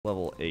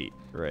level 8,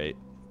 right?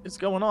 It's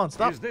going on.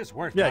 Stop. Is this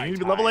worth Yeah, my you need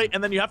to be level time? 8,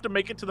 and then you have to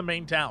make it to the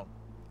main town.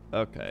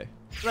 Okay.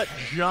 That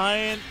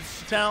giant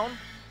town,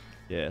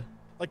 Yeah.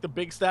 like the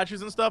big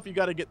statues and stuff, you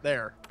got to get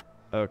there.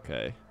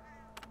 Okay.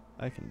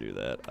 I can do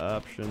that.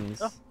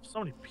 Options. Oh, so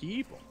many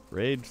people.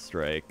 Rage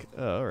Strike.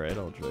 Oh, alright,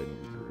 I'll join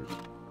your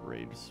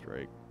Rage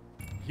Strike.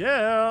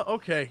 Yeah,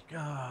 okay.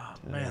 God,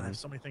 man, there's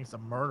so many things to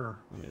murder.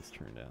 Let me just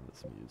turn down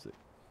this music.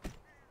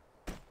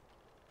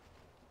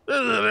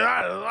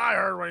 I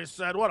heard what he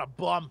said. What a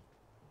bum.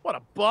 What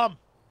a bum.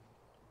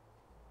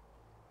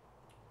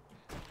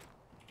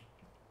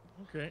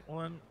 Okay, well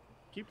then,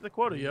 keep the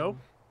quota, yo.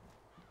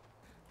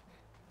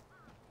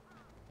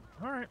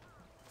 All right.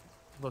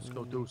 Let's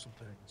go do some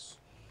things.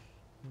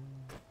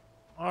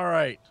 All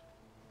right.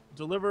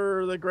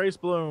 Deliver the grace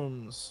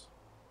blooms.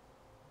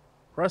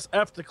 Press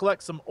F to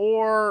collect some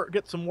ore,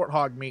 get some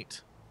warthog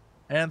meat,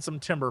 and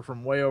some timber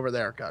from way over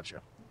there.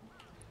 Gotcha.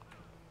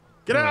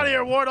 Get out of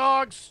here,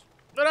 warthogs!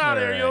 Get out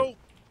of here, you!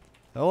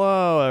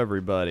 Hello,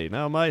 everybody.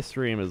 Now my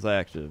stream is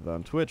active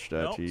on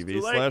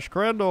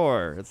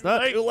twitch.tv/Crendor. It's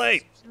not too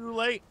late. It's too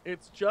late.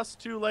 It's just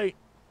too late.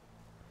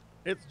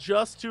 It's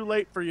just too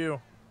late for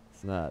you.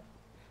 It's not.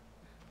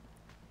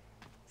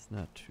 It's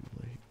not too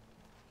late.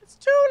 It's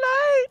too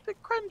late to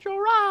cringe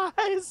your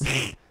eyes.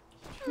 It's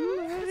too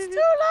late.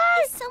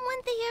 Is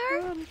someone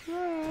there?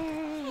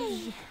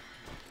 Hey.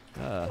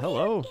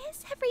 Hello. Where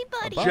is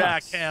everybody?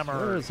 Jackhammer.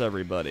 Where's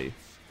everybody?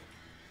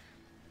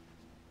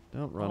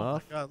 Don't run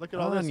off. God, look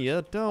at all this.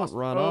 Anya, don't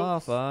run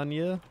off,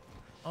 Anya.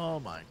 Oh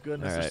my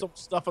goodness, All there's right. so much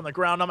stuff on the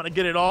ground. I'm gonna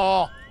get it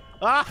all.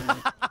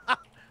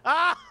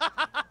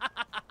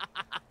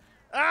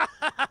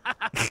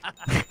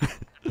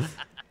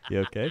 You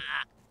okay?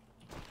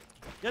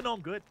 Yeah, no,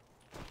 I'm good.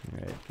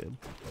 Alright, good.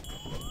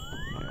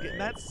 I'm getting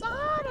that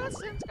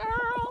sawdust,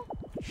 girl.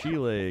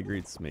 Chile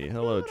greets me.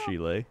 Hello,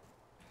 Chile.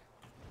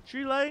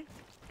 Chile?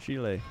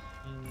 Chile.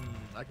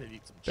 I could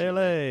eat some chile.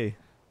 Chile.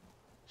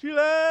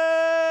 Chile!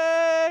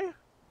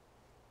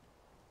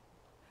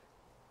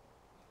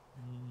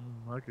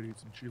 I could eat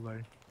some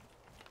chile.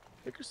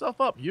 Pick yourself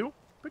up, you.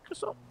 Pick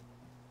yourself.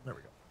 There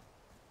we go.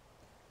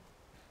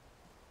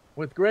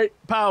 With great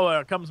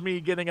power comes me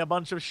getting a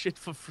bunch of shit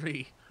for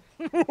free.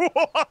 I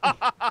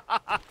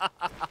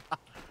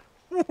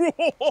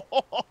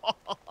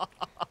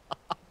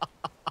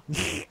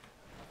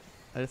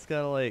just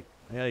gotta like,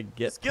 I gotta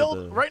get Skill.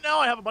 to the... Right now,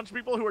 I have a bunch of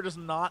people who are just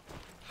not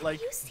like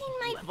You seen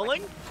my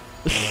leveling.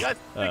 You guys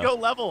need to go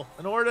level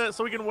in order to,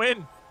 so we can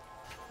win.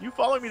 You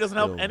following me doesn't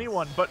help Skills.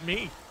 anyone but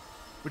me,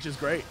 which is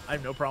great. I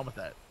have no problem with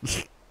that.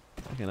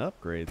 I can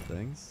upgrade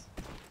things.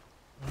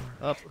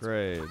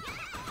 Upgrade.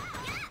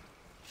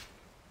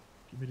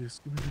 Give me this.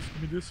 Give me this.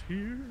 Give me this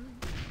here.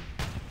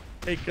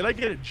 Hey, can I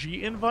get a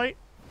G invite?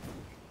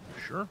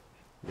 Sure.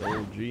 The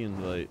old G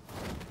invite.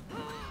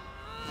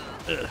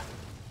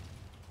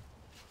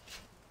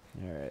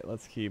 Alright,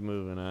 let's keep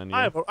moving on.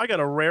 I got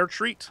a rare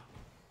treat.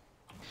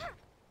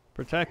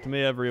 Protect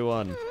me,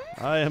 everyone.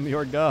 I am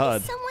your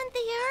god. Is someone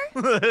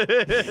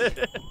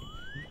there?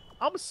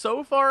 I'm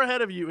so far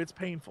ahead of you, it's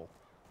painful.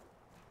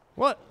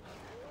 What?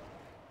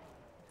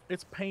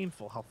 It's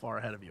painful how far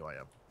ahead of you I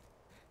am.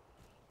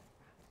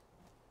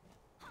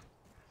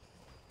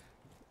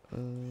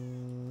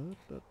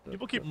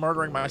 People keep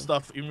murdering my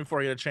stuff even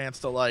before I get a chance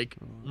to, like,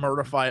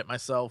 murderify it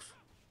myself.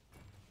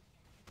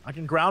 I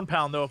can ground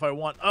pound, though, if I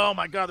want. Oh,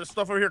 my God, there's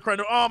stuff over here,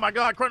 Crendor. Oh, my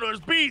God, Crendor, there's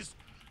bees!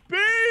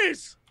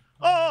 Bees!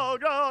 Oh,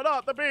 God,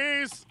 not the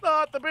bees!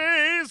 Not the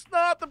bees!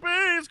 Not the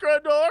bees,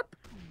 Crendor!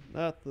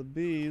 Not the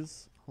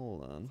bees.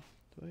 Hold on.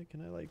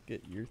 Can I, like,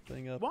 get your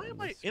thing up? Why on am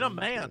I this in a one?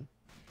 man?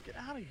 Get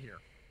out of here.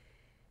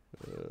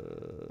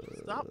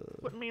 Stop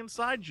putting me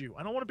inside you.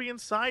 I don't want to be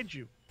inside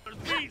you. There's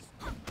bees!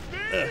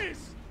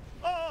 Bees!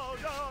 Oh,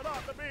 no,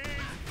 not the bees!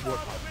 Not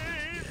the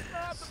bees!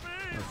 Not the bees!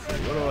 Let's see,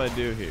 what do I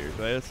do here?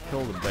 Do I just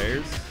kill the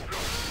bears?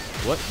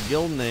 What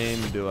guild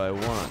name do I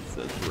want?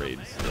 Says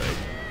Rage Strike.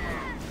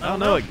 I don't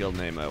know what guild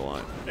name I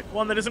want. Pick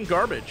one that isn't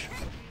garbage.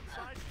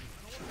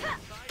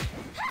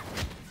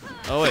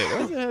 Oh wait, why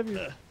does it have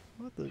you?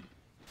 What the?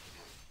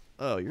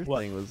 Oh, your What?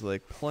 thing was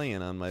like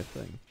playing on my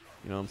thing.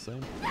 You know what I'm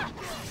saying?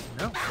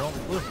 No,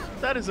 don't.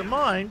 That isn't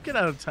mine. Get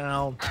out of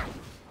town.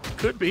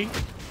 Could be.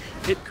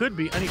 It could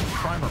be. I need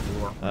primer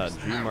ore.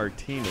 G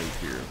Martina's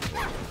here.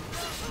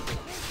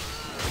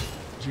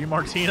 G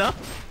Martina?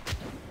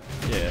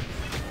 Yeah.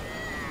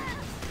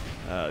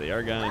 The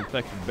Argon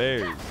infected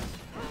bears.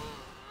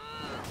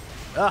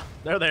 Ah,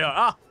 there they are.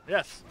 Ah,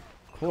 yes.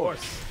 Of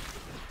course.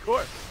 Of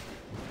course.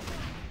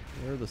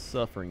 They're the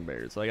suffering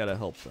bears, so I gotta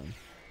help them.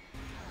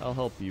 I'll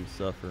help you,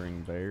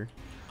 suffering bear.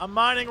 I'm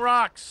mining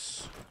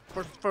rocks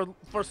for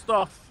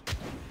stuff.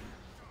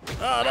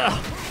 Oh no.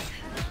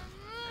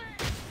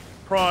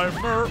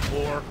 Primer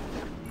ore.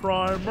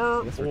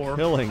 Primer Guess we're ore.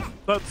 killing.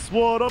 That's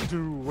what I'm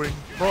doing.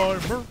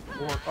 Primer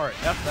ore. Alright,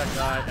 F that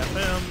guy. F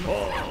him.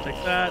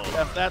 Take that.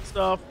 F that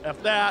stuff.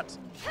 F that.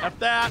 F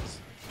that.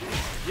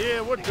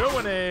 Yeah, we're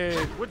doing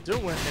it. We're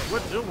doing it. We're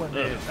doing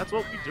it. That's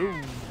what we do.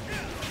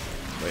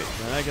 Wait,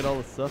 can I get all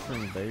the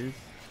suffering bears?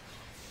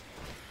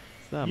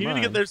 It's not You mine.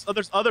 need to get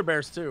there's other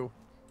bears too.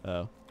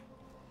 Oh.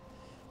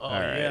 Oh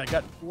Alright. yeah, I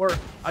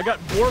got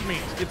boar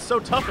meat. It's so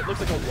tough it looks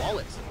like a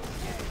wallet.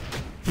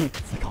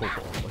 It's like a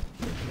wallet.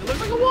 It looks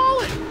like a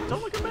wallet.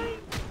 Don't look at me.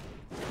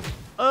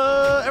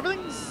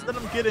 Everything that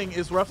I'm getting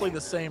is roughly the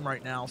same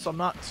right now, so I'm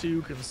not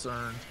too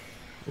concerned.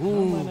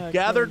 Ooh,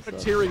 gathered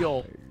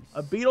material.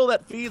 A beetle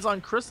that feeds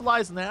on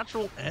crystallized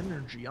natural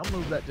energy. I'll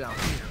move that down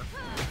here.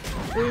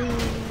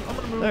 I'm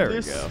gonna move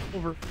this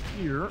over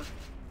here.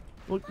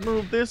 We'll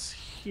move this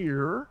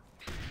here.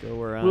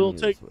 Go around. We'll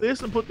take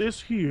this and put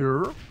this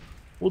here.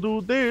 We'll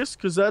do this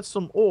because that's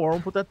some ore.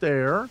 We'll put that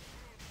there.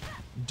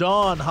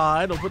 Dawn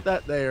hide. We'll put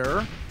that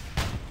there.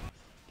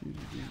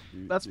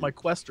 That's my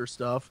quester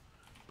stuff.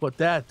 Put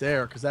that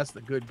there because that's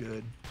the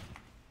good.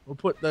 We'll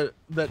put the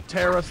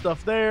Tera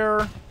stuff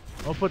there.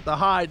 We'll put the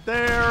hide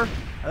there.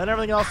 And then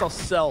everything else I'll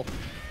sell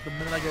the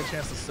minute I get a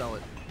chance to sell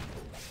it.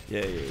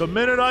 Yeah. The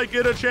minute I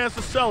get a chance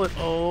to sell it.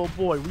 Oh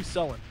boy, we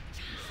selling.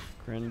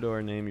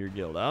 Crendor, name your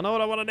guild. I don't know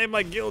what I want to name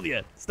my guild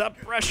yet. Stop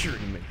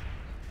pressuring me.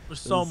 There's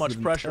so much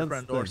pressure,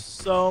 Crendor.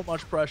 So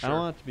much pressure. I don't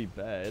want it to be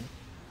bad.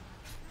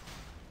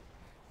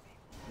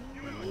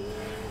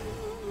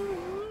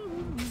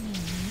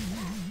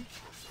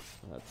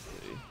 Let's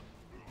see.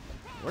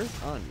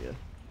 Where's Anya?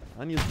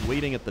 Anya's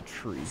waiting at the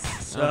tree.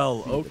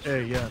 Sell.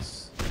 Okay,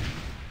 yes.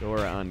 Go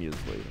where Anya's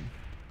waiting.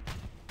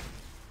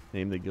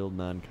 Name the guild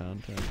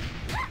non-content.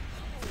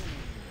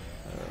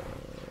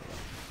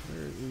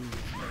 Where is...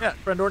 Yeah,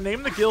 Crendor,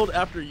 name the guild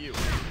after you.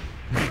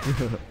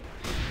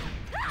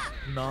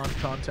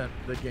 Non-content,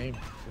 the game,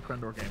 the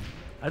Crendor game.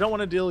 I don't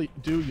want to do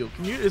you.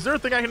 Can you? Is there a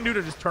thing I can do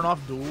to just turn off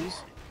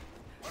duels?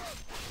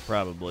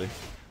 Probably.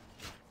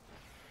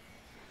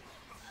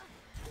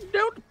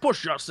 Don't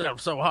push yourself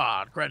so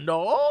hard,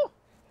 Crendor.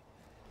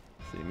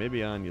 See,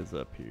 maybe Anya's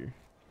up here.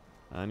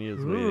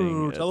 Anya's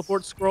waiting.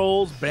 Teleport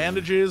scrolls,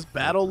 bandages,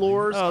 battle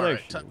lures. Oh, there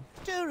right,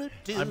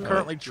 I'm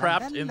currently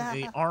trapped in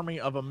the army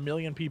of 1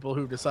 million people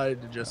who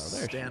decided to just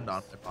stand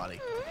on my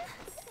body.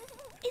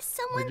 Is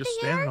someone They're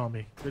just there? standing on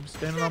me. They're just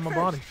standing on my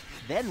body.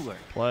 Then work.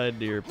 Applied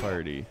to your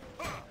party.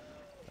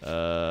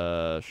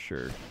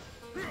 Sure.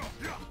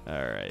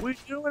 Alright. We're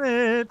doing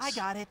it. I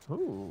got it.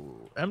 Ooh,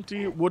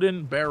 empty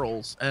wooden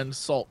barrels and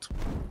salt.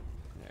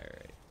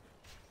 Alright.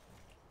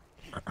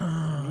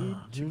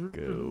 Need to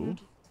go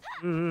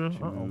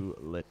to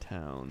the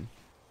town.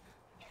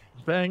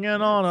 Banging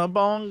on a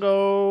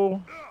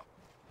bongo.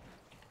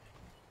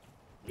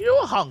 You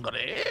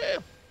hungry?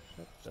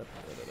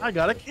 I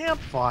got a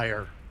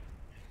campfire.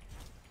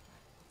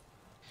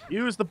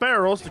 Use the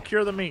barrels to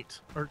cure the meat.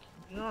 Or,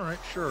 all right,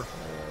 sure.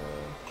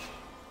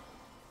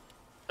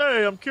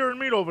 Hey, I'm curing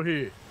meat over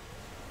here.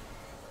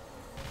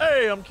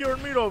 Hey, I'm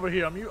curing meat over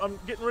here. I'm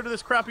getting rid of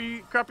this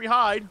crappy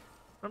hide.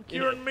 I'm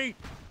curing meat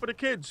for the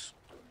kids.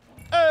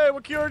 Hey,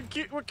 we're curing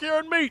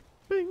meat.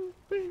 Bing,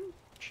 bing.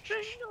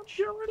 I'm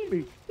curing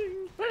meat.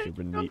 Bing,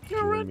 bing. I'm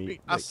curing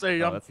meat. I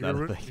say I'm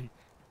curing meat.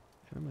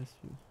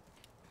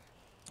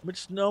 Which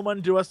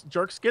snowman do us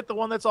jerks? Get the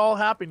one that's all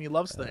happy and he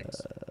loves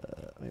things.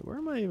 Wait, where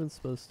am I even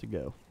supposed to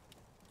go?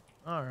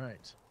 All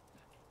right.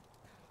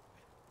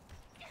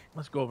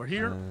 Let's go over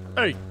here.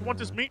 Hey, you want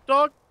this meat,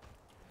 dog?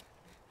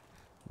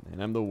 Man,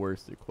 I'm the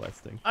worst at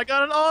questing. I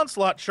got an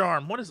onslaught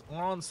charm. What is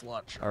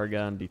onslaught charm?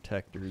 Argon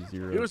detector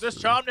 0. Use this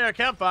charm near a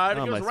campfire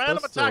to Oh, give am us I random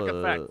supposed attack to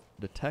effect.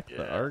 detect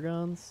the Yeah.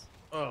 Argons?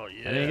 Oh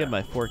yeah. I didn't get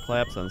my 4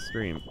 claps on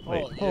stream.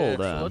 Wait, oh, yeah. hold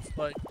So on. let's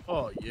like,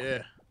 oh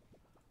yeah.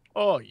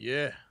 Oh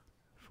yeah.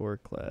 4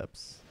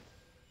 claps.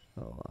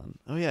 Hold on.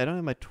 Oh yeah, I don't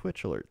have my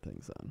Twitch alert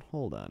things on.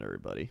 Hold on,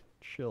 everybody.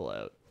 Chill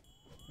out.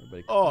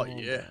 Everybody Oh calm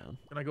yeah. down.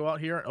 Can I go out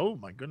here? Oh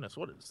my goodness,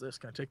 what is this?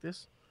 Can I take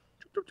this?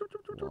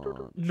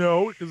 Launch.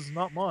 No, because it's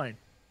not mine.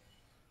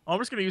 Oh, I'm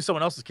just gonna use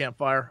someone else's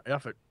campfire.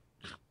 F it.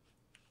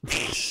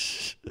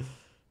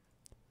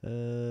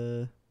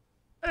 Hey,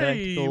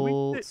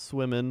 Tactical we did-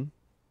 Swimming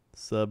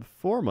sub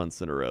 4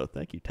 months in a row.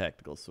 Thank you,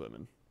 Tactical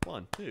Swimming.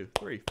 1, 2,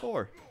 3,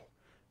 4.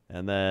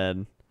 And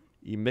then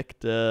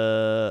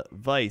Emicta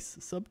Vice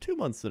sub 2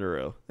 months in a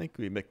row. Thank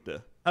you,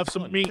 Emicta. Have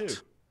some 1, meat. 2.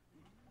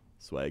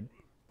 Swag.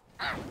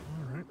 All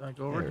right, I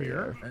go over There we here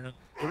are. and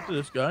over to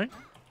this guy.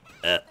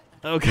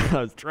 Oh god,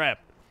 I was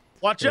trapped.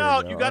 Watch There we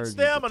out, go, you got RG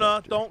stamina.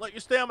 detector. Don't let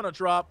your stamina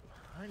drop.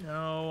 I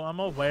know, I'm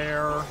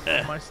aware of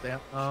my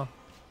stamina.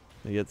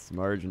 I get some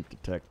Argent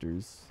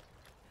detectors.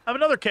 I have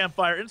another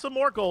campfire and some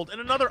more gold and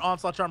another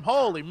onslaught charm.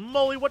 Holy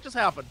moly, what just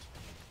happened?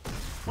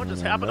 What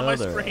just happened to my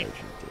Another screen?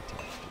 Argent detector.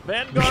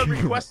 Vanguard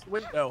request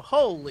window.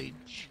 Holy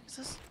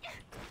Jesus.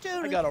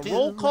 I got a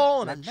roll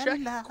call and a check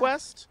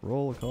quest.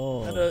 Roll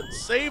call. And a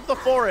save the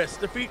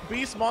forest. Defeat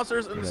beast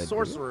monsters and Did I do it?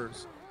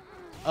 sorcerers.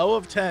 O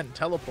of 10.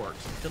 Teleport.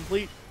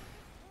 Complete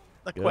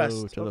the Go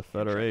quest. to the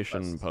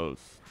Federation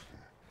post.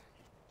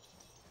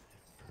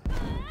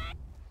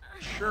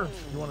 Sure,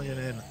 you want to get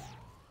in.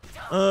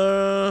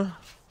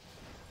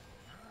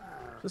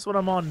 This is what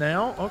I'm on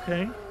now?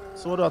 Okay.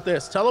 So what about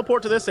this?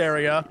 Teleport to this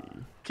area.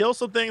 Kill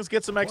some things,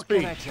 get some What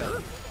can I XP. tell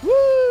you?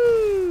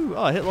 Woo!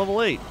 Oh, I hit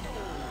level 8.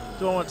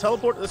 Do I want to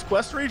teleport to this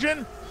quest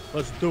region?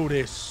 Let's do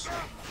this.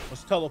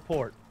 Let's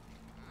teleport.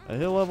 I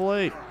hit level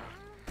 8.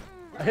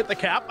 I hit the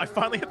cap. I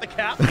finally hit the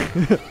cap.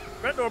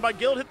 Crendor, my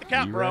guild hit the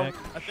cap, bro. E-Rack?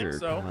 I think Sure,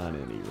 so. come on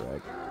in,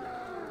 E-Rack.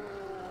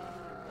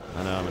 I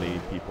don't know how many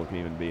people can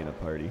even be in a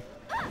party.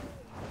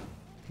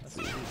 Let's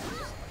see.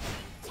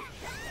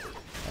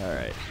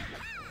 Alright.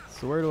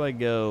 So where do I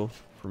go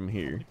from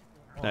here?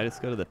 Can I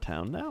just go to the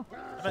town now?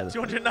 I'm at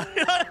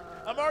 299.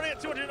 I'm already at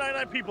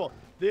 299 people.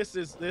 This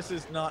is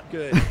not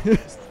good. This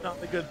is not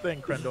the good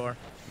thing, Crendor.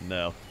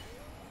 No.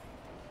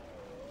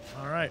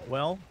 All right,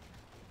 well,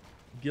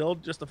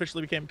 guild just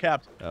officially became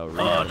capped. Oh, Oh,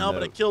 now I'm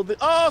gonna kill the.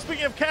 Oh,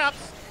 speaking of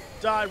caps,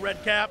 die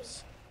red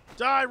caps,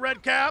 die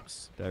red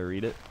caps. Did I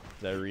read it?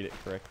 Did I read it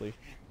correctly?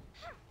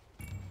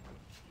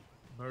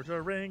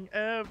 Murdering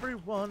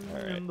everyone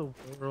right. in the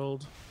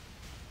world.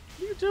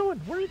 What are you doing?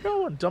 Where are you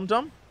going, dum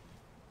dum?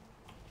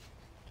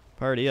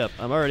 Party up.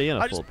 I'm already in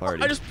a full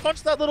party. I just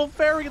punched that little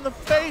fairy in the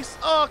face.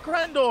 Oh,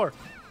 Crendor.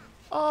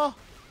 Oh.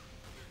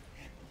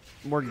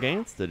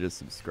 Morgansta just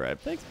subscribed.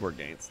 Thanks,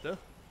 Morgansta.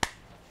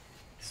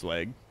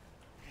 Swag.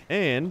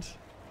 And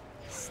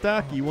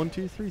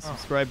Stocky123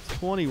 subscribed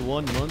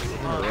 21 months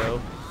in a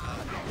row.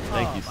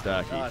 Thank you,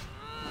 Stocky. God.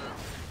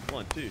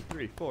 1, 2,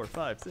 3, 4,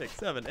 5, 6,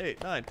 7,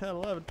 8, 9, 10,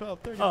 11, 12,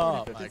 13,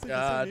 Oh 14, 15, my 16,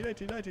 God. 17,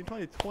 18, 19,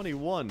 20,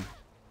 21.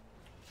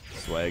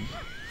 Swag.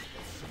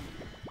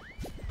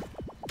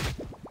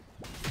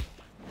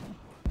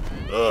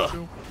 Ugh.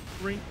 2,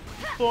 3,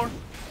 4.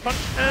 Punch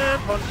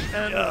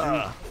and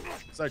Yeah.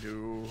 yes, I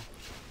do.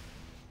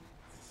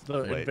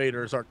 The Wait.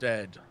 invaders are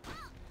dead.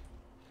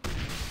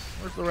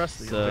 Where's the rest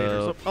of the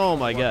invaders? Oh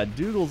my God,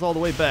 Doogle's all the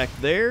way back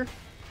there.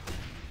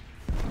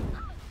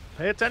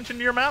 Pay attention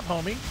to your map,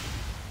 homie.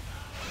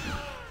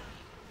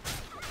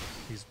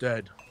 He's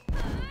dead.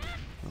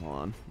 Hold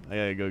on, I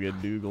gotta go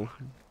get Dougal.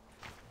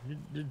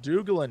 You're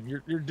doogling.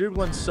 You're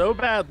doogling so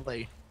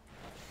badly.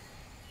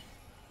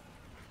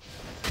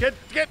 Get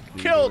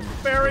killed,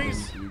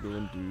 fairies!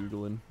 Doogling,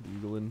 doogling,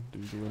 doogling,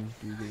 doogling,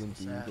 doogling,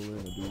 Sad.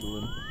 doogling,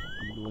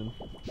 doogling,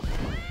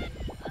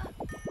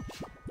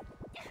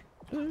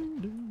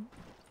 doogling.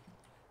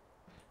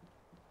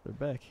 They're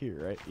back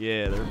here, right?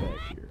 Yeah, they're back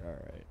here. All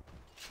right.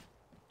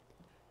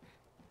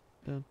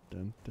 Dun,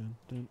 dun, dun,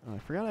 dun. Oh, I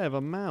forgot I have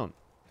a mount.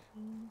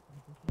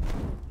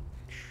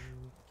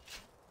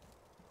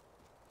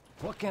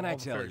 What can I All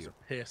the tell fairies you? are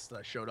pissed that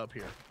I showed up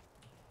here.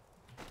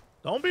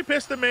 Don't be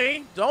pissed at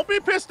me. Don't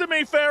be pissed at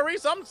me,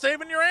 fairies. I'm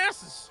saving your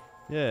asses.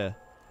 Yeah.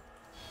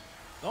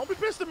 Don't be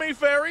pissed at me,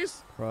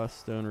 fairies. Cross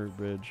Stoner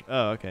Bridge.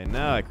 Oh, okay.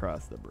 Now I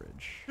cross the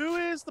bridge. Who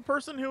is the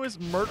person who is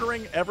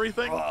murdering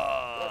everything?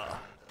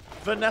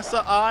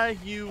 Vanessa I,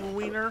 you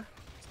wiener.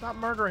 Stop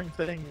murdering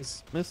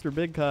things. Mr.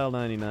 Big Kyle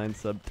 99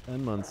 sub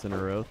 10 months in a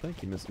row.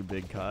 Thank you, Mr.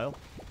 Big Kyle.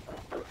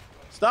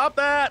 Stop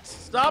that.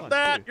 Stop 1,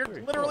 that. 2, You're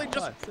 3, literally 4,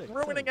 just 5, 6,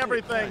 ruining 7, 8,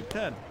 everything. 9,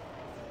 10.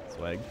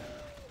 Swag.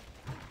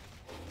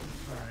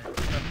 Alright,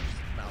 just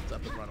mount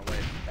up and run away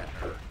at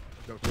her.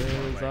 Go too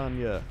far Where's away.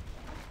 Anya?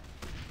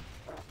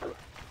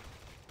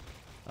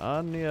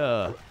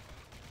 Anya.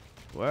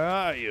 Where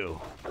are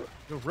you?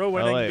 You're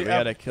ruining Oh, wait. the We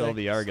gotta epic kill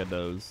the things.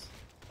 Argados.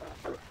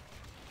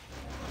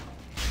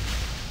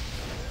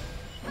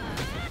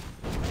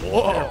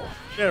 Whoa!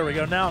 There we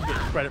go. Now I'm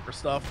getting credit for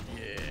stuff.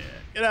 Yeah.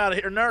 Get out of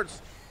here, nerds.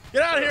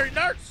 Get out of here,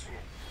 nerds.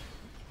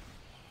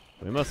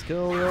 We must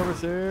kill the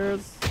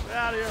overseers. Get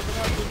out of here,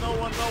 Vanessa. No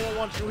one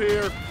wants you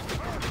here.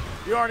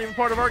 You aren't even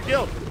part of our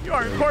guild. You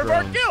aren't even part of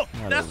our guild,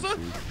 Not Nessa.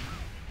 overseers.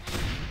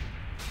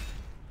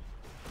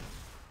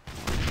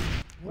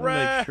 Wanna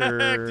Wreck. make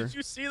sure- Did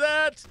you see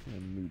that?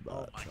 And new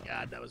Oh bots my on.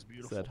 God, that was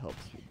beautiful. That helps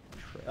with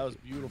traffic. That was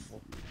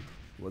beautiful.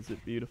 Was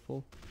it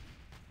beautiful?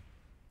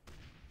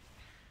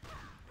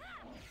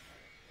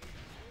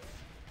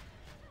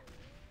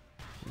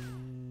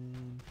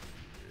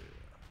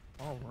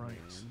 All right.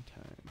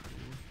 Time.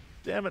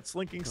 Damn it,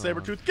 Slinking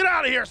Sabretooth. Get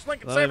out of here,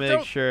 Slinking Let me make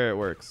Sabretooth. sure it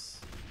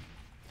works.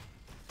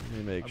 Let me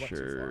I make went too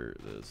sure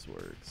this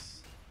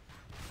works.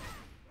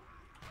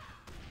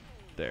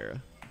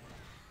 Tera.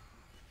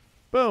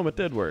 Boom, it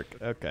did work.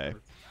 Okay.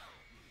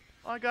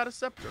 I got a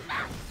scepter.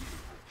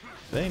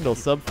 Vandal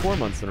sub 4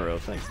 months in a row.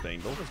 Thanks,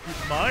 Vandal. Let's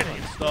keep mining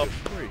and stuff.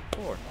 3,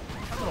 4.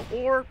 I'm gonna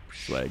ore.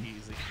 Swag.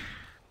 Easy.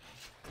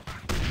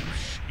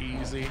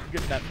 Easy.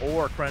 Get that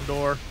ore,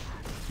 Crendor.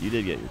 You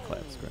did get your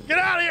claps, Gren. Get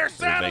out of here, Or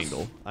Samus!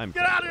 Vandal. I'm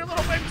Get out of here,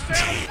 Vandal. little baby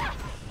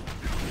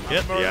Samus!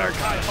 Get the Hi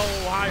Archival.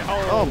 ho, hi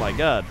ho. Oh my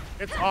God.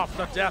 It's off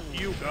to death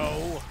you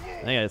go.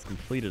 I think I just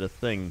completed a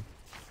thing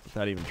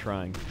without even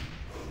trying.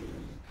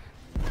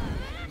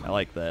 I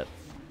like that.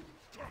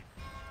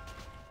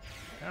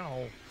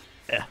 Ow.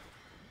 Yeah.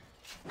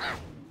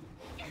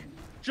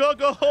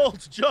 Juggled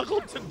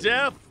to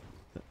death.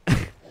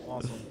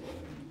 Awesome.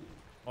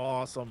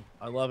 Awesome.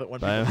 I love it when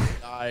Bye. people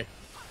die.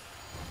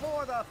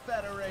 For the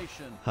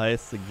Federation.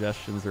 Highest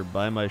suggestions are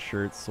buy my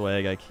shirt,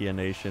 swag, IKEA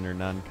Nation, or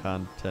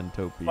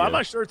non-contentopia. Buy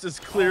my shirts is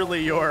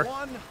clearly your.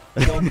 One,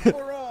 one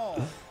for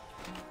all.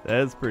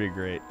 That is pretty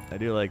great. I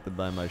do like the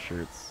buy my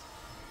shirts.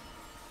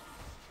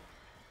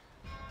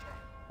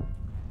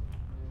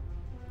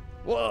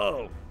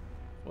 Whoa!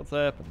 What's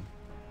happened?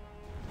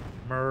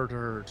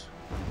 Murdered.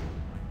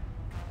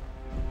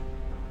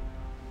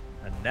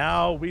 And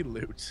now we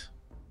loot.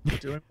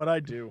 Doing what I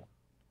do.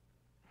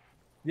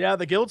 Yeah,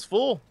 the guild's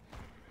full.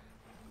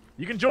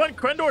 You can join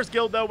Krendor's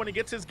guild, though, when he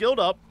gets his guild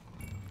up.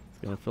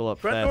 It's going to fill up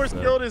Krendor's fast,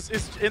 though. guild is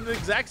in the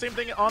exact same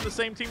thing on the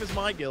same team as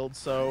my guild,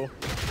 so...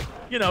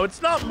 You know,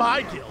 it's not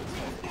my guild.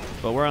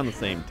 But we're on the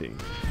same team.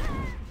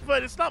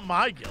 But it's not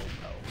my guild,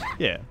 though.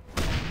 Yeah.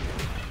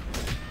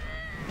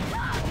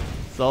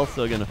 It's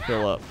also going to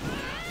fill up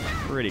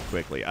pretty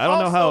quickly. I don't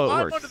know how it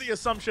I'm works. under the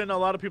assumption a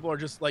lot of people are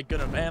just, like,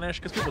 going to vanish,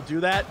 because people do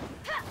that.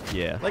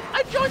 Yeah. Like,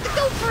 I joined the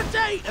guild for a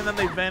day! And then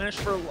they vanish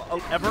for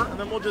ever, and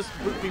then we'll just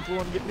boot people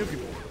and get new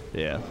people.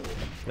 Yeah.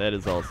 That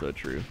is also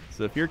true.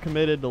 So if you're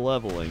committed to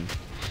leveling...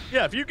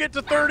 Yeah, if you get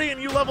to 30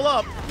 and you level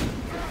up,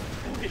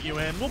 we'll get you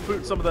in. We'll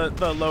boot some of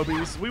the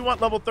lobies. We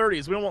want level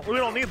 30s. We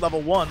don't need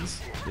level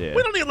 1s. Yeah.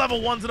 We don't need level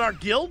 1s in our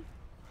guild.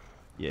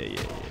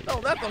 Yeah. No,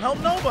 that don't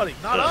help nobody.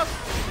 Not us.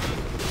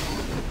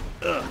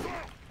 Ugh.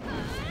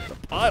 The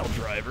pile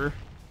driver.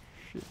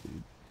 Shit,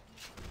 dude.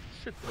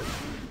 Shit, dude.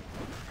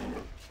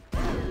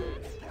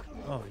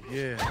 Oh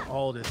yeah,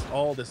 all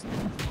this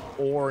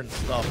ore and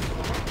stuff.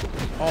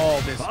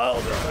 All this Pile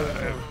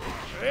driver.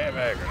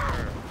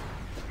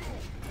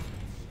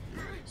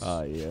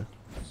 Oh yeah.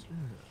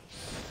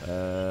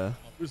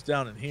 Who's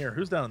down in here?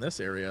 Who's down in this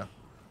area?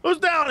 Who's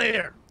down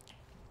here?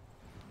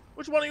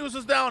 Which one of you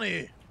is down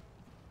here?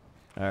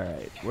 All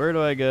right. Where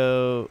do I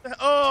go?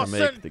 Oh, to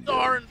make the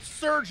Centaur guild?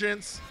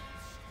 insurgents.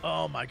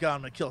 Oh my god,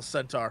 I'm gonna kill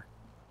Centaur.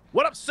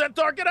 What up,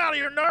 Centaur? Get out of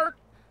here, nerd.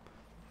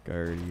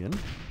 Guardian.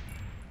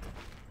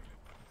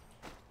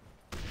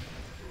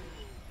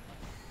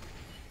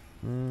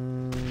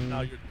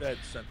 Now you're dead,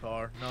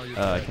 Centaur. Now you're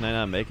dead. Can I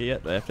not make it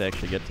yet? I have to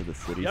actually get to the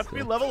city. You have to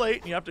be still? level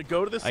 8, and you have to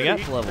go to the city. I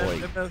got to level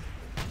 8.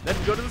 Then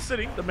go to the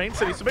city, the main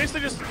city. So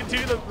basically just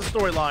continue the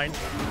storyline.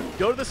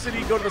 Go to the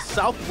city, go to the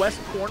southwest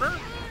corner,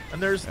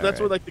 and that's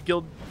where like the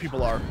guild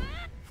people are.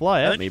 Fly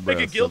And at then me, you bro.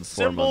 make a guild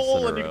some 4 months in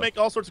symbol, a and you row. can make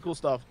all sorts of cool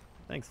stuff.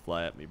 Thanks,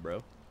 fly at me,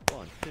 bro.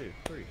 1, 2,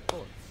 3,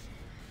 4.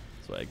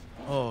 Swag.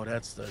 Oh,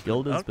 that's the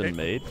Guild has been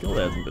made. Guild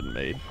hasn't been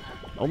made.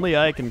 Only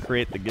I can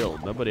create the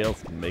guild. Nobody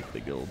else can make the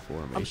guild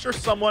for me. I'm sure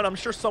someone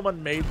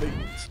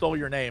stole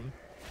your name.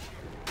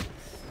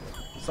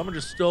 Someone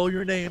just stole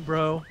your name,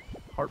 bro.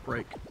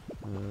 Heartbreak.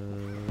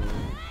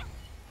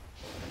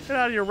 Get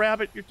out of here,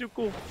 rabbit. You're too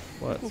cool.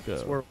 Let's go.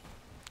 Squirrel.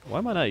 Why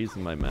am I not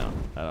using my mount?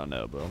 I don't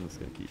know, but I'm just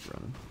gonna keep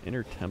running.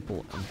 Inner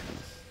temple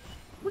entrance.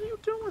 What are you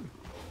doing?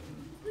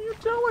 What are you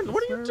doing?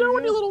 What are you That's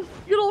doing, very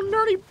you little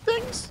nerdy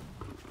things?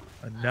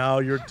 And now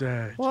you're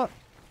dead. What?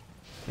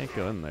 Can't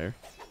go in there.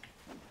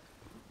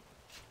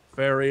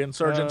 Fairy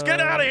insurgents.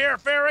 Get out of here,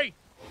 Fairy!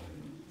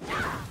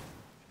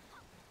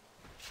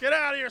 Get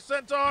out of here,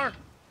 Centaur!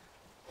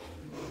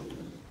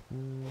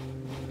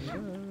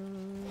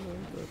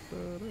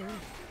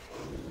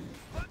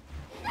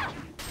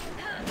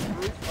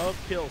 Proof of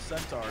kill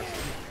centaurs.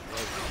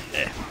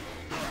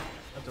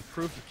 That's a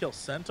proof to kill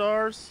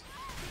centaurs?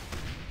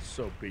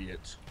 So be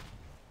it.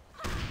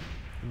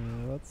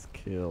 Let's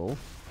kill.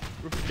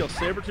 Proof to kill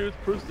saber-tooth,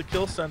 proof to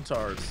kill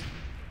centaurs.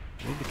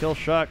 Need to kill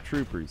shock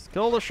troopers.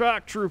 Kill the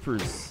shock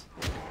troopers.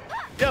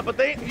 Yeah, but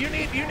you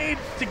need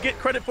to get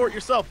credit for it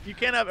yourself. You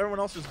can't have everyone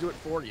else just do it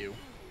for you.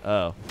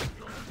 Oh.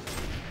 You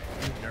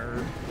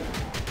nerd.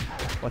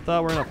 Well, I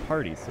thought we're in a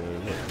party, so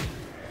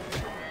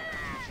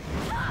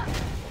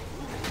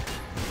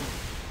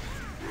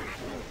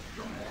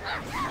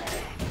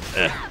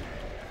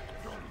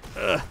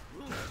yeah.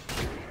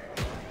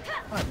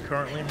 I'm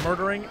currently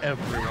murdering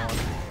everyone.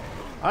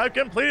 I've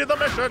completed the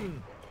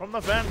mission from the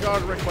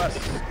Vanguard request.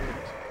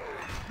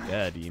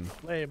 Yeah, Dean.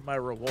 Claim my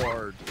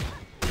reward.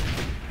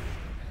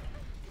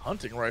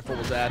 Hunting rifle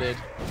was added.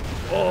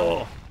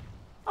 Oh,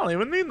 I don't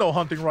even need no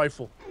hunting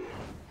rifle.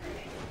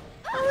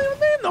 I don't even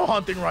need no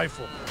hunting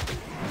rifle.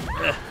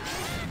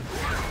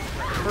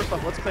 First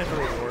off, let's claim the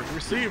reward.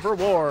 Receive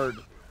reward.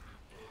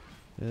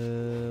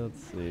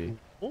 Let's see.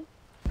 Oh.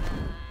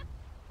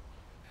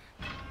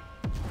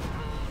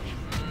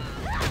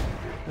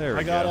 There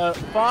we I got go. a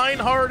fine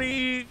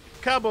hearty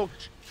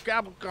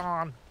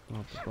Cabalcon.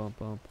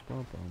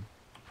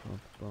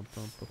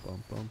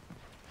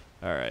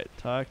 Alright,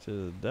 talk to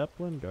the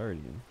Deplin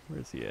Guardian.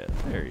 Where's he at?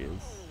 There he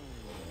is.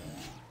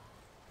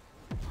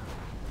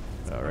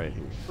 Oh, right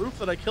here. Proof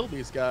that I killed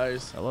these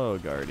guys. Hello,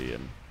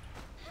 Guardian.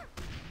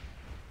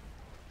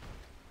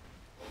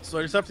 So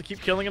I just have to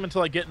keep killing them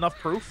until I get enough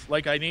proof?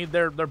 Like I need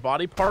their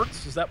body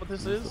parts? Is that what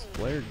this is?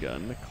 Flare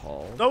gun to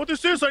call. Is that what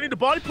this is? I need the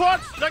body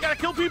parts? I gotta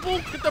kill people?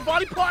 Get their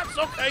body parts?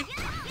 Okay.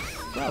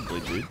 Probably,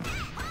 dude.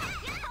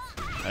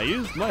 I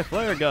used my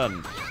flare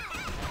gun.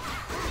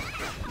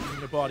 Give me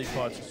your body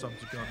parts or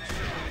something, guns.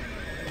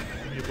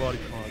 Give me your body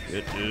parts.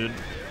 Good, dude.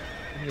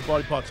 Give me your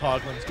body parts,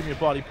 Hoglins. Give me your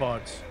body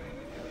parts.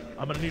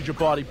 I'm gonna need your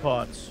body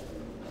parts.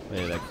 Wait,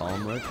 did I call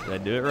him right? Did I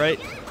do it right?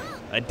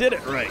 I did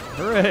it right.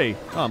 Hooray.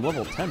 Oh, I'm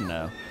level 10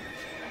 now.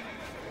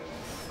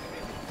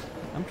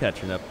 I'm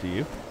catching up to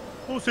you.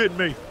 Who's hitting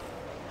me?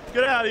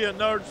 Get out of here,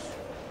 nerds.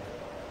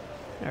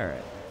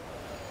 Alright.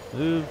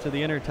 Move to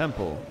the inner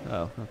temple.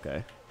 Oh,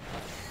 okay.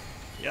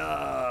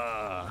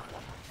 Yeah.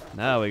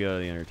 Now we go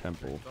to the inner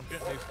temple. I'm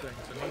getting these things.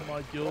 I need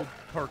my guild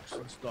perks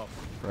and stuff.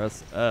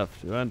 Press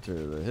F to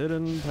enter the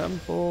hidden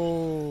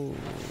temple.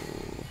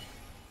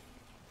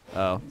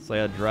 Oh, so I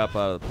gotta drop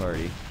out of the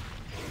party.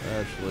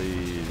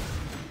 Actually,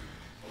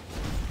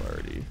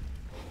 party.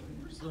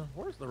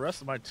 Where's the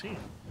rest of my team?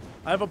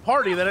 I have a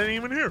party that ain't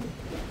even here.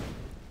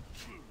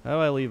 How do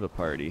I leave a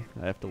party?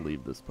 I have to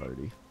leave this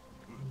party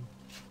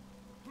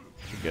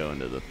to go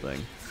into the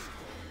thing.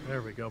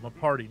 There we go. My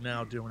party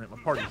now doing it. My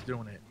party's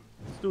doing it.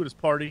 Let's do this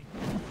party.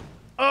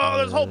 Oh,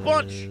 there's a whole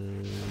bunch.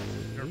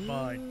 You're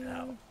mine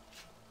now.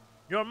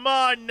 You're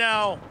mine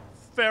now,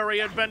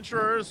 fairy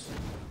adventurers.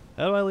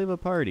 How do I leave a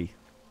party?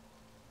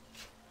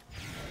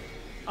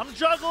 I'm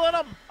juggling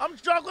them. I'm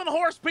juggling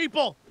horse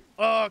people.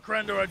 Oh,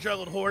 Krender, I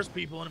juggled horse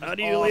people. And How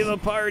do you leave a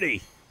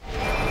party?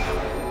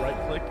 Right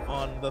click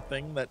on the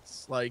thing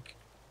that's like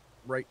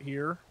right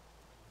here.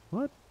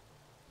 What?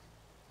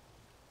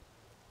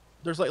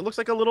 There's like, it looks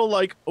like a little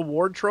like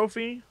award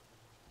trophy.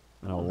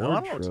 An I award don't know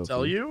what to trophy?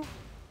 tell you.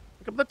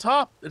 Look up the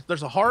top.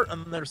 There's a heart,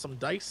 and then there's some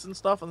dice and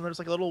stuff, and then there's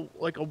like a little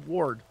like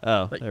award.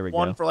 Oh, that there we you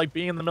won go. for like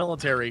being in the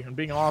military and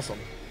being awesome.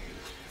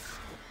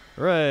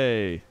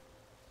 Hooray!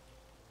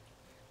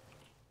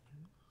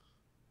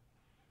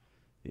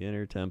 The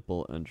inner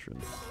temple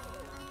entrance.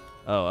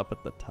 Oh, up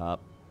at the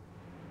top.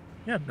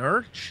 Yeah,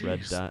 nerd. Red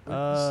Jeez, dot.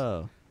 goodness.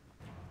 Oh.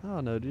 I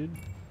don't know, dude.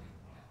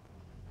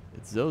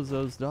 It's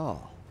Zozo's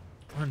doll.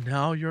 And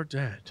now you're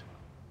dead.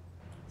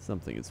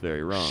 Something is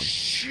very wrong.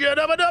 Shut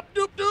up,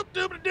 doop doop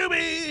doop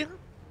doobie.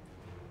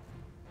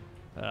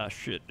 Ah,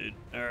 shit, dude.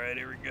 All right,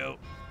 here we go.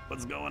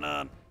 What's going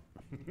on?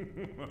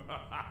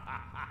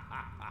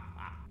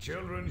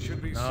 Children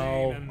should be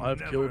Now seen and I've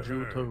never killed you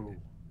heard. too.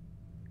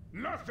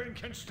 Nothing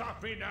can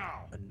stop me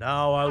now. And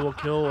now I will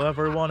kill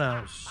everyone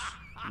else.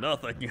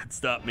 Nothing can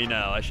stop me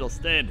now. I shall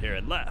stand here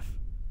and laugh.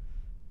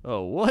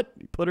 Oh, what?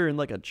 You put her in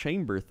like a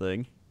chamber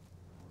thing.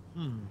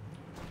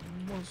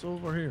 What's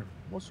over here?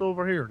 What's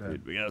over here, then?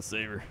 Dude, we gotta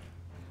save her.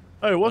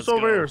 Hey, what's let's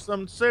over go. here?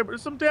 Some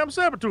damn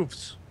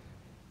saber-tooths.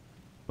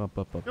 Kill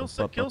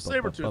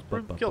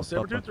Sabertooth. Kill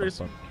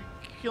Sabertooth. Are you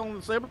killing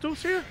the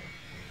Sabertooths here?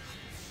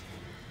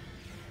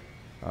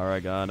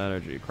 Aragon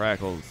energy.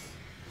 Crackles.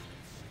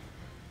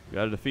 We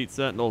gotta defeat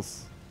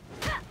Sentinels.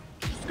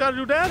 Just gotta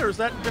do that, or is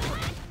that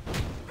different?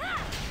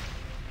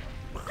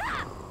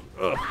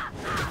 Ugh.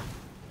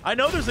 I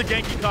know there's a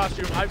Genki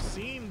costume. I've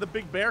seen the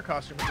big bear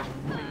costume. It's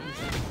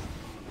amazing.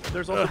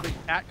 There's also the big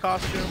cat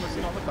costume. I've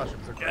seen all the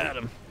costumes. They're great. Got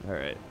him. All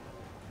right.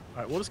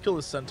 All right, we'll just kill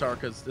this centaur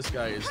because this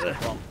guy is a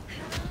bum.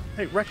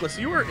 Hey, Reckless,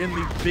 you are in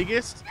the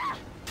biggest,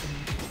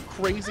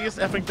 craziest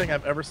effing thing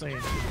I've ever seen.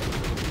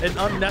 An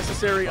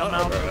unnecessary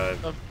amount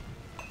of...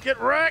 Get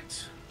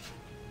wrecked!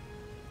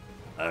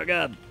 Oh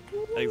god.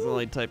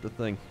 Accidentally typed a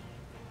thing.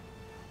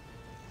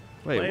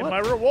 Wait, Claim what? my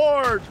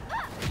reward!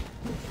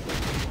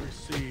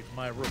 Receive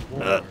my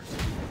reward.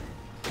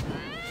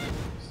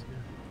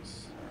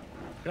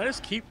 Can I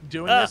just keep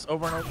doing this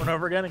over and over and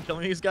over again and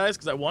killing these guys?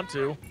 Because I want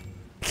to.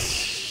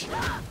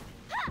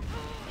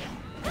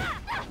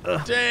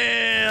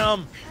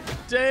 Damn!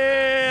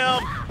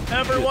 Damn!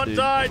 Everyone dude.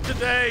 died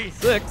today!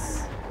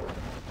 6.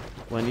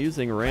 When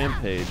using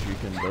Rampage, you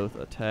can both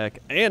attack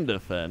and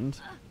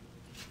defend.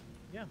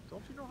 Yeah,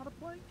 don't you know how to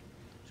play?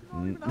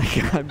 Don't you know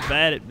even how to I'm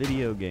bad at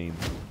video games.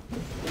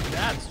 play?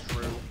 That's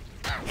true.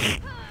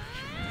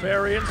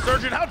 Fairy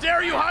Insurgent, how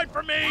dare you hide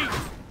from me!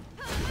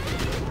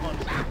 Punch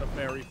in the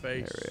fairy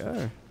face. There we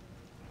are.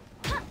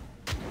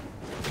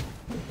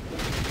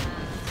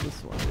 What's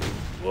this one, dude?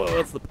 Whoa,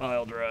 that's the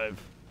pile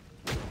drive.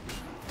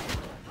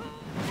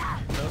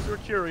 Those who are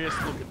curious,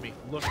 look at me.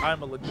 Look,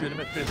 I'm a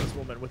legitimate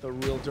businesswoman with a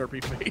real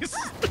derpy face.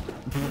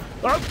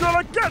 I'm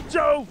gonna get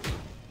you!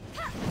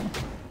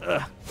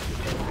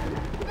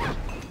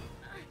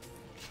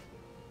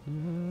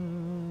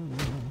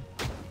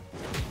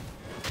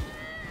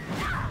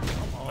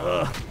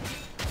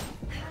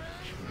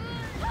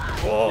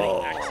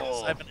 Whoa.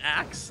 Axes. I have an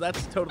axe.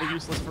 That's totally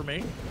useless for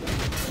me.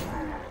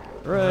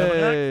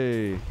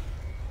 Hooray! I'm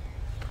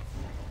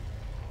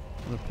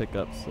gonna pick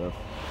up stuff.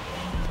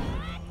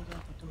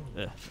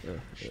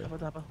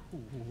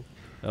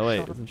 Oh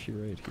wait, isn't she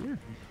right here?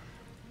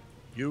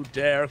 You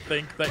dare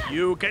think that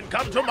you can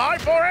come to my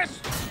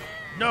forest?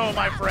 No,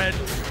 my friend.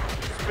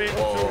 Spin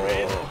to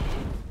win.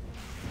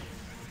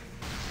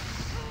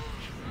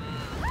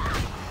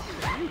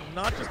 You did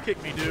not just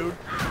kick me, dude.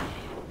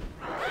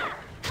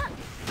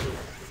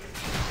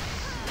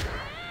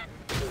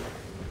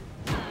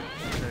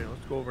 Okay,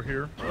 let's go over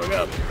here. Look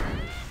up.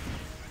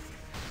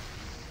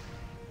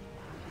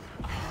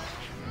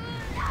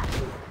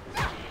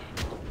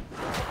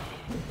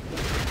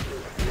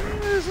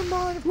 It isn't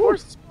mine. Of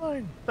course it's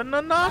mine. The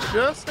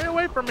Nanasha. Stay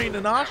away from me,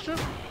 Nanasha.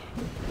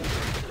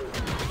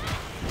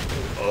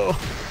 Oh.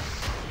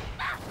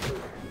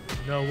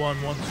 No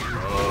one wants you.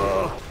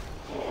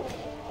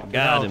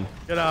 Got him.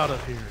 Get out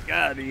of here.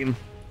 Got him.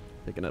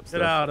 Picking up stuff.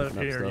 Get out of picking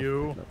up here, stuff,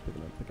 you.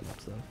 Picking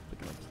up stuff.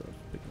 Picking up stuff.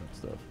 Picking up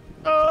stuff.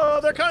 Oh,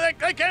 they're coming.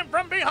 They came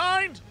from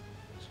behind.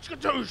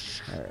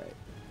 Skadoosh. All right.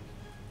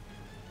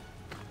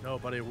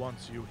 Nobody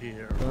wants you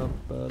here. Bum,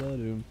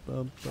 ba-da-doom,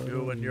 bum,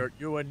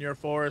 You and your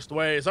forest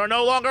ways are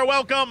no longer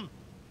welcome.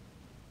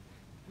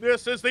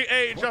 This is the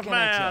age What of can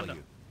I tell man.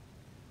 you?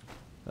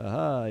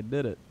 Aha, I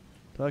did it.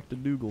 Talk to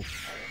Dougal.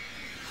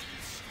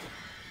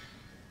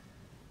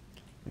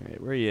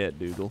 Alright, where you at,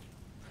 Dougal?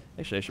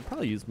 Actually, I should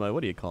probably use my,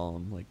 what do you call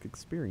them? Like,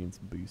 experience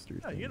booster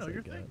Yeah, you know things, I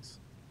your guess. things.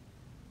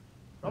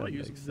 Probably That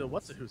using makes the sense.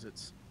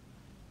 what's-it-who's-its.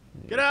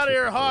 Yeah, Get out of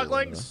here, typical,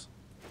 hoglings!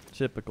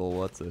 Typical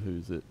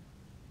what's-a-who's it.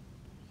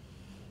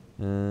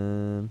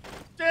 Damn,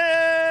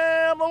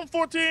 level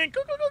 14!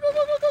 Go, go, go, go,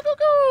 go, go, go, go,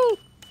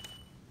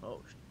 go!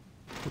 Oh,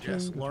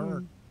 yes,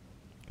 learn.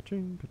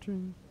 Ka-ching,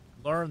 ka-ching.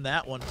 Learn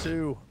that one,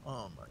 too.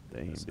 Oh, my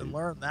Damn, goodness. dude. And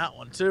learn that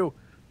one, too.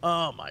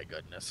 Oh, my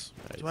goodness.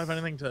 Do I have Nice.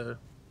 anything to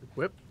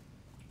equip?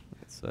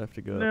 So I have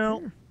to go up No,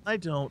 here. I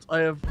don't. I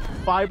have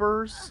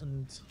fibers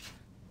and...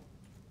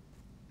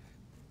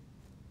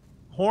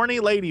 Horny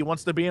lady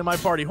wants to be in my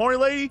party. Horny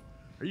lady,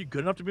 are you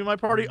good enough to be in my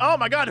party? Oh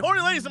my god,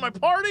 horny lady's in my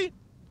party!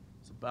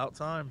 It's about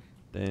time.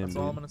 Damn, That's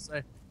all I'm dude. gonna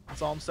say.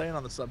 That's all I'm saying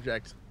on the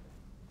subject.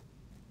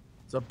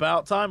 It's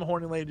about time a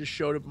horny lady just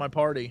showed up at my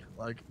party.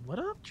 Like, what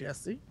up,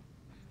 Jesse?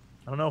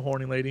 I don't know,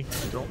 horny lady.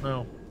 I don't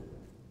know.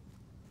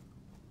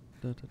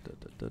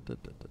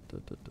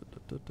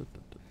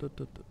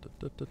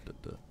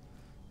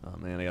 Oh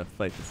man, I gotta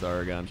fight this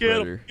Aragon Get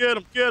him, predator. get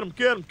him, get him,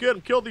 get him, get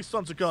him. Kill these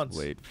sons of guns.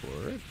 Wait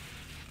for it.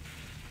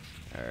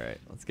 Alright,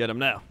 let's get him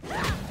now.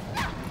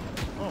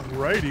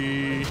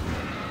 Alrighty.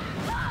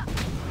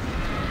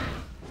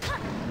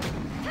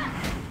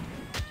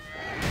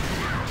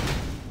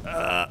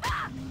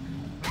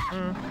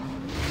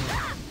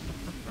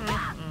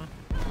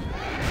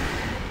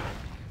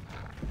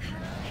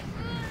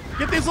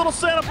 Get these little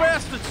Santa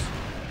bastards!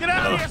 Get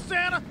out of here,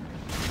 Santa!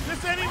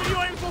 This ain't even you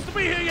ain't supposed to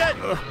be here yet!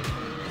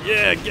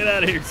 Yeah, get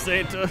out of here,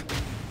 Santa.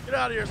 Get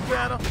out of here,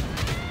 Santa!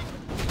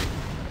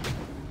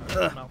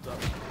 Mount up.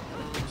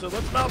 So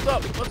let's mount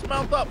up. Let's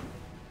mount up.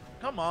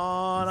 Come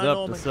on, He's I up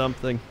know to me.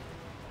 something.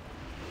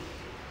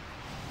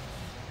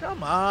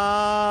 Come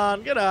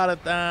on, get out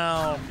of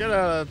town. Get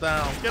out of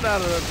town. Get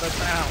out of the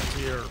town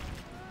here.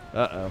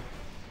 Uh-oh.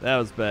 That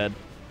was bad.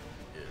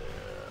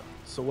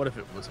 So what if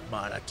it wasn't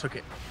mine? I took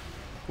it.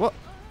 What?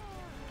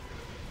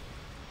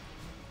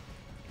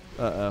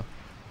 Uh-oh.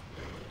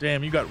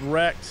 Damn, you got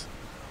wrecked.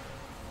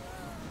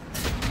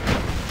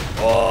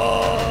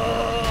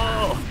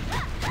 Oh!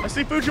 I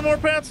see Fujimori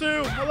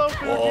Pantsu. Hello,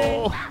 Fuji.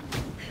 Oh!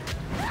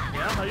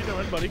 Yeah, how you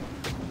doing, buddy?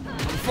 I'm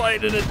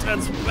fighting an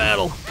intense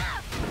battle.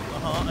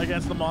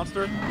 Against the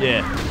monster.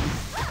 Yeah.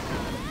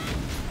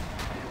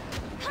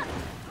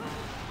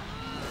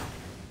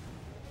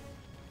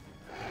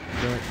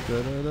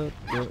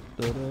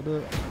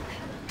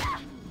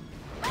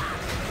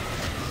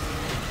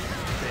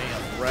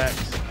 Damn,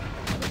 wrecked.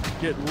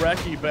 Get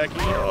wrecky, Becky.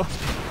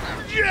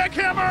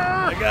 Jackhammer!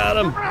 I got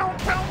him. Round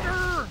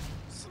pounder!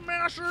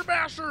 Smasher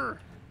basher!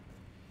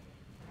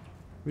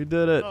 We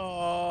did it.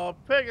 Oh,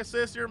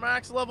 Pegasus, you're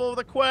max level of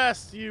the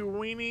quest, you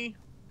weenie.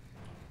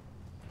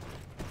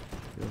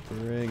 Got the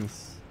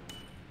rings.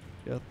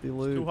 Got the Too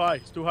loot. high.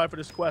 It's too high for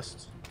this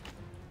quest.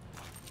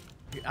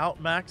 You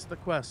outmaxed the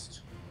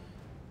quest.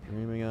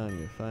 Dreaming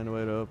Anya. Find a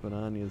way to open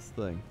Anya's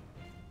thing.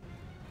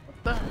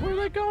 Where are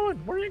they going?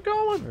 Where are you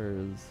going? Where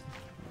is...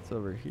 It's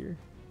over here.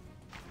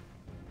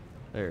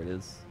 There it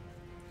is.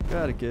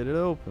 Gotta get it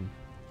open.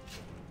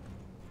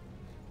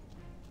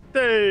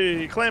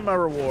 Hey, claim my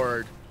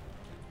reward.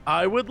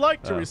 I would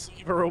like to Oh.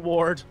 receive a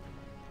reward.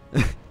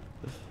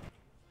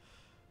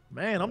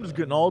 Man, I'm just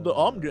getting all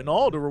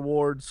the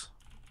rewards.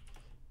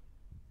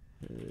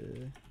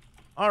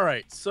 All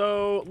right,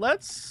 so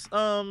let's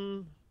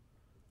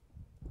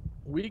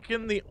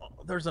weaken the.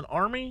 There's an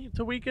army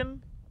to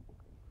weaken.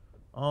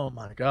 Oh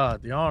my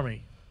God, the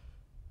army.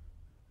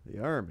 The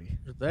army.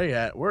 Where are they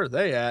at? Where are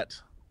they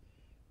at?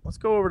 Let's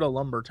go over to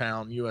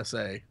Lumbertown,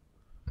 USA.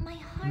 My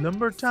heart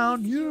Lumbertown,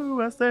 sees you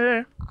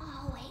USA.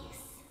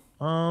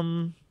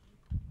 always.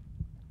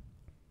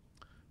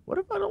 What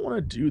if I don't want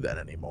to do that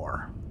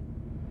anymore?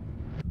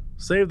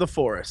 Save the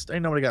forest.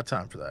 Ain't nobody got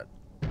time for that.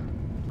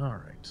 All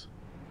right.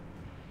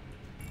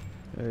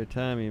 Every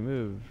time you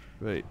move.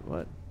 Wait,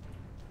 what?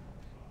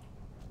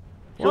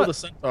 Kill What? the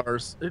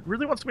centaurs. It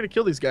really wants me to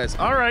kill these guys.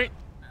 All right.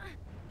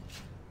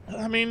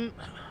 I mean,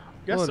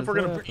 guess What if is we're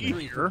gonna happening?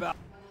 be here,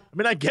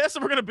 I guess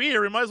if we're gonna be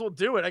here, we might as well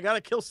do it. I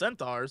gotta kill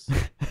centaurs.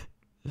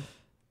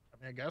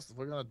 I guess if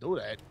we're gonna do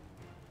that.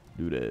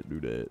 Do that, do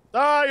that.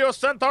 Ah, you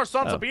centaur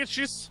sons Oh. of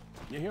bitches.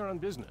 You're here on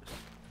business.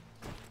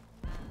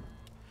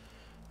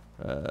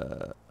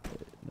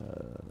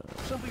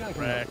 Something I can help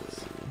Wrecked.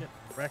 with. Get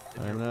wrecked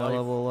in I'm your now life.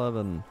 level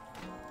 11.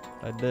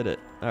 I did it.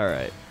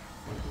 Alright.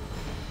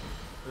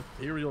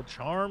 Ethereal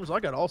charms. I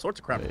got all sorts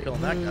of crap for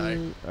killing that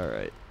guy.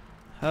 Alright.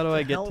 How do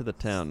I get hell? to the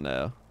town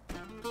now?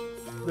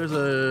 There's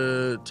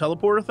a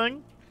teleporter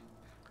thing.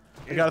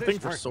 I got a This thing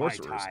for hurt my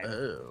sorcerers. time.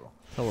 Oh.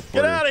 Teleporter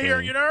Get out of here,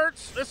 thing. you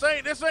nerds! This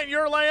ain't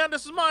your land.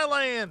 This is my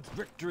land.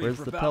 Victory Where's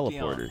for the Valkion.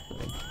 teleporter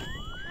thing?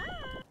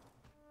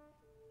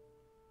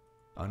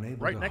 Unable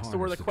Right to next to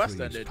where the harness quest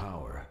tree's ended.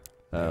 Power.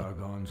 Oh. The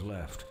Argon's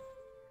left.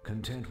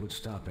 content with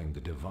stopping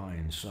the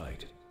divine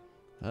sight.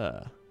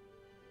 Ah.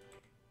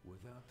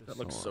 That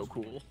looks so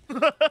cool.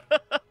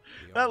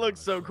 That looks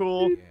so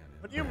cool.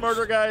 When you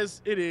murder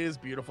guys, it is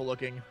beautiful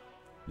looking.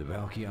 The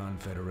Valkyrian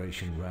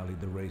Federation rallied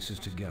the races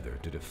together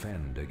to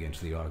defend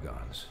against the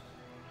Argons.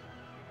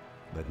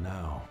 But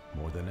now,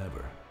 more than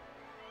ever,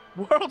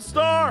 World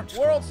Star!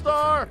 World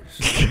Star!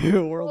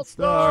 World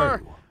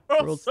Star!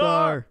 World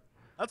Star!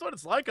 That's what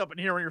it's like up in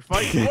here when you're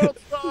fighting. World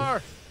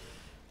Star!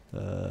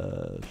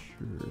 Sure.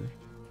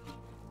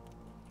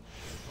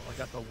 Oh, I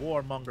got the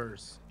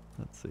warmongers.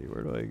 Let's see,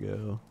 where do I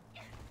go?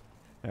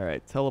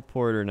 Alright,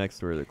 teleporter next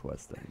to where the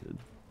quest ended.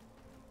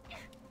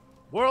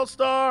 World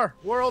Star!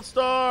 World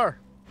Star!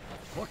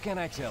 What can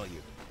I tell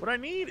you? What I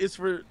need is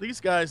for these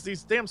guys,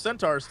 these damn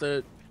centaurs,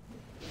 to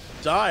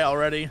die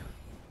already.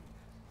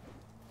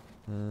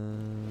 I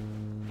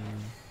mean,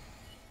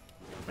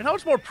 how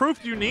much more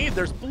proof do you need?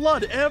 There's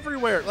blood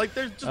everywhere. Like,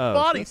 there's just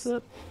bodies. That's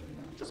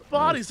it? Just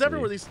bodies see.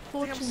 everywhere. These damn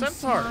Fortune centaurs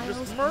smiles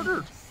just at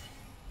murdered. us.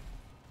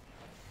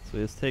 So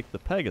we just take the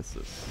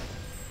Pegasus.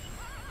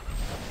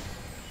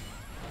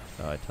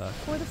 Oh, I talk.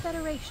 For the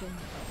Federation.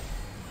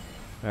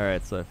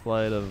 Alright, so I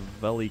fly to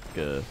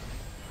Velika.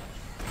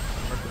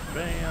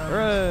 Bam.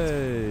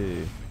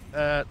 Hooray!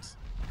 That.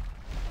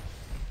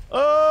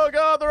 Oh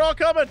god, they're all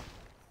coming.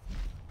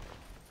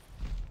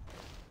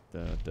 Da,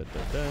 da,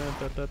 da,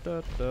 da, da,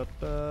 da,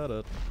 da,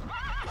 da.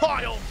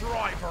 Pile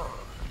driver.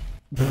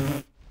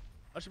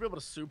 I should be able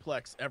to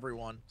suplex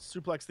everyone.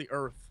 Suplex the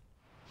earth.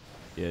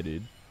 Yeah,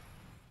 dude.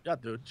 Yeah,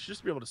 dude. You should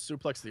just be able to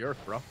suplex the earth,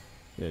 bro.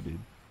 Yeah, dude.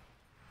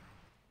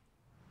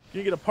 Can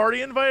you get a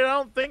party invite? I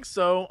don't think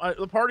so.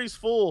 The party's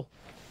full.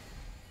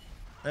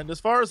 And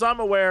as far as I'm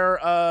aware,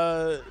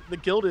 the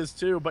guild is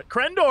too. But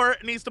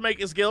Krendor needs to make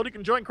his guild. You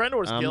can join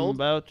Krendor's I'm guild.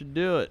 about to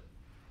do it.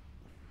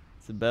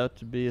 It's about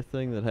to be a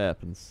thing that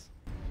happens.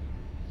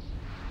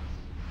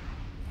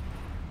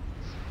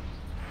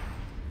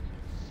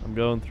 I'm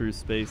going through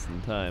space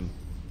and time.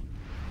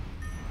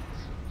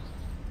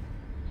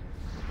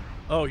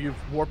 Oh, you've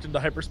warped into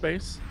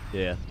hyperspace?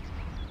 Yeah.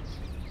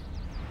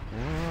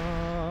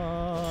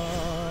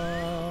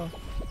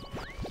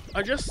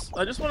 I just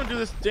want to do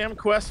this damn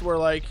quest where,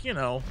 like, you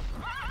know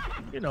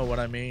what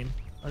I mean.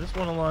 I just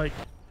want to, like,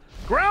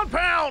 ground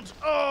pound.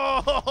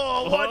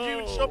 Oh, why'd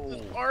you even show up to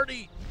this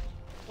party?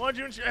 Why'd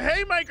you even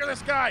Haymaker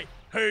this guy?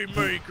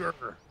 Haymaker.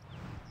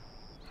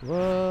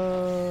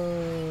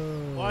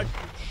 Whoa. Why'd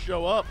you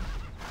show up?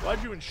 Why'd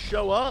you even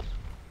show up?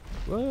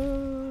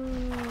 Whoa.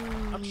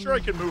 I'm sure I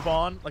can move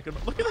on. Like,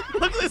 look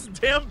at this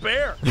damn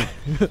bear.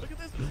 Look at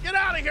this. Get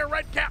out of here,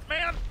 Red Cap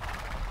Man.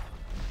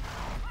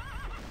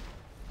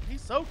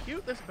 He's so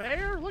cute, this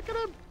bear. Look at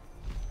him.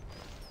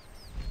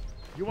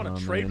 You want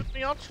to trade with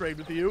me? I'll trade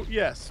with you.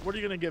 Yes. What are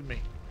you going to give me?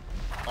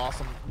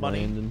 Awesome money.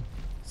 Landon.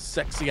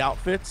 Sexy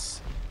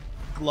outfits.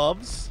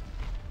 Gloves.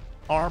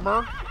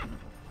 Armor.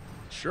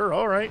 Sure,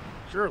 all right.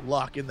 Sure,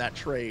 lock in that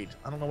trade.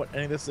 I don't know what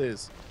any of this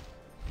is.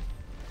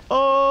 We're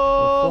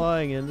Oh!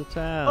 flying into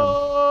town.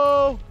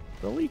 Oh!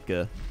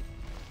 Velika.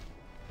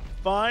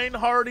 Fine,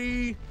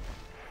 hardy.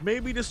 May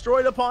be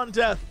destroyed upon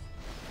death.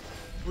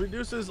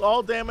 Reduces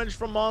all damage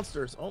from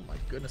monsters. Oh my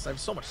goodness, I have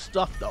so much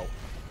stuff though.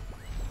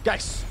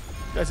 Guys,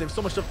 I have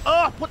so much stuff.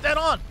 Oh, put that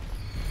on.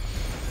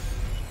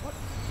 What?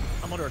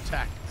 I'm under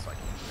attack.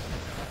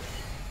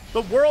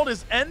 The world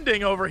is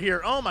ending over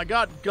here. Oh my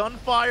god,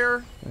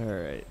 gunfire.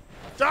 Alright.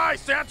 Die,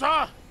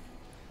 Santa!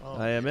 Oh,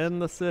 I am in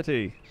the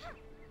city.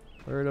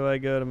 Where do I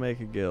go to make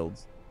a guild?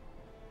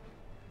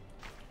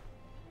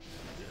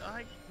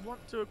 I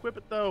want to equip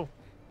it though.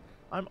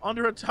 I'm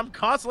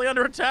constantly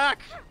under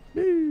attack.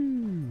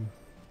 Woo.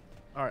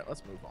 All right,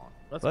 let's move on.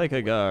 Let's Like move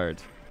a on.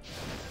 guard.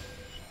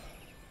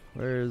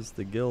 Where's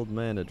the guild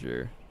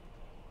manager?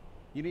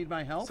 You need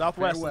my help?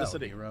 Southwest of the Farewell,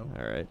 city. hero.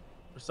 Alright.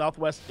 Or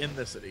southwest in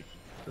the city.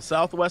 The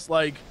southwest,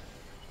 like,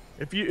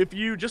 if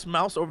you just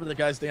mouse over the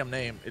guy's damn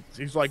name,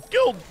 he's like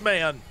Guild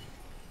Man.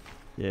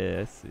 Yeah,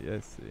 I see, I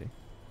see.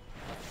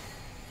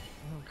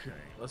 Okay,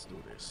 let's do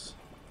this.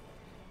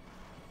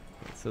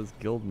 It says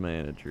guild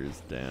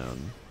managers down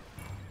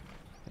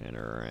and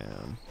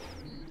around.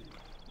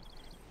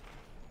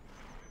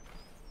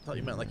 I thought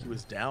you meant like he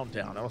was down.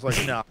 I was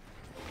like, no,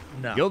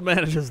 no. Guild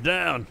manager's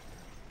down.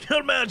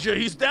 Guild manager,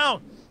 he's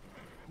down.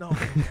 No,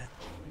 man,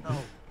 no.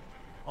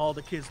 All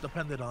the kids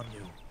depended on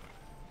you.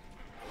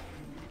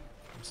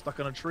 I'm stuck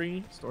on a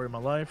tree. Story of my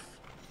life.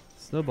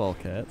 Snowball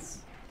cats.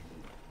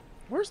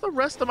 Where's the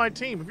rest of my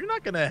team? If you're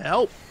not gonna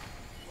help,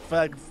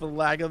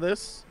 flag of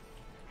this,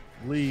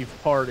 leave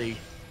party.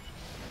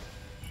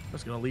 I'm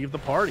just gonna leave the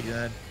party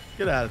then.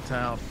 Get out of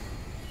town.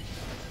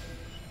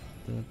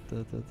 Da,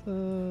 da, da,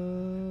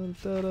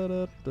 da,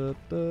 da, da,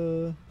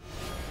 da.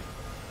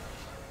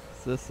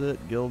 Is this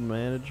it? Guild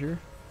manager?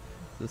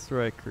 Is this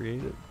where I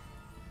create it?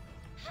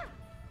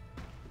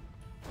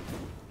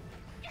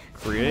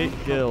 Create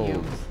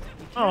guild.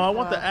 Oh, I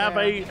want the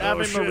Ave shit.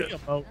 Maria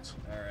emote.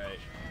 Alright.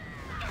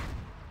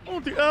 I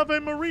want the Ave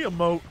Maria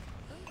emote.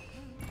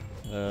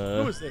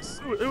 Who is this?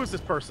 Who is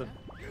this person?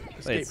 Wait,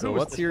 Escape. so Who is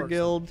what's this your person?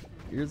 guild?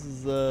 Yours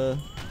is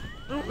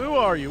Who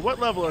are you? What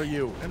level are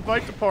you?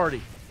 Invite to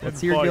party.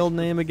 What's your guild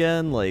name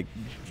again? Like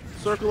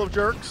Circle of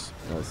Jerks.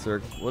 no, sir.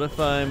 What if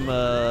I'm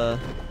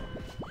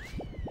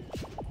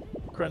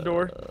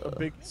Krendor, a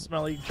big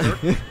smelly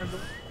jerk. let's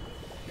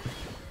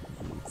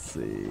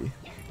see.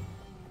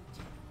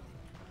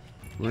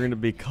 We're gonna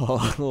be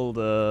called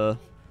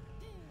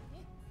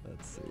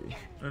let's see.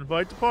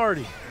 Invite to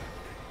party.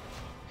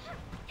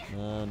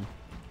 Non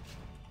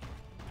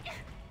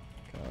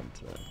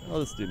content. I'll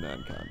just do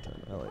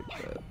non-content. I like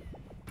that.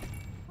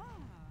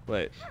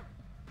 Wait.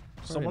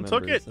 Someone Party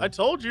took it. members, I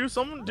told you.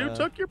 Someone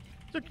took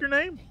your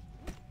name.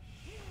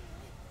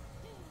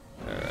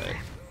 Alright.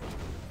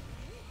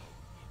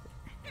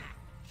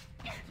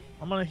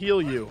 I'm gonna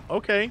heal you.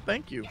 Okay,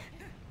 thank you.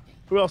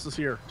 Who else is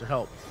here to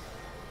help?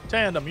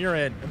 Tandem, you're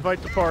in.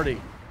 Invite to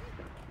party.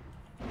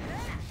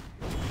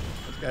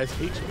 This guy's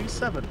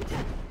HV7.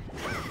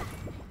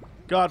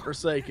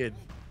 Godforsaken.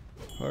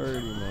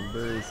 Party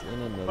members in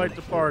another. Invite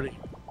to party.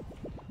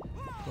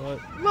 What?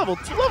 Level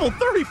 34.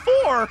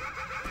 I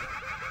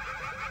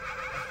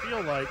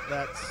feel like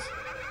that's.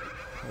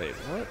 Wait,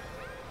 what?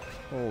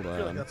 Hold I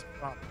feel like on. that's a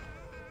problem.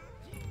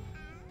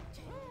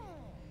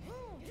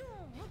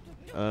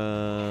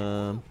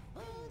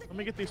 Let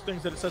me get these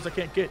things that it says I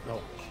can't get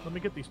though. Let me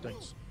get these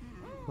things.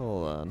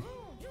 Hold on.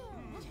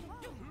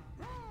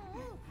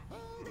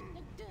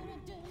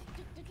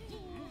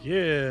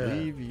 Yeah.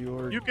 Leave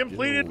your You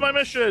completed guild. my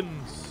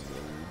missions.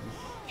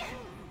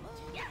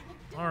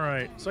 All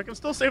right, so I can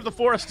still save the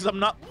forest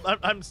because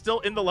I'm still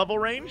in the level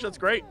range. That's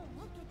great.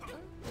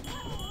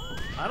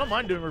 I don't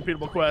mind doing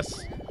repeatable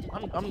quests.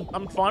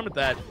 I'm fine with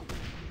that.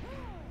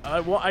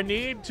 I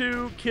need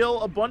to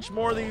kill a bunch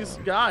more of these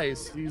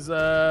guys. These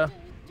Oh,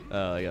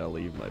 I gotta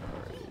leave my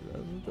party.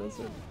 Does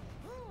it?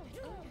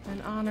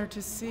 An honor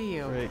to see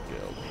you. Great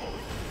guild.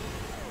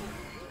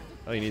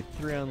 Oh, you need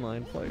 3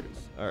 online players.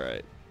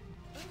 Alright.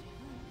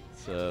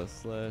 So,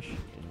 slash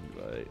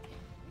invite.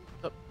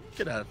 oh,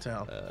 get out of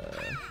town.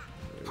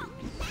 Rage.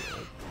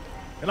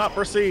 Cannot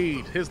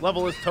proceed. His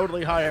level is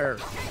totally higher.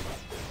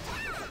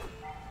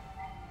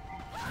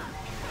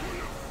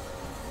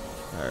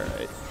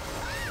 Alright.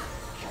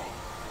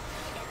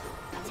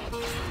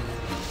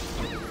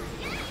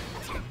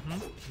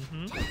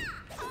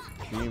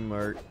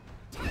 Gmart.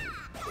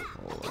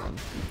 Hold on.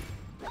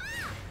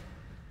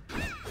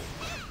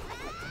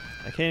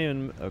 I can't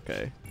even.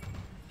 Okay.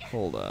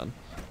 Hold on.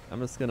 I'm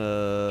just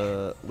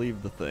gonna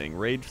leave the thing.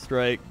 Rage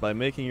Strike. By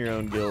making your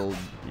own guild,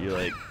 you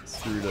like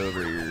screwed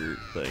over your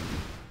thing.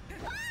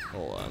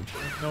 Hold on.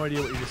 No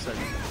idea what you just said.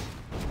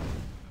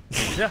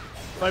 Yeah,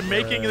 by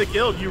making the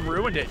guild, you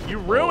ruined it. You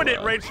ruined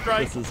it, Rage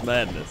Strike. This is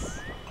madness.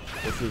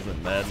 This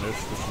isn't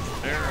madness. This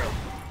is Tera.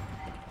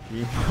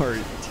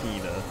 Gmart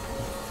Tina.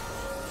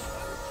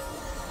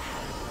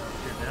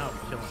 Now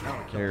I'm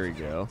killing. There we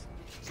go.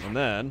 And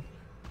then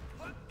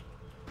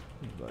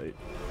invite.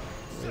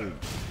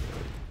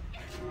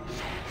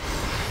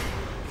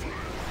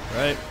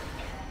 Right?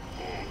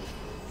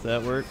 Does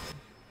that work?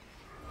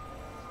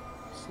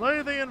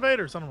 Slay the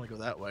invaders. I don't want to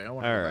go that way. I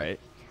want. All right.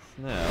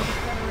 Now,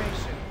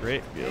 Federation.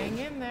 great Hang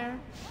guild. in there.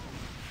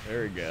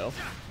 There we go.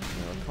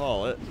 I'll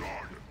call it.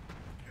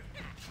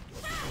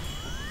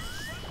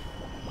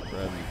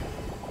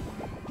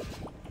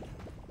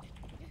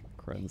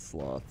 Kren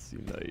Sloths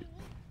Unite.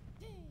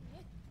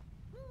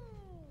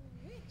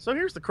 So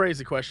here's the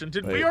crazy question: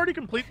 did we Wait. already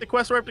complete the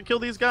quest where I have to kill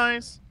these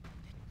guys?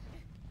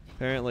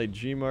 Apparently,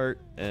 Gmart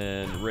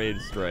and Rage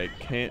Strike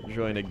can't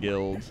join a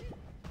guild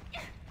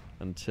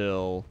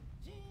until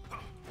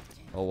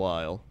a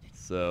while,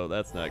 so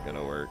that's not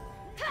gonna work.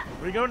 Here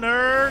we go,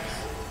 nerds.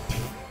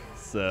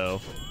 So,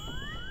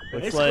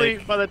 looks Basically,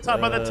 like, by the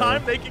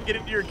time they can get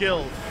into your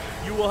guild,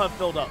 you will have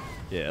filled up.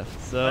 yeah.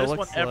 So I just looks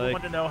want everyone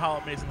like, to know how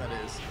amazing that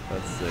is.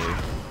 let's see.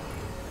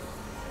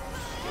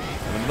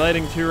 I'm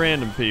inviting 2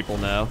 random people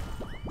now,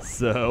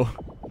 so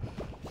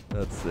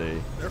let's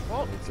see. Their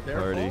fault. It's their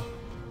Party. fault.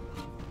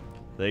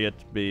 They get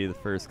to be the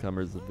first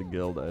comers of the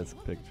guild. I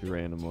just pick 2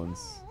 random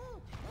ones.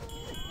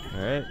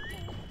 All right.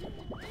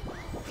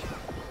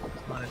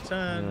 9 and I'm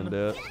 10. gonna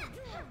do it.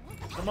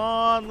 Come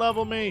on,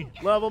 level me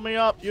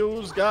up,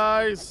 yous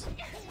guys.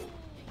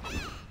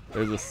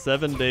 There's a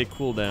 7-day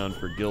cooldown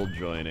for guild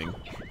joining.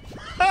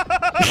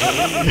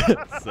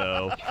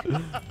 So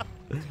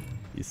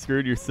you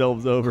screwed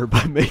yourselves over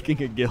by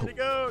making a guild. Here we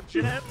go,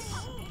 gents.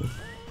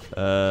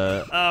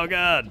 Oh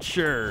god,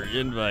 sure,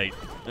 invite.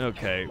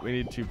 Okay, we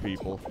need 2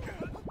 people.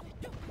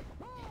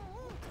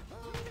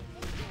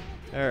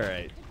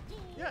 Alright.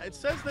 Yeah, it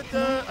says that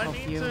I Help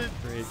need you. to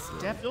Great.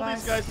 Step kill by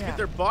these guys to step. get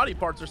their body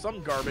parts or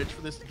some garbage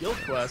for this guild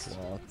quest.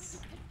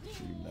 Sloths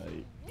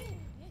Unite.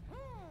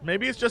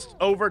 Maybe it's just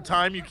over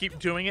time you keep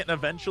doing it and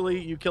eventually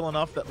you kill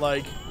enough that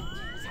like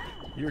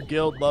your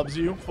guild loves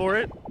you for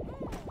it.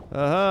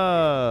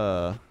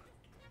 Aha!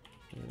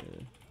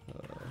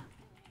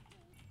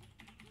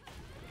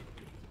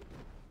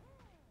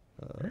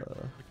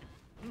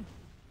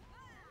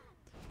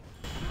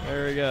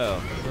 There we go.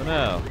 So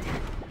now,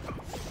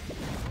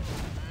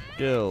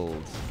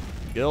 guild.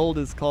 Guild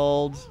is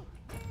called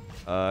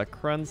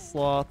Kren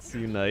sloths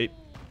unite.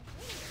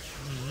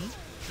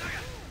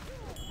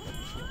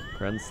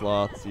 Kren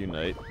sloths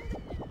unite.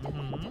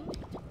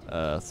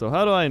 So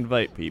how do I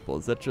invite people?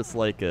 Is that just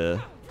like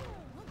a...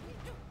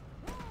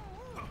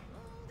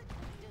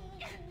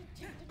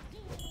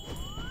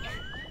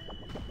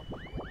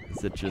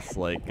 Is it just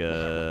like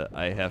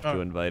I have to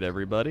invite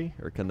everybody,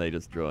 or can they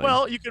just join?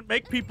 Well, you can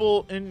make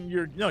people in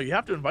your... No, you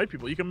have to invite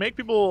people. You can make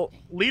people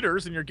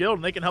leaders in your guild,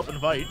 and they can help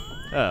invite.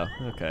 Oh,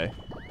 okay.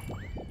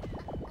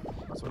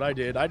 That's what I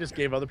did. I just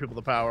gave other people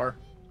the power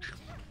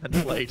and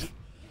played.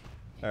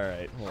 All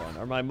right, hold on.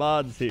 Are my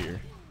mods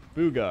here?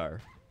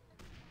 Boogar.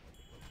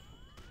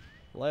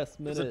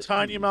 Last minute. It's a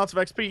tiny amounts of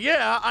XP.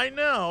 Yeah, I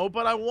know,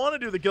 but I want to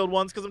do the guild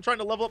ones because I'm trying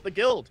to level up the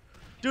guild.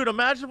 Dude,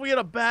 imagine if we had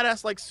a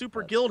badass like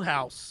super guild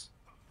house.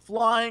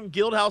 Flying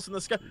guild house in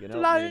the sky.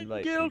 Flying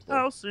guild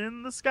house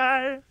in the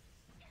sky.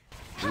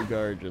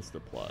 Boogar just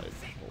applied.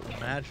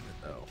 Imagine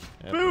it though.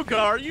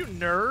 Boogar, you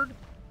nerd.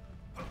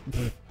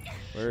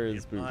 Where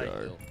is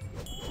Boogar?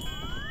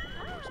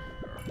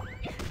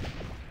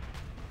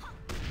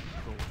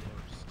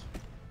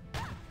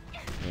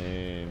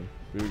 And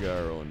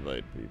Boogar will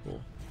invite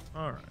people.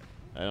 All right.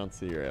 I don't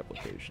see your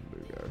application,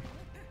 Boogar.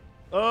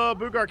 Oh,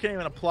 Boogar can't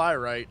even apply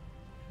right.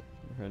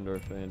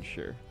 Krendor fan,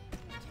 sure.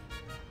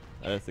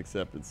 I just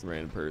accepted some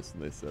random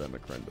person. They said I'm a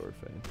Krendor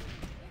fan.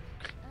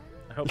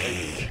 I hope they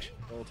destroy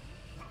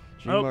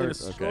Gmart, I hope they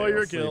destroy your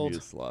I'll save guild. you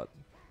a slot.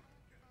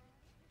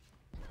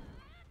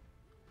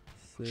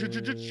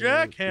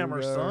 Jackhammer,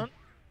 Boogar. son.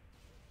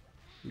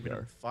 Give me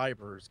them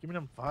fibers. Give me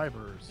them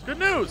fibers. Good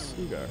news.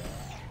 Boogar.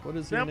 What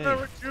is your Stamina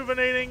name?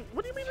 rejuvenating.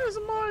 What do you mean it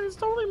isn't mine? It's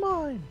totally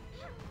mine.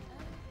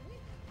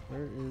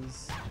 Where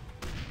is...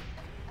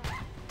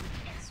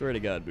 Swear to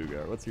God,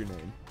 Boogar, what's your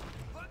name?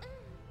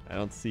 I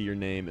don't see your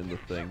name in the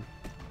thing.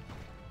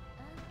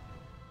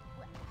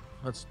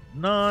 That's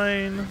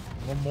 9.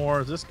 One more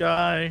is this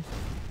guy.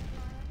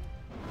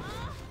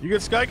 You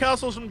get Sky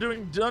Castles from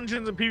doing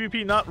dungeons and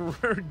PvP, not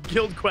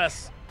guild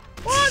quests.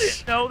 Well, I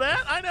didn't know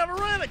that. I never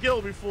ran a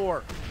guild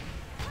before.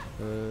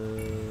 I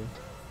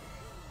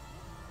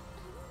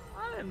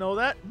didn't know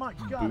that. My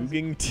God.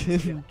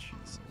 Boogington.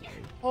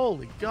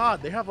 Holy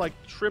God, they have like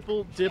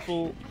triple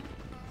dipple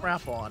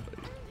crap on.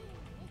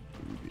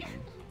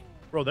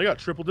 Bro, they got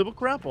triple dipple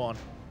crap on.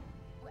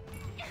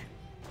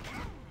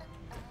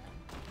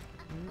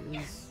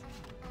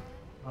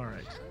 All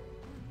right.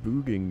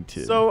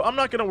 Boogington. So I'm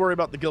not gonna worry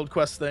about the guild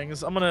quest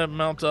things. I'm gonna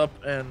mount up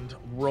and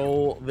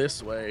roll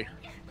this way.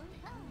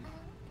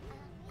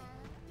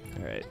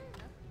 All right.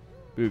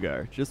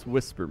 Boogar, just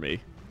whisper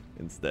me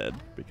instead,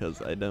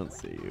 because I don't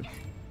see you.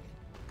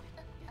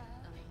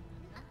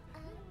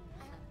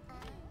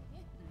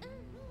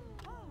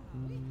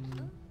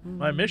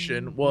 My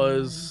mission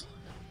was...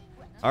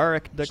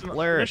 Arik the The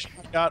Cleric. mission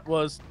I got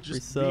was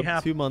just be Resub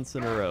happy. 2 months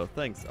in a row.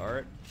 Thanks,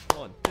 Arik.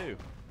 1, 2.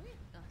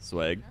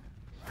 Swag.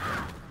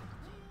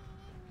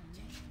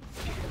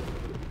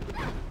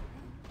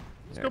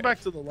 Let's go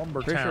back to the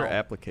lumber Pretty town. sure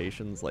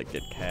applications like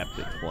get capped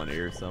at 20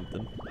 or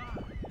something.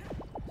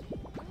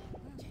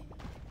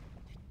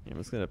 I'm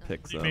just gonna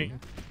pick What do you some. mean?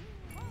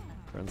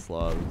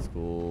 Renslaw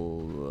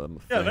School.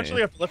 Yeah, eventually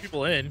you have to let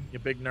people in, you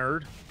big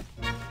nerd.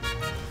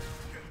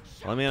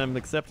 Well, I mean, I'm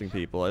accepting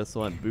people. I just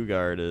want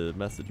Boogar to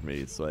message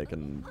me so I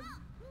can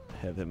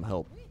have him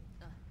help.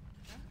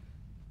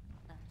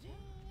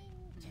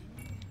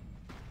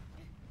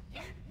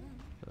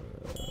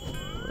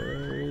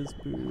 Where is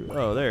Boo?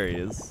 Oh, there he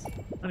is.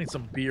 I need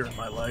some beer in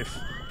my life.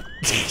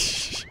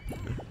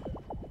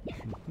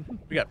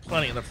 We got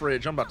plenty in the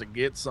fridge. I'm about to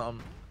get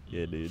some.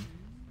 Yeah, dude.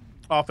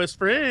 Office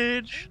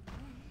fridge.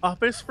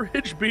 Office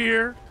fridge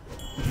beer.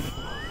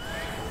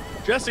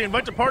 Jesse,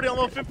 invite to party on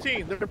level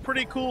 15. They're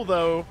pretty cool,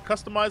 though.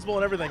 Customizable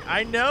and everything.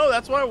 I know.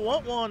 That's why I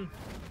want one.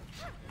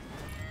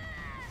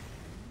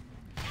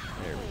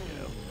 There we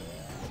go.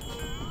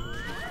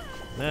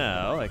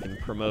 Now I can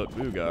promote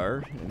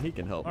Boogar, and he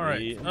can help All right.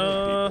 me invite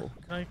people.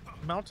 Can I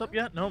mount up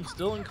yet? No, I'm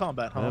still in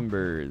combat, huh?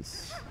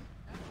 Members.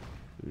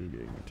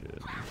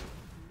 Boogington.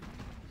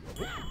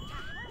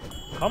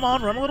 Come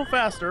on, run a little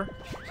faster.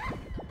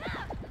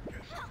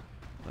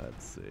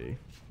 Let's see.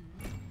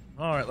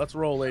 All right, let's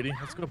roll, lady.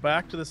 Let's go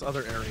back to this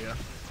other area.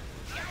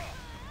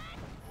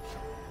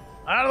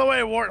 Out of the way,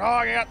 Warthog.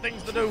 I got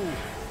things to do.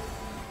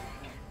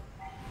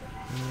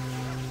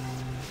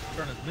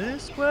 Turning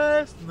this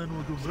quest, and then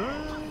we'll go back,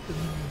 and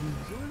then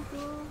we'll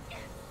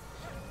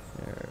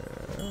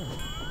do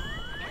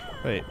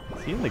Wait,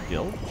 is he in the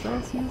guild? I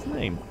don't see his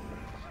name.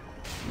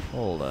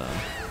 Hold on.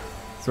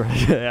 Sorry,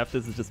 half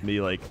this is just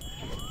me, like,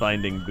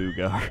 finding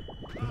Boogar.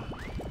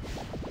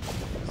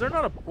 Is there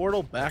not a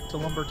portal back to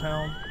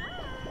Lumbertown?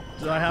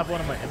 Do I have one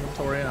in my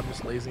inventory and I'm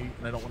just lazy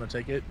and I don't want to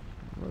take it?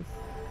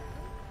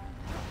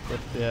 Click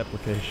the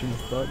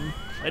applications button.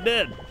 I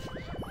did!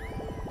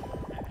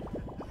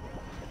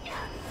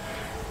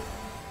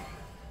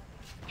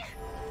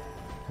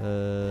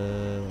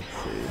 Let's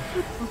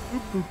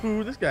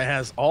see. This guy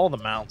has all the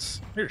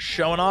mounts. You're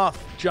showing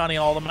off, Johnny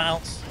all the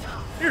mounts.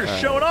 You're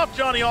showing off,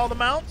 Johnny all the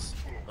mounts.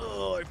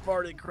 Oh, I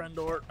farted,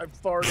 Krendor. I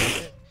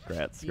farted.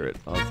 Grat skirt.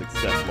 Let's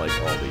accept like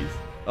all these.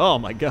 Oh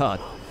my god.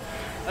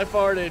 I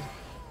farted.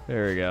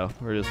 There we go.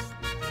 We're just.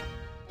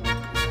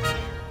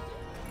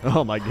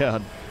 Oh my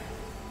god.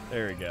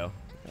 There we go.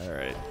 All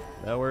right.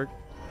 That worked.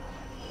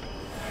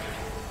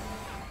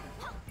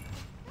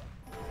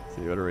 Let's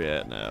see, what are we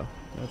at now?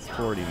 That's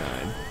 49.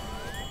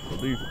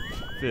 We'll do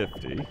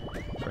 50,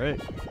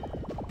 right?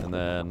 And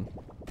then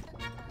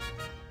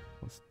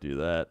let's do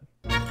that.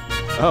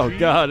 Oh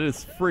god,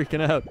 it's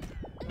freaking out.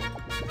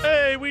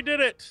 Hey, we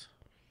did it.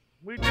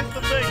 We did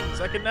the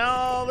things. I can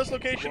now. This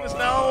location is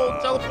now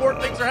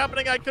teleport. Things are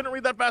happening. I couldn't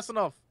read that fast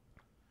enough.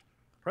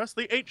 Press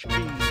the H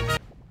key.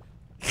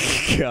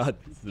 God,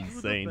 this is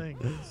insane.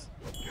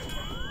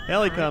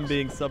 Halicom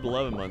being sub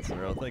 11 months in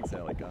a row. Thanks,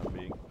 Halicom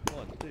being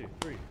 1, 2,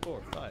 3,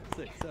 4, 5,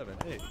 6, 7,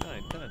 8,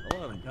 9, 10,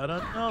 11. Got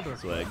another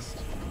Swags.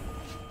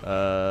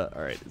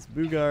 Alright, is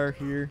Boogar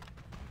here?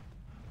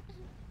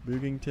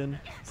 Boogington?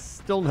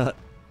 Still not.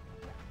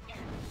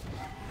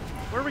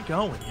 Where are we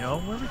going, yo?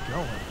 Where are we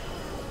going?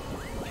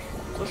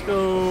 Let's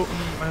go.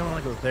 I don't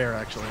want to go there,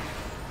 actually.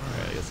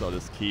 Alright, I guess I'll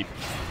just keep.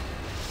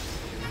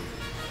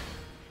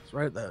 It's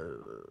right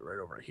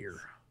over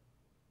here.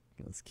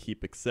 Let's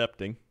keep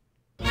accepting.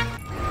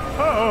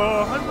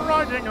 Oh, I'm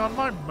riding on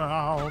my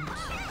mount.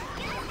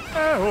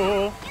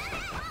 Oh.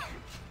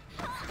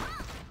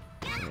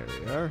 There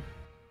we are.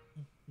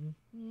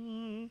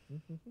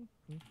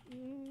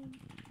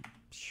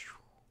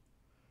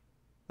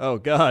 Oh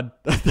god,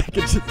 I think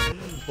it just.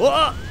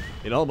 Whoa!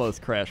 It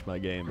almost crashed my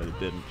game, but it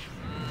didn't.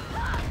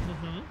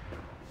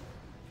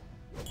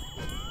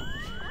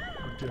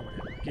 We're doing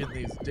it. Getting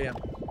these damn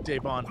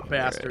Davon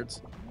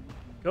bastards.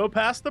 Right. Go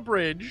past the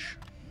bridge.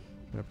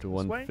 Up to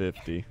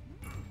 150.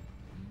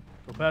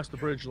 Go past the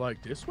bridge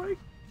like this way?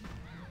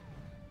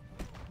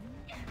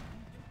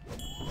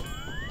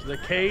 To the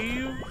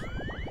cave?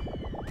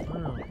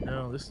 Oh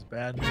no, this is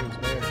bad news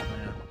there,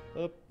 man.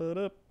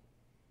 Up.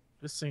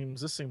 This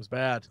seems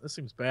bad. This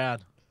seems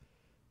bad.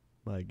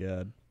 My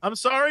god. I'm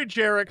sorry,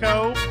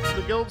 Jericho.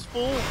 The guild's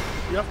full.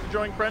 You have to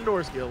join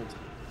Krendor's guild.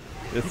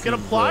 This you can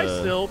apply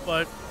still,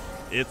 but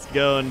it's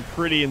going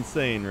pretty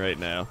insane right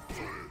now.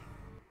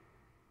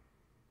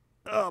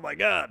 Oh my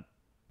god.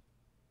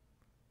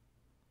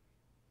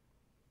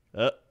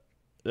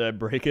 Did I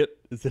break it?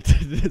 Is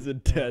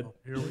it dead? Oh,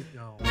 here we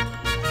go.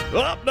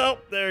 Oh, no.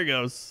 There it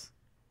goes.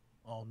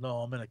 Oh, no.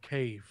 I'm in a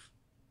cave.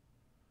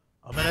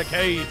 I'm in a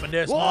cave, and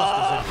there's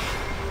monsters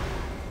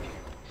in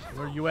it.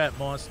 Where you at,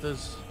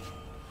 monsters?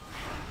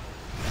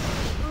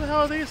 Who the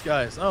hell are these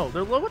guys? Oh,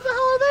 what the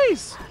hell are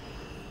these?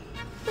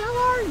 What the hell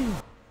are you?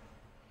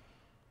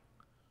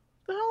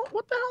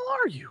 What the hell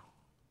are you?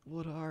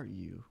 What are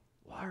you?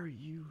 Why are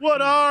you?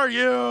 What are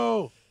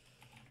you?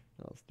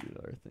 Let's do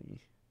our thingy.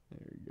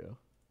 There we go.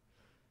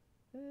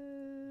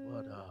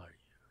 What are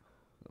you?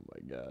 Oh my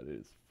god, it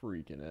is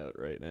freaking out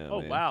right now.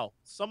 Oh man. wow,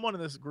 someone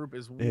in this group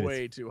is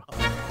way too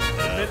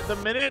high. The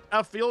minute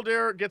a field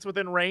air gets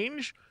within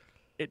range,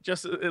 it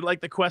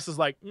like the quest is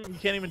like, you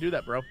can't even do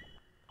that, bro.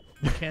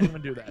 You can't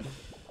even do that.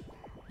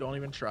 Don't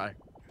even try.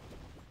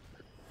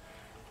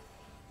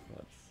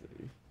 Let's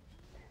see.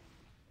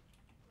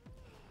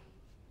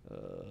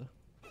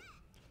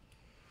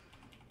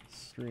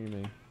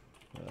 Streaming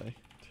by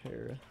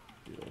Tera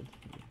Field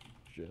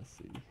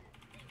Jesse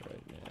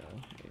right now,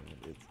 and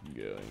it's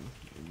going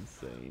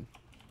insane.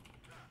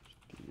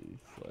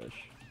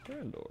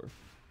 /Grandor.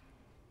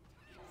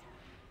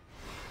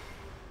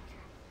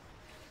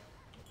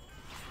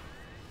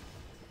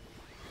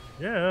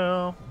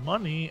 Yeah,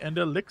 money and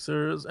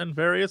elixirs and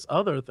various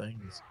other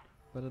things.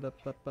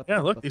 Yeah,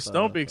 look, these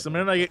stone peaks. The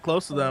minute I get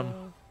close to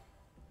them.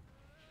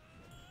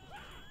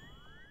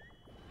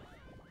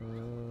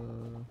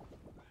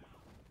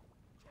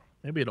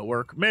 Maybe it'll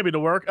work. Maybe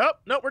it'll work. Oh,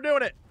 no, we're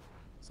doing it.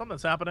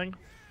 Something's happening.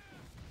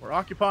 We're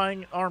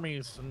occupying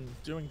armies and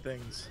doing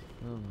things.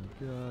 Oh my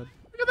god.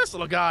 Look at this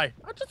little guy.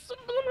 I'm just a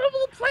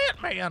little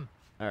plant man.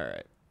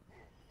 Alright.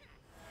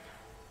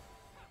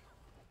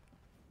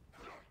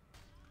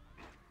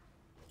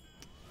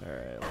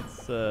 Alright,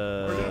 let's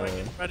We're doing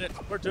it,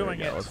 Reddit. We're doing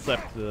it. Let's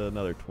accept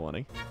another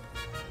 20.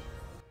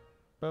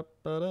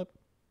 Ba-ba-da.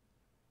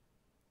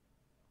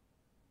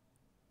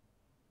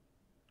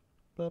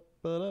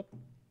 Ba-ba-da.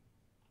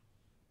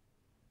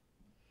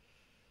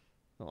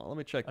 Oh, let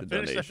me check the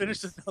donations. I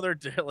finished another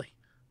daily.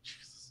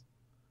 Jesus.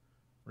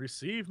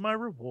 Receive my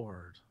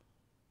reward.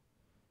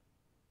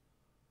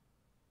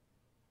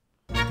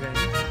 Okay.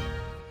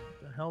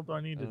 What the hell do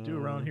I need to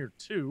do around here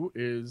too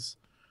is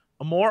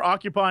more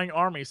occupying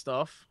army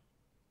stuff.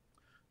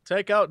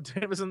 Take out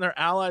Davis and their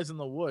allies in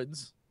the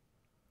woods.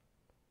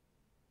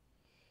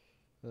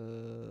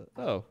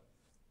 Oh.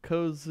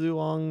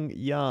 Kozuong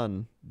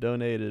Yan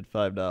donated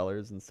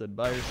 $5 and said,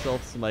 buy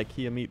yourself some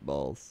IKEA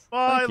meatballs.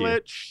 Bye,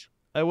 Lich.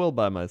 I will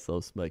buy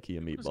myself some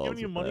IKEA meatballs. Who's giving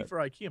you money for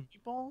IKEA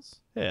meatballs?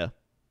 Yeah.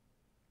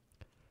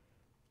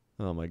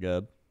 Oh my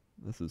god.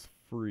 This is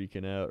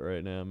freaking out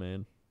right now,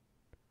 man.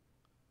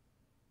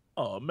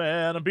 Oh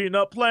man, I'm beating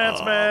up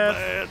plants,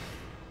 man.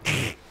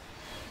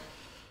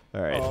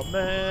 All right. Oh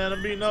man,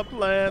 I'm beating up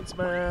plants,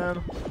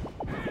 man.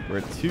 We're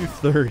at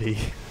 2:30.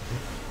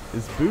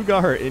 Is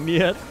Boogar in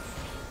yet?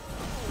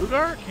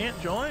 Boogar can't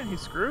join.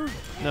 He's screwed.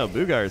 No,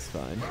 Boogar's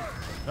fine.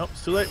 Nope,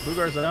 it's too late.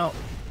 Boogar's out.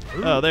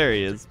 Ooh. Oh, there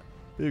he is.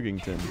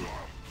 Boogington.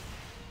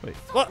 Wait,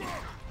 what?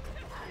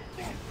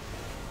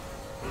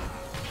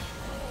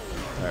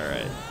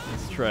 Alright,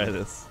 let's try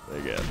this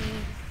again.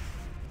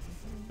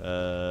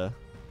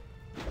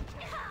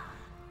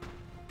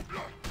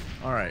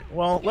 Alright,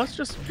 well, let's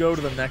just go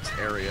to the next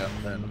area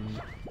then.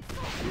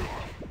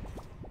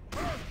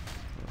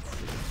 Let's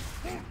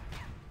see.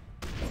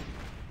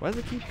 Why does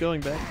it keep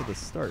going back to the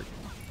start?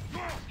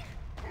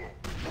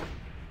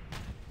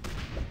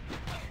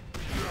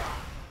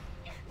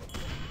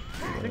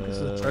 I think this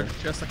is a treasure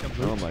chest I can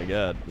loot. Oh my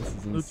god, this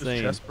is Loot this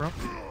insane. chest, bro.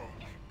 Can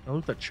I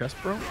loot that chest,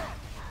 bro?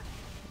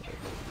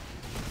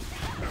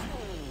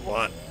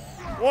 What?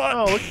 What?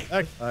 Oh, look at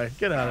that guy.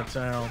 Get out of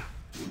town.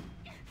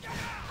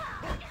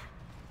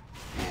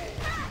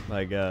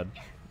 My god.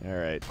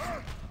 Alright.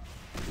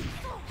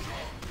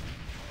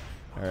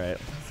 Alright,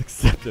 let's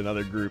accept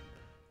another group.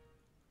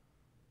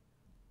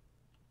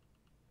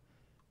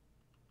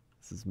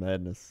 This is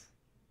madness.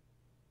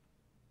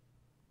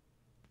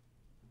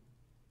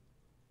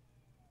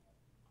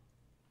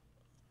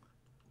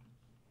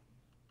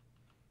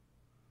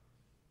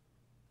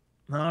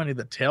 No, I need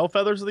the tail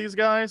feathers of these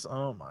guys.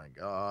 Oh my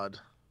god.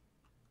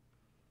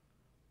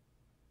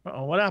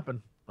 Uh-oh, what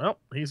happened? Well,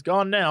 he's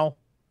gone now.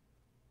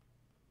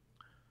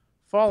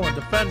 Fallen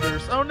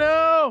defenders. Oh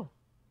no!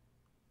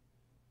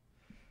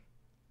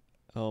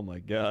 Oh my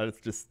god,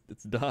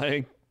 it's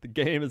dying. The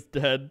game is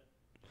dead.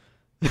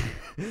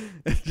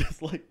 It's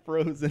just like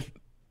frozen.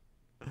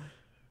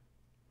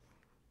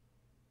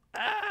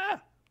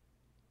 Ah!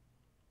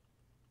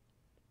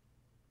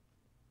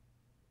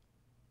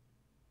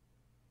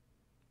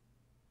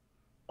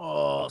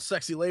 Oh,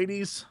 sexy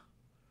ladies.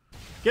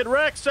 Get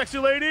wrecked, sexy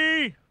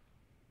lady!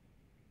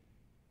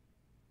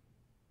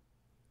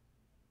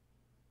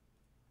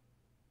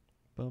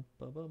 Bum,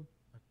 bum, bum.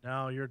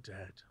 Now you're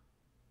dead.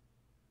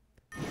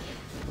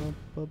 Bum,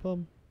 bum,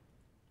 bum.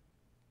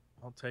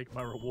 I'll take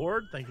my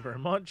reward. Thank you very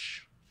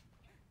much.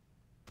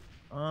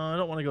 I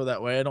don't want to go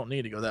that way. I don't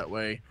need to go that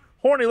way.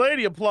 Horny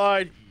lady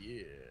applied.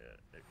 Yeah,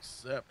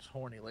 except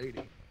horny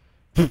lady.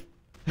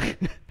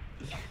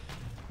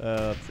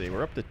 Let's see,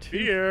 we're up to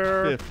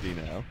Beer. 250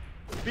 now.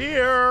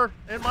 Beer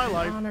in my An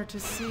life. honor to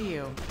see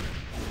you.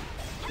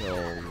 So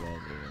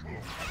lovely.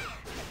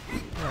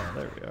 Oh,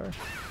 there we are.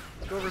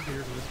 Let's go over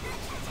here to this.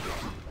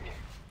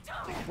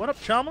 What up,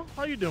 Chama?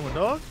 How you doing,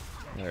 dog?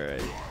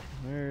 Alright,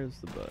 where's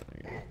the button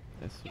again?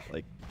 It's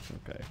like,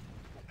 okay.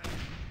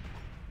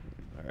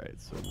 Alright,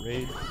 so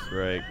raid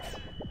strike.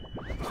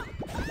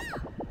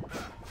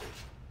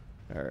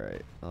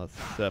 Alright, let's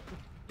accept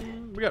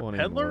We got 20 more,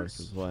 peddlers.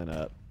 'cause why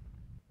not?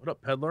 What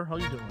up, peddler? How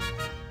you doing?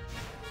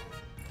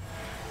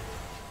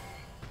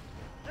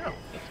 Yeah,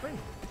 that's me.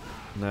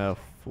 Now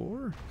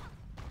 4?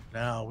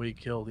 Now we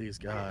kill these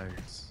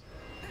guys.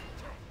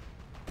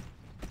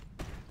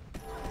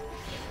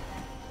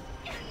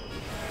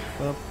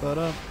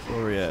 Ba-ba-da. Where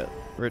are we at?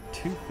 We're at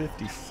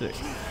 256.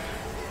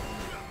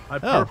 I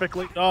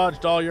perfectly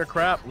dodged all your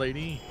crap,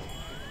 lady.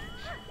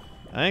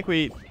 I think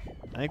we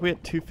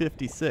hit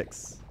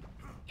 256.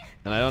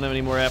 And I don't have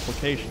any more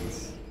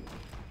applications.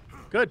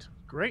 Good.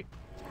 Great.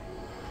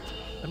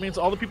 That means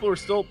all the people who are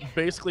still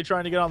basically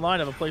trying to get online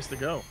have a place to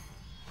go.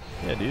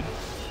 Yeah, dude.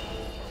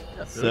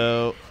 Yeah,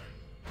 So,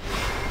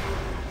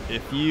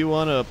 if you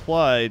want to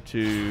apply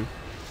to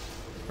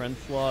Friend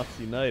Sloths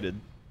United,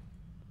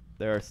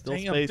 there are still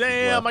spaces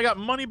damn, left. I got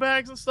money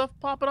bags and stuff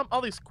popping up.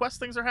 All these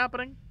quest things are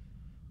happening.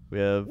 We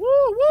have Woo,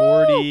 woo!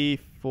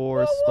 44 Woo,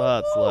 woo,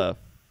 spots woo! left.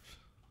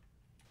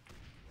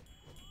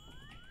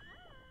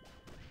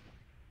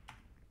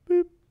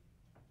 Boop.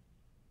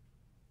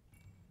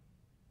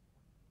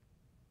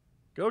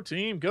 Go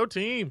team, go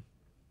team.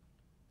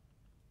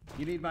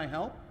 You need my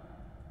help?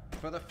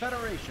 For the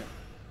Federation.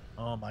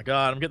 Oh my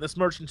god, I'm getting this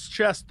merchant's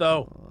chest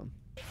though.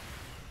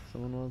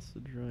 Someone wants to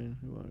join.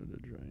 Who wanted to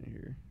join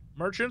here?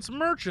 Merchant's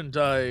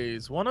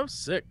merchandise, 1 of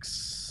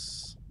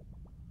 6.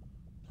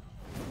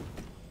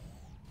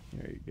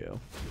 There you go.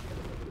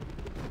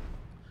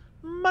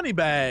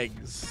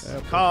 Moneybags.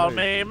 Application. Call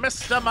me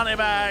Mr.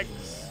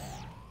 Moneybags.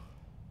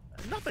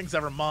 Nothing's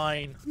ever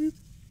mine.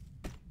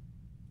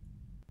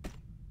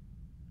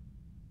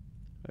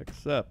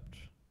 Accept.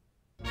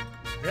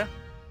 Yeah,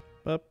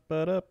 Up.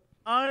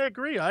 I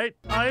agree. I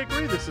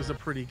agree this is a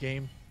pretty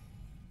game.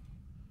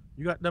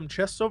 You got them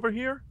chests over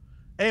here?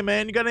 Hey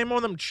man, you got any more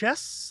of them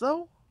chests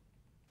though?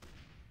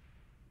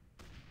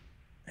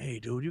 Hey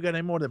dude, you got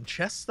any more of them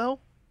chests though?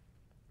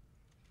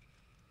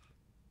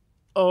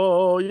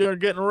 Oh, you're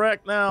getting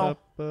wrecked now.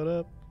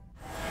 Up.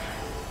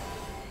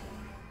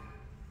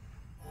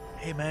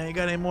 Hey man, you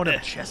got any more of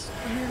them chests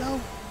over here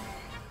though?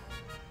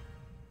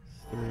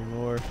 3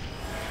 more.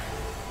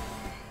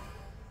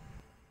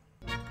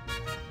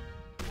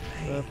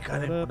 Hey, you got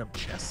any more of them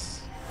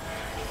chests?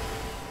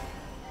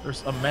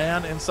 There's a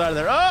man inside of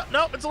there. Oh,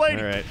 no, it's a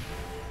lady. All right.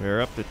 We're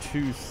up to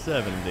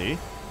 270.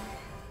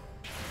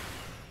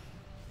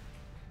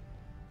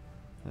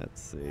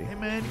 Let's see. Hey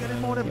man, you got any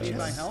more of them Need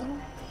my chests? help?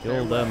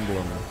 Guild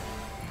emblem.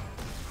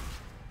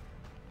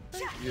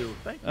 Thank you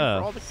for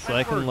Oh, all the so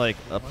I kind can words.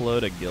 like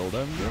upload a guild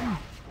emblem?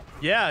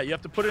 Yeah, you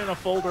have to put it in a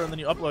folder and then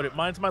you upload it.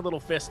 Mine's my little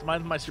fist.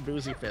 Mine's my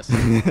Shibuzi fist.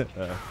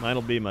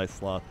 Mine'll be my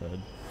sloth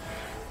head.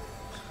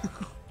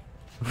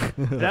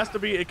 It has to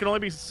be. It can only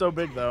be so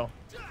big though.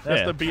 It has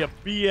Yeah. to be a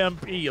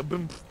BMP, a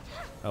boom.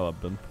 Oh, a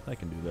bump. I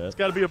can do that. It's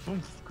got to be a boom,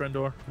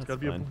 Krendor. It's got to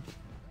be a fine. boom.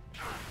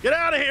 Get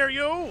out of here,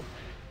 you!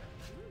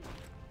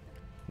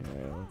 Yeah,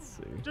 let's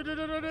see.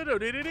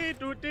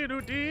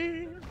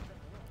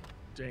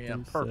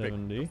 Damn, perfect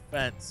 270.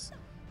 defense.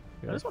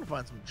 I just want to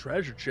find some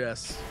treasure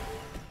chests.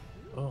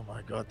 Oh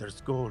my god, there's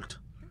gold.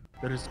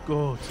 There is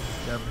gold in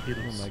these damn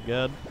Oh hills. my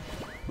god.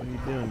 What are you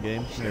doing,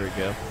 game? There we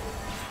go.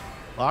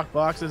 Lock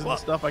boxes and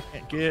stuff I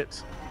can't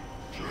get.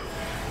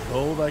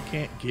 Gold I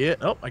can't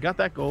get. Oh, I got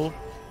that gold.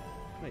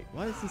 Wait,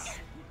 why is this?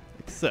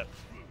 Accept.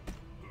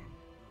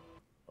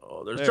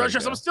 Oh, there's There treasure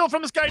we chests. go. I'm stealing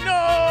from this guy. No,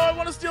 I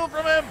want to steal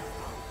from him.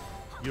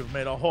 You've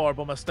made a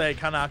horrible mistake,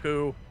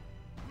 Hanaku.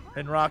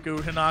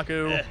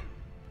 Hinaku.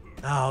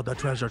 Now the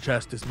treasure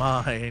chest is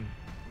mine.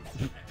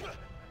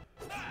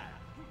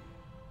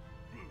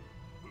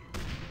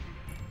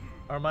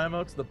 Are my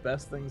emotes the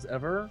best things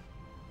ever?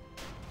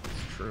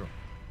 It's true.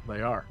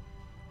 They are.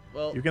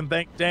 Well, You can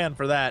thank Dan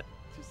for that.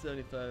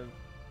 275.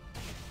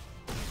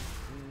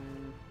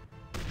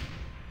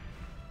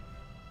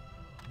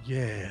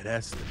 Yeah,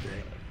 that's the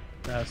thing.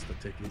 That's the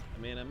ticket.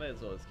 I mean, I might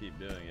as well just keep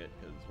doing it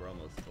because we're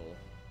almost full.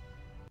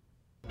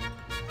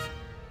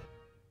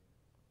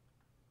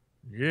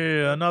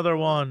 Yeah, another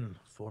one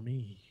for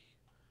me.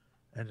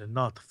 And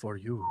not for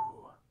you.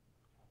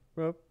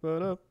 Up,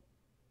 but up,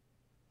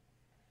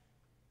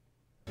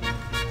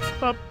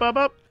 Bup, bup,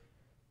 bup,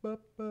 up,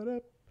 but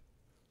up.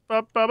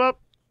 bup, bup,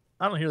 bup.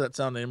 I don't hear that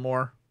sound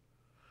anymore.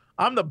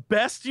 I'm the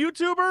best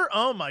YouTuber?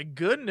 Oh my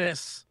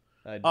goodness.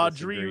 I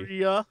disagree.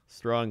 Audrey,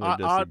 Strongly Aud-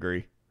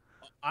 disagree.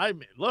 I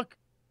mean, look,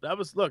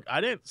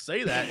 I didn't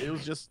say that.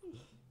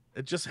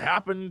 It just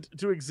happened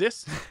to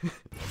exist.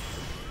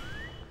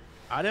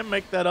 I didn't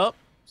make that up.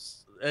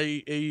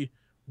 A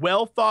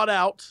well thought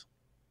out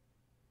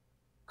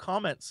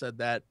comment said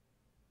that.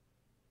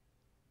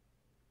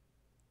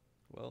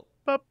 Well,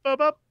 Bup, bup,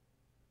 bup.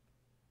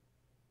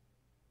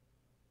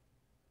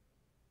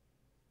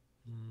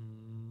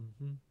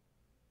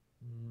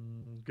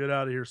 Get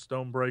out of here,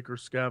 Stonebreaker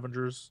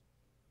scavengers.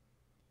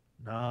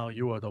 Now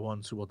you are the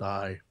ones who will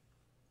die.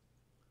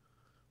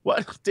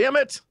 What? Damn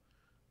it!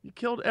 You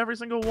killed every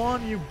single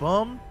one, you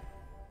bum.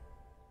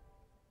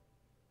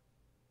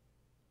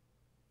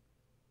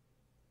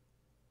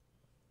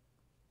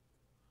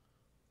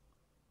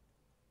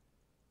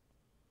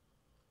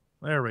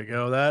 There we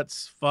go.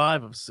 That's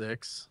 5 of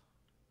 6.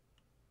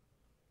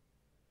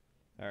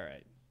 all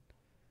right.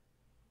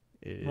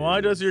 Why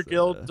does your Is,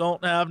 guild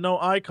don't have no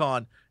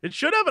icon? It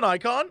should have an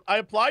icon. I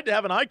applied to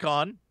have an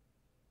icon.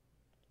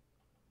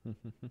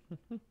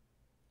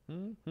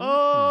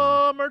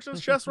 Oh,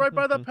 merchant's chest right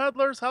by the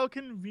peddlers. How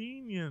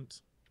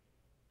convenient.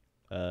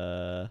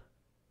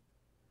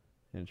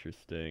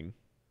 Interesting.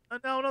 And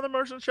now another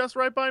merchant's chest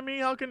right by me.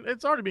 How can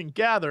it's already been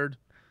gathered?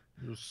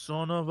 You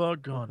son of a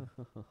gun.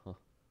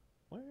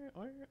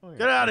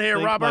 Get out of here, I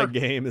think robber. My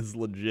game is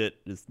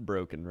legit just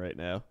broken right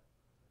now.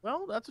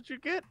 Well, that's what you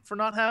get for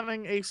not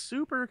having a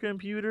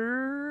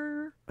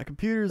supercomputer My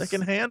computer's that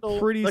can handle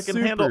pretty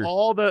handle super.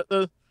 all that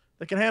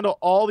can handle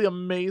all the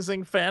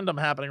amazing fandom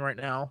happening right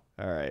now.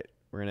 All right,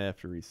 we're gonna have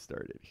to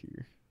restart it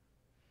here.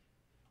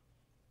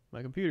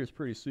 My computer's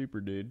pretty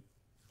super, dude.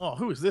 Oh,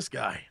 who is this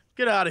guy?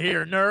 Get out of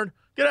here, nerd.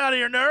 Get out of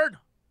here, nerd.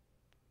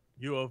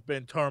 You have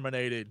been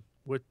terminated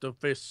with the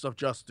fists of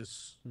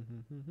justice. You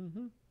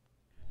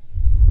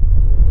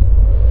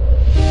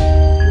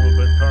have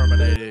been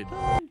terminated.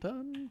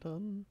 Dun,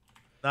 dun.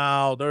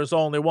 Now, there's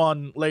only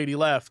one lady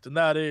left, and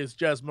that is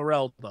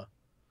Jesmeralda.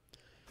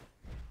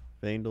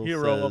 Vandal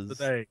Hero says of the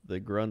day. the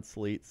grunt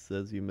sleet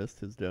says you missed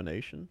his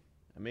donation.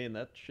 I mean,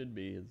 that should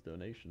be his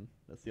donation.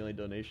 That's the only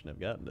donation I've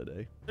gotten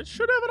today. It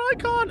should have an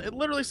icon. It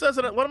literally says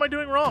it. What am I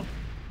doing wrong?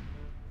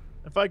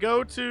 If I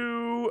go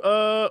to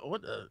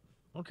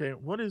okay,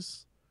 what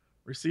is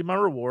receive my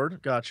reward?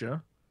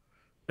 Gotcha.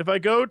 If I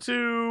go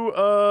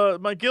to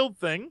my guild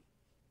thing,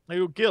 I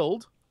go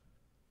guild.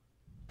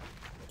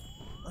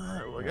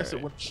 Well, I guess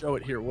it wouldn't show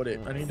it here, would it?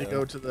 I need to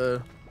go to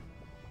the.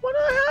 What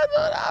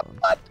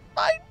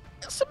I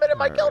submitted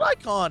my guild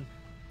icon.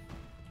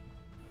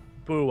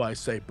 Boo! I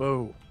say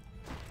boo.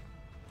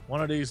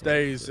 One of these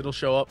days it'll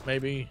show up,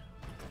 maybe.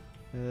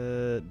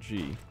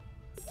 G.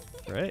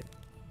 Right?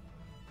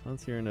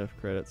 Once you're enough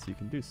credits, you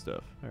can do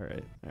stuff.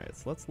 Alright. Alright,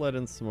 so let's let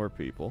in some more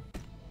people.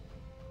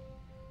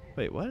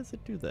 Wait, why does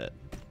it do that?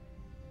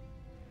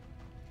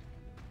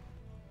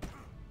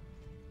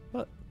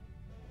 What?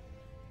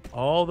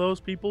 All those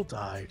people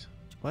died.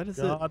 Why does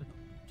God. it...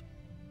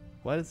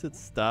 Why does it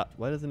stop?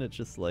 Why doesn't it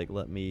just, like,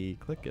 let me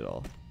click it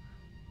all?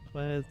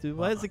 Why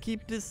does it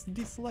keep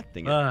deselecting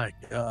it? My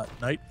God,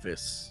 Night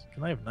Fists.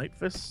 Can I have Night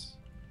Fists?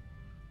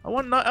 I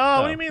want Night.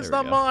 Oh, what do you mean it's there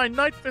we not go. mine?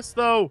 Night Fist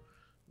though.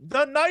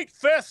 The Night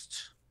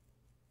Fist.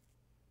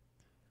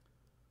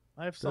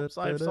 I have some.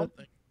 I have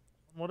something.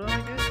 What did I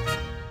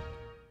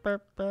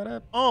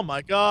get? Oh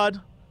my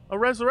God, a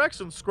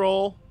resurrection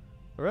scroll.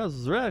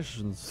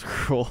 Resurrection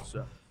scroll.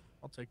 So,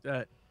 I'll take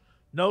that.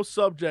 No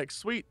subject.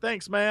 Sweet.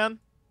 Thanks, man.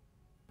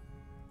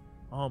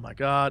 Oh my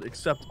God.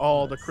 Accept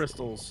all the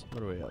crystals.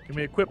 What are we at? Can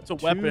be equipped to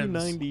weapons.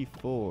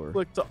 294.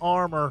 Click to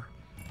armor.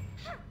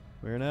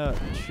 We're now at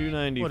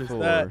 294. What is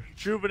that?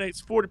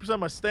 Rejuvenates 40% of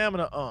my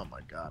stamina. Oh my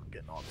God. I'm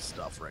getting all the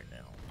stuff right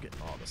now. I'm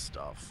getting all the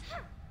stuff.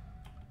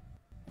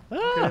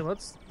 Ah! Okay,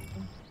 let's.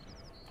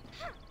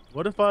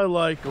 What if I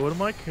like go to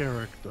my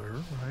character,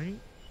 right?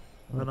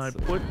 And then I Let's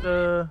see. put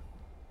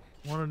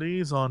one of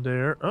these on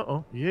there.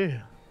 Uh-oh.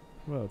 Yeah.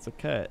 Well, it's a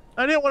cat.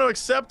 I didn't want to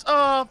accept.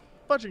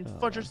 Fudging Oh,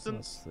 Fudgersons.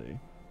 let's see.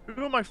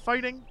 Who am I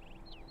fighting?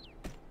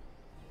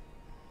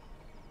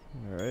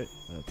 Alright,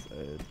 let's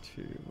add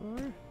 2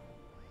 more.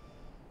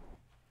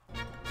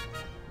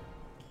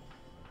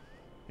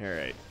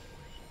 Alright.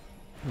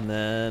 And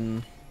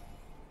then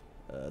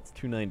it's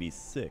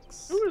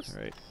 296. Who is-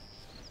 Alright.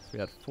 So we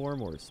got 4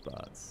 more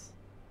spots.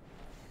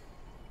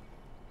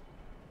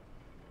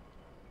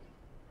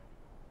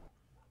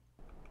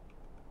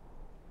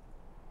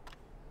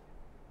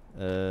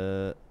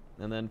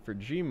 And then for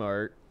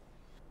Gmart,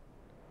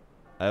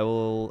 I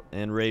will,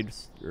 and Rage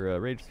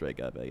Strike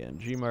got back in.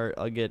 Gmart,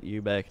 I'll get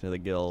you back into the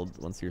guild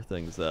once your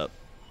thing's up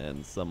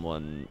and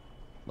someone,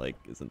 like,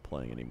 isn't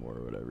playing anymore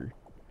or whatever.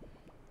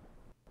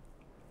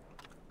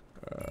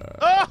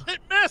 Oh, it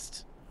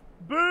missed!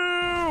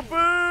 Boo!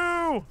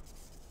 Boo!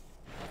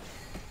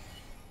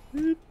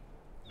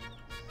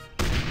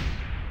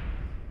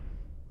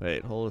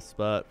 Wait, hold a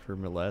spot for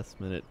my last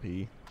minute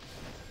pee.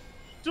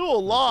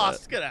 Duel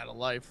lost. that? Get out of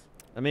life.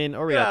 I mean,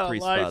 or we Get got out 3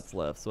 of life. spots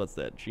left, so what's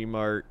that?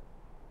 Gmart,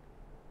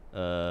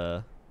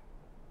 Gmart,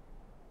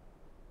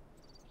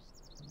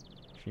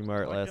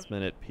 Like last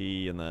minute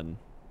pee, and then,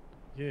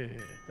 Yeah,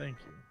 thank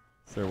you.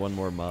 is there one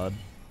more mod?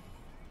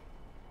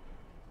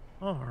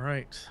 All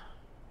right.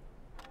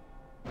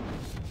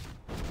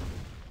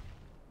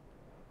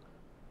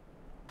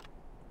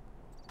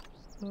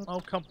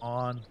 Oh, come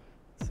on.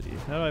 Let's see,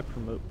 how do I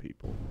promote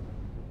people?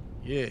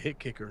 Yeah, hit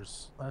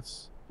kickers.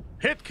 That's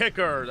hit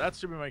kicker. That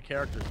should be my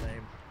character's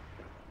name.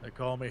 They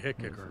call me hit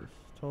kicker.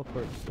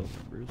 Teleport still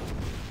members.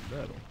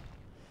 Battle.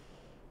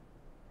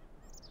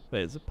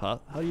 Wait, is it how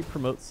do you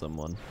promote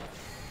someone?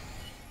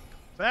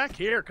 Back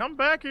here. Come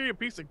back here, you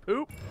piece of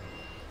poop.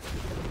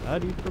 How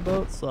do you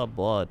promote some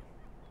blood?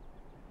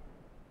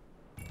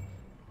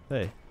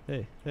 Hey,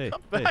 hey, hey.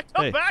 Come hey, back-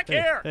 come hey, back hey,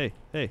 here! Hey,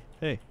 hey,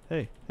 hey,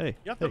 hey, hey.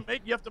 You have hey.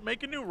 to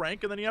make a new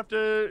rank, and then you have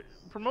to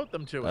promote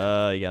them to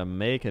it. You gotta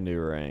make a new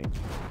rank.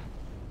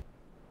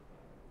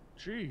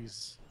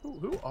 Jeez,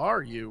 who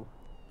are you?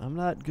 I'm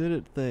not good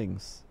at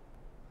things.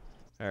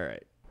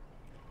 Alright.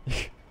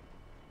 Hey.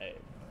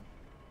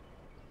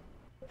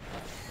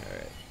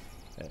 Alright.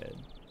 Head.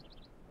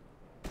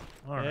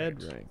 All right,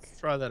 Add rank. let's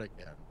try that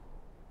again.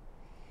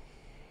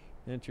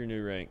 Enter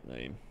new rank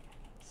name.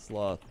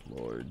 Sloth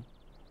Lord.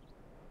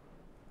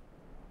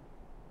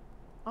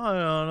 I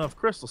don't have enough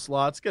crystal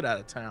slots. Get out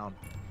of town.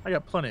 I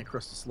got plenty of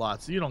crystal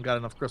slots. You don't got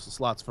enough crystal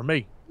slots for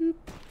me.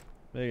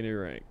 Make a new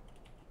rank.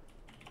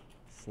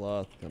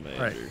 Sloth Commander.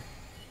 Right.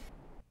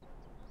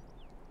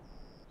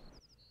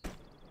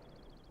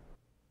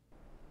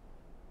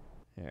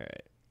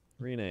 Alright.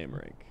 Rename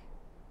rank.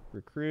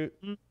 Recruit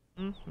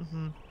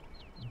Mm-hmm.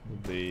 will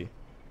be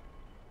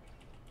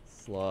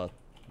Sloth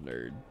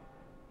Nerd.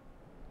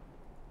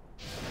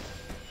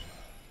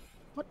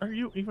 What are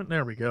you even?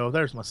 There we go.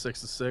 There's my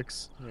 6 to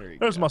 6. There you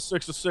There's go. my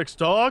 6 to 6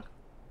 dog.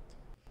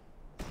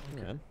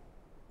 Okay.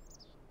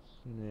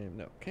 Name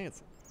no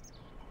cancel.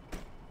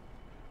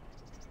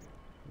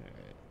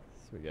 Alright.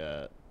 So we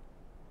got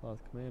Sloth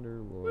Commander,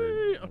 Lord.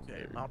 Whee! and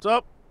Okay, Nerd. mount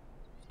up.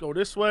 Let's go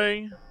this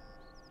way.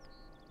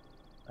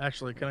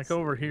 Actually, can I Let's go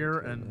over see, here go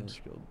to and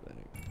Manage Guild Bank.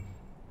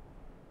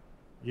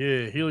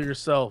 yeah, heal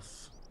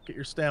yourself. Get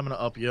your stamina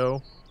up,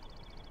 yo.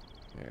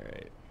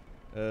 Alright.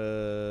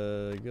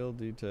 Guild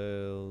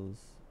details.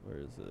 Where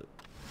is it?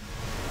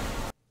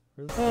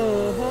 Where's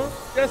the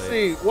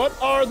Jesse, what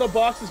are the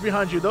boxes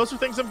behind you? Those are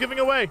things I'm giving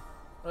away.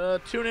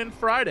 Tune in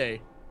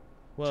Friday.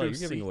 Well, to you're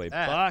giving see away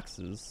that.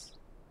 boxes.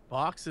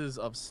 Boxes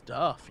of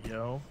stuff,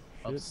 yo.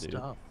 Of Shit, dude.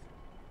 stuff.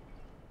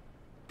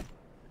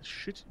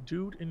 Shit,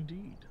 dude,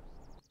 indeed.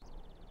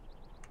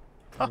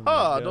 Oh my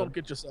Haha, God. don't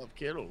get yourself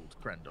killed,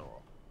 Krendor.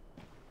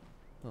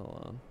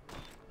 Hold on.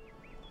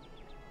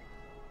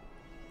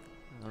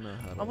 I don't know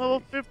how to I'm level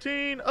make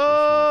 15.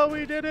 Oh,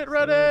 we did it,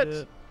 Reddit.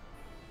 Edit.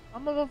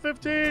 I'm level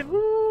 15.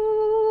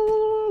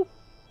 Woo!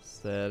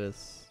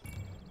 Status.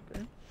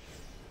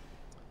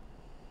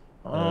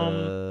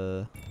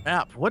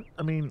 App. What?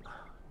 I mean,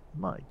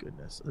 my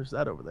goodness. There's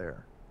that over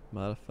there.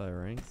 Modify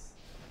ranks.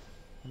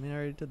 I mean, I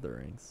already did the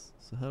ranks.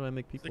 So how do I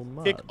make people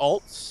mods? Kick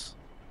alts.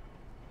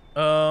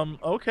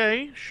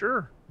 Okay,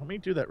 sure. Let me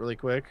do that really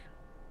quick.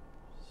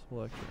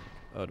 Collect rank.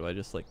 Oh, do I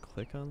just like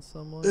click on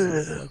someone?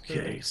 and select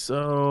Okay, them?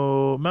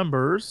 so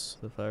members.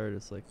 So if I were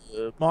just like,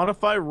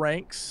 Modify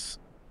ranks.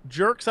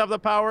 Jerks have the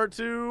power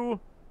to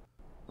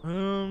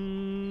not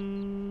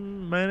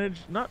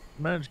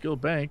manage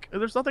guild bank.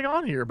 There's nothing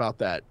on here about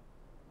that.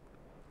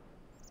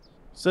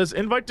 Says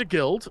invite to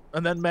guild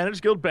and then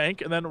manage guild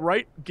bank and then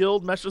write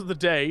guild messages of the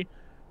day,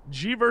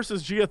 G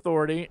versus G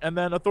authority, and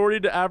then authority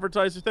to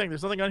advertise your thing.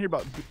 There's nothing on here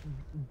about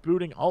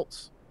booting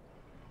alts.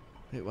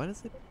 wait, why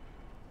does it?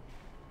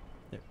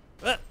 There.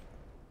 Ah!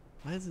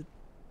 Why is it?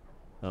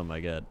 Oh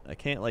my god, I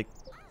can't like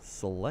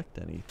select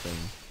anything.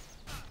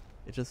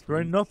 It just. There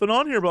ain't nothing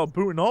on here about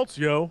booting alts,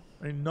 yo.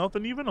 Ain't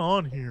nothing even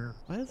on here.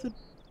 Why is it?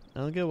 I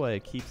don't get why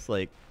it keeps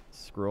like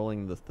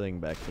scrolling the thing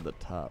back to the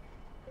top.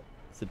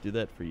 Does it do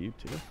that for you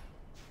too?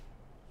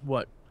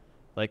 What?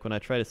 Like when I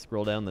try to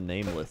scroll down the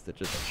name list, it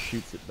just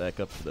shoots it back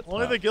up to the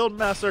Only top. the guild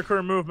master can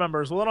remove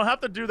members. Well, I don't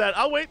have to do that.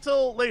 I'll wait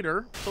till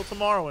later, till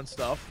tomorrow and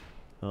stuff,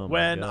 Oh my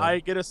when God. I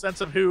get a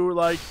sense of who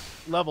like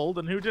leveled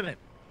and who didn't.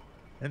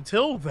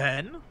 Until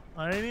then,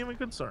 I ain't even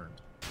concerned.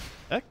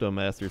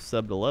 Ectomaster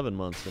subbed 11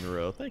 months in a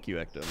row. Thank you,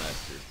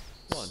 Ectomaster.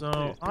 1, So, 2,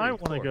 3, I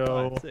wanna 4,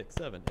 go- 5, 6,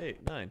 7,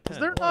 8, 9, 10.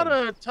 Is there not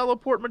a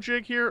teleport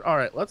majig here? All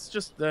right, let's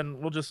just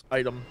we'll just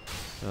item.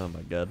 Oh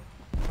my god.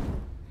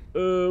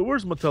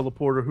 Where's my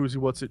teleporter? Who's he?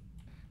 What's it?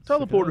 So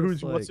Teleporter. kinda Who's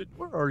he? What's like- it?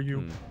 Where are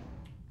you?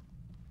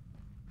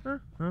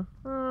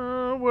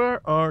 Hmm.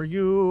 Where are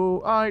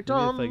you? Maybe if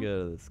Item. I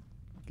go to this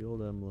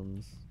guild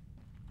emblems,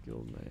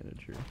 guild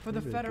manager. For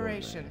the Maybe guild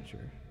Federation.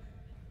 manager.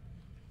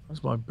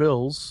 That's my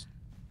bills.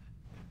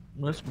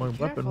 That's my weapon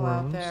Careful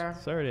out rooms. there.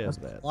 Sorry, That's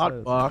that.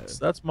 lock box.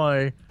 That's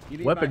my You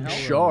need weapon my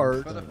help?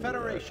 shard. For the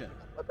Federation.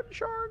 Weapon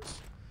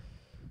shards.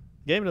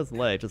 Game doesn't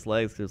lag. It just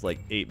lags 'cause there's like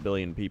 8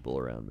 billion people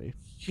around me.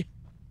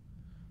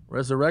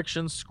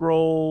 Resurrection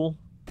scroll.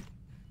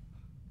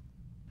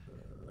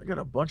 I got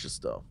a bunch of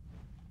stuff.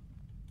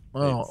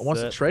 Oh, It's it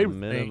wants to set trade with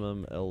me.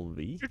 minimum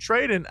LV. You're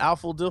trading,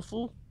 Alpha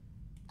Diffle.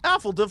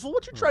 Alpha Diffle,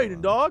 what you trading,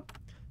 on. dog?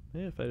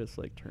 Maybe if I just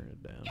like turn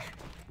it down.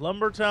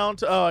 Lumbertown.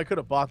 Oh, I could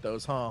have bought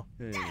those, huh?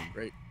 Hey.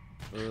 Great.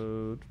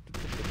 Uh,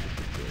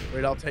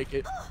 Great, I'll take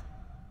it.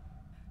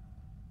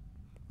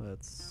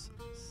 Let's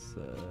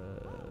set.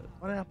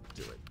 What happened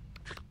to it?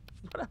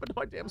 What happened to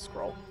my damn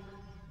scroll?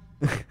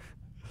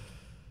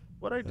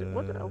 What I did?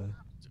 What did I?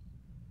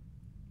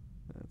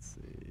 Let's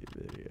see,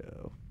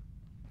 video.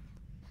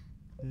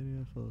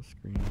 Video full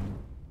screen.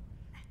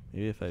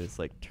 Maybe if I just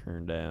like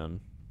turn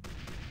down.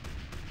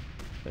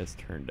 If I just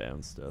turn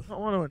down stuff. I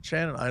don't want to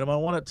enchant an item. I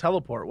want to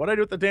teleport. What do I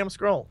do with the damn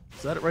scroll?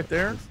 Is that it right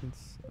there?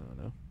 Distance? I don't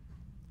know.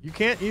 You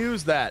can't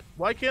use that.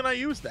 Why can't I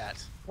use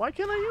that? Why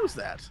can't I use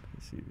that?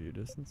 You see view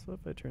distance? What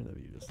if I turn the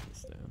view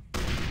distance down?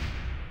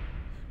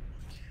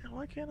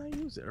 Why can't I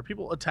use it? Are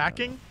people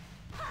attacking?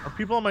 Are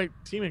people on my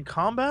team in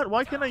combat?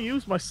 Why can't I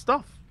use my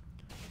stuff?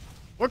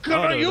 Why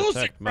can't I use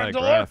it, my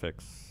Grandor?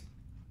 graphics.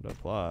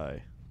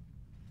 Apply.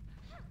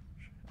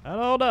 I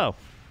don't know.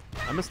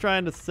 I'm just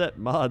trying to set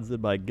mods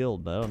in my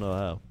guild. I don't know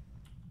how.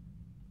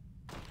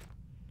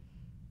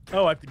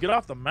 Oh, I have to get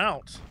off the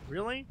mount.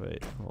 Really?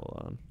 Wait, hold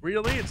on.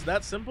 Really? It's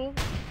that simple?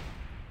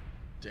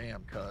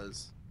 Damn,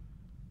 cuz.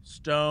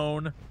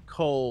 Stone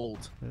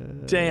cold.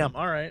 Damn.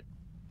 All right.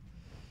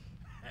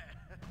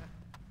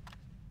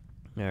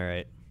 All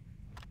right.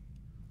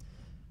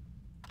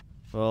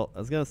 Well, I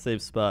was gonna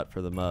save spots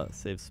for the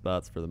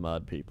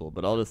mod people,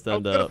 but I'll just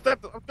end up.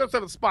 I'm gonna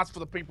save the spots for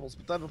the peoples,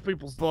 but then the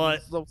peoples.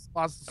 But those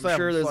spots to I'm save,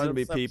 sure there's so I gonna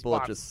be don't save people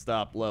that spots. just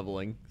stop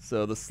leveling.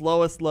 So the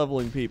slowest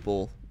leveling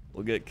people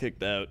will get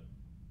kicked out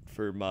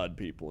for mod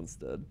people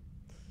instead.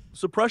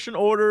 Suppression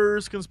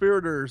orders,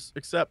 conspirators,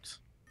 except.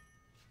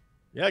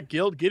 Yeah,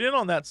 guild, get in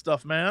on that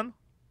stuff, man.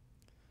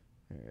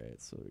 All right,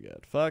 so we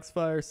got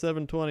Foxfire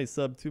 720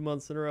 sub 2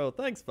 months in a row.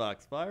 Thanks,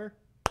 Foxfire.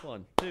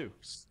 1, 2.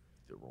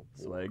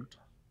 Swag.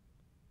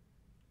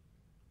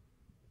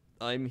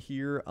 I'm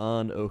here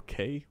on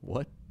okay.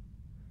 What?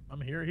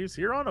 I'm here. He's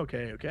here on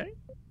okay, okay?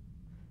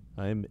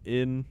 I'm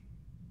in.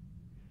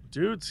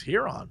 Dude's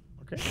here on,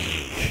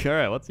 okay? All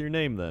right, what's your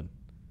name then?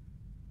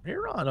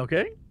 Here on,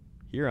 okay?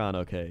 Huron,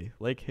 okay.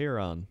 Lake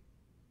Huron.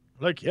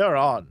 Like here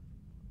on.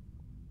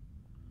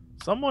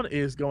 Someone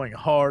is going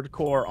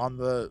hardcore on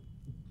the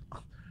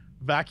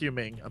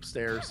vacuuming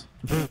upstairs.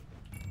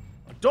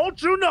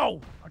 Don't you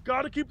know? I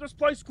gotta keep this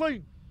place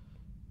clean.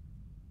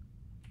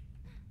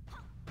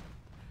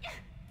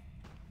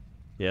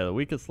 Yeah, the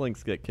weakest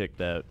links get kicked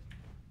out.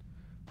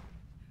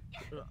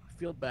 Ugh, I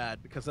feel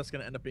bad because that's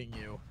gonna end up being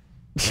you.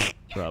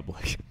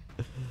 Probably.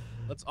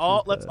 Let's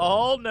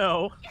all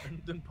know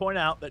and point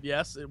out that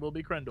yes, it will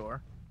be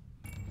Krendor.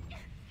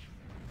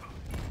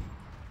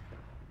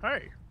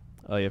 Hey.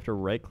 Oh, you have to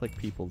right-click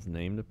people's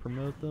name to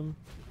promote them?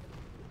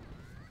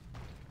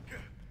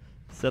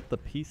 Set the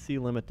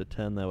PC limit to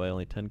 10, that way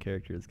only 10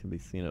 characters can be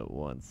seen at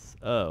once.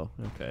 Oh,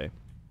 okay.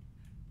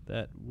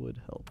 That would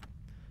help.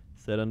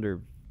 Set under,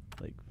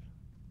 like...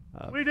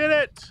 We did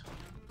it!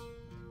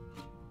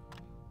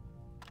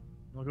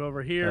 We'll go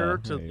over here Oh,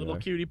 to there you little are.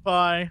 cutie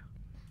pie.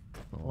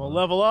 hold We'll on.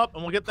 level up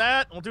and we'll get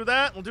that. We'll do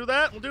that. We'll do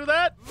that. We'll do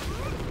that.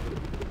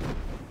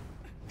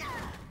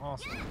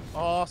 Awesome.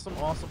 Awesome,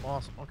 awesome,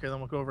 awesome. Okay, then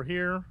we'll go over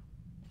here.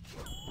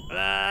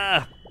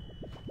 Ah!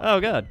 Oh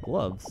god,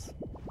 gloves.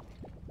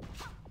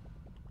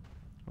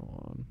 Hold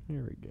on,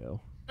 here we go.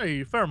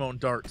 Hey, pheromone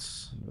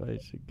darts.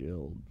 Invite to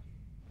guild.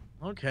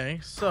 Okay,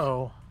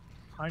 so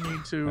I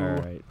need to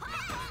Alright.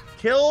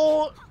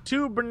 kill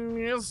two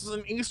Berniers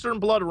in Eastern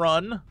Blood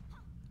Run.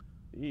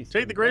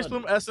 Take the Grace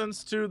Bloom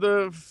essence to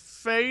the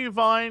Fey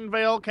Vine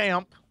Vale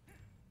camp.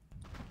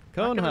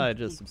 Cone Not gonna High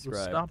just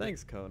subscribed. stop it.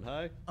 Thanks, Cone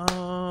High.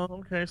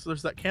 Okay, so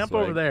there's that camp So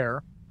over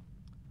there.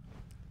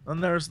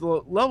 And there's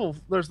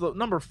the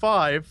number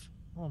 5.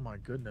 Oh my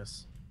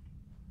goodness.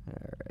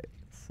 Alright,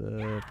 so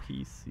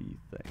PC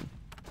thing.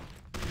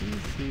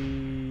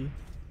 PC.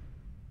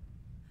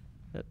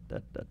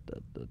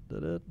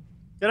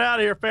 Get out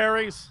of here,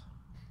 fairies.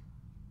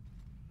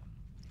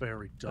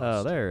 Fairy dust.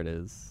 Oh, there it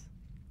is.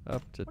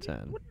 Up to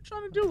 10. What are you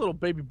trying to do, little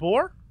baby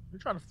boar? You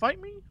trying to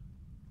fight me?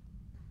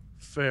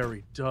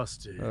 Fairy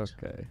dusted.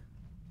 Okay.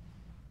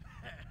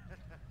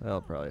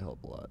 That'll probably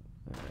help a lot.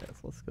 Alright, so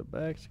let's go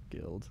back to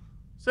guild.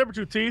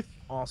 Saber-tooth teeth.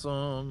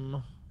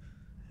 Awesome.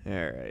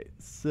 Alright,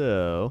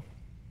 so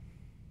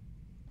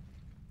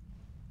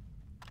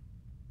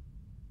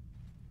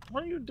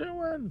What are you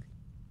doing?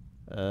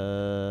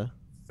 uh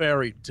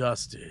Fairy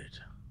dusted.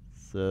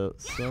 so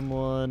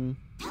someone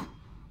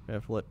I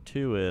have to let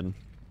 2 in.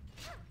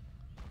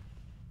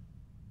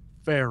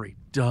 Very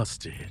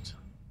dusted.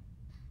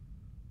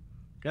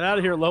 Get out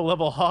of here,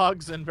 low-level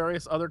hogs and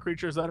various other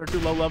creatures that are too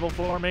low-level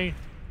for me.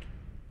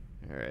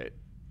 Alright.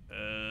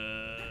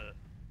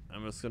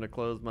 I'm just gonna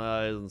close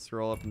my eyes and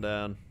scroll up and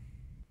down.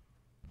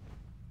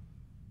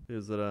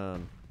 Who's it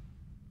on?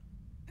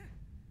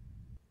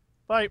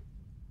 Fight.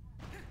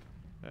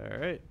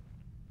 Alright.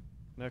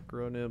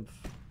 Necro-nymph.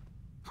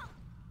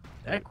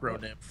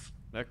 Necro-nymph.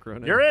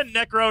 Necro-nymph. You're in,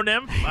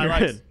 Necro-nymph. I You're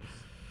like in.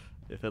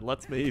 If it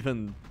lets me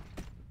even...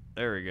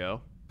 There we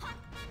go.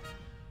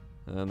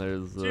 And then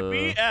there's... To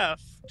BF,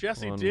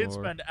 Jesse one did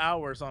more. spend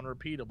hours on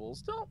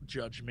repeatables. Don't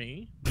judge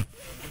me.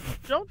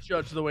 Don't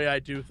judge the way I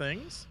do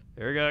things.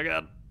 Here we go, I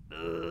got...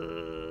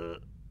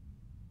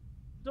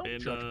 Don't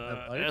and, judge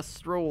my life.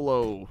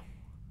 Estrolo.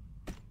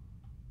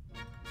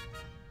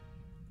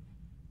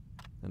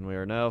 And we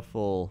are now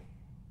full.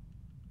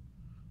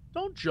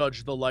 Don't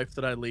judge the life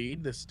that I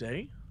lead this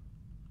day.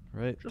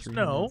 Right? Just 3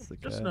 know. minutes to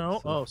Just cast. know.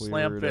 So Oh, if we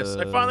slam were fists.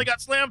 I to- finally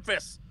got slam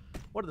fists.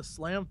 What do the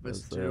slam What's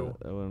fists do?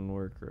 That wouldn't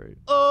work right.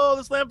 Oh,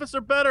 the slam fists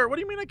are better. What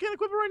do you mean I can't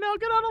equip it right now?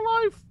 Get out of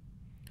life.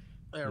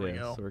 There we Yeah,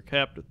 go. so we're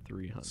capped at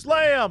 300.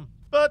 Slam!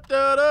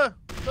 Ba-da-da!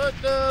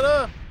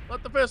 Ba-da-da!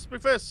 Let the fists be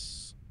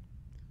fists.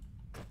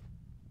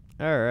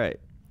 Alright.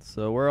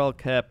 So we're all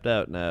capped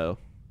out now.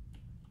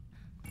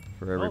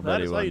 For Oh, that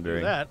everybody is how you do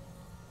wondering. that.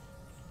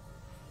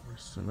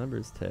 The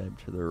members tab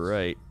to the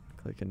right.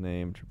 Click a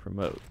name to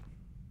promote.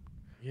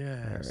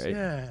 Yes, Alright.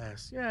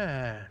 yes,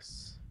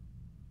 yes.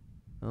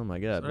 Oh my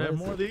god. So what have is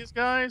more it? of these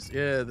guys?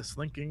 Yeah, the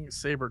slinking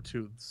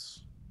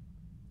saber-tooths.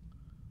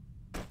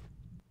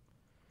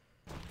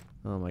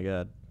 Oh my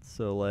god.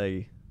 So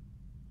laggy.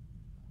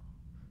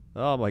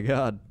 Oh my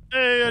god.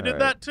 Hey, I did Alright.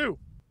 that too.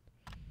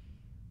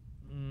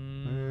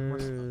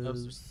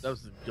 That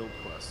was the guild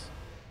quest.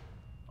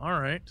 All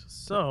right,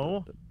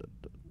 so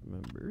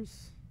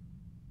Members.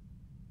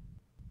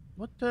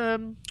 what?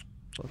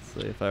 Let's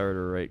say if I were to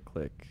right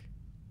click.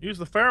 Use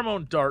the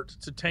pheromone dart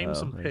to tame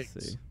some I pigs.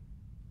 see.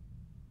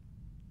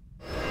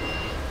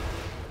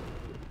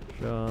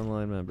 Show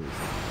online members.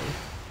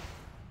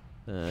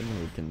 Then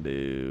we can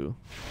do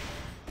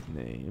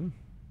name.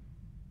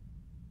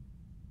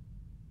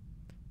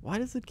 Why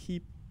does it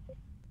keep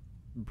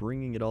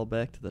bringing it all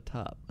back to the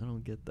top? I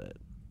don't get that.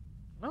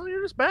 Well,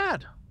 you're just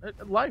bad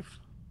at life.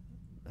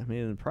 I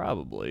mean,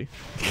 probably.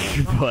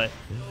 But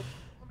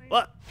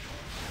what?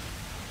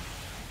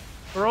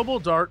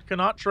 Throwable dart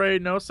cannot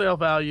trade, no sale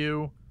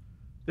value.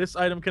 This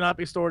item cannot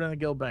be stored in the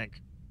guild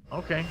bank.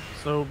 Okay,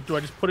 so do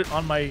I just put it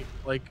on my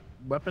like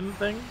weapon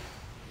thing?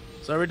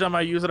 So every time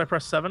I use it, I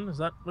press 7. Is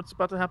that what's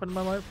about to happen in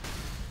my life?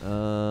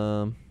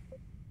 Come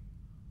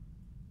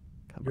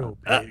Yo, on.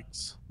 Ah!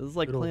 pigs. This is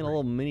like Good playing a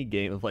old little mini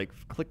game of like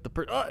click the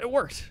Oh, it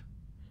worked.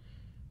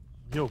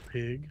 Yo,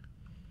 pig.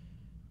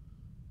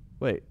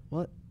 Wait,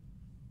 what?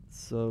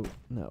 So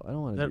no, I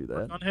don't want to do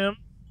Work that. on him.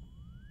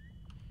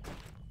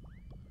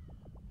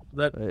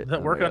 That Wait, that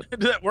oh work my on God.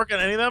 did that work on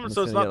any of them? I'm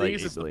So just it's gonna not get, like,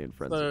 these, 8 it's billion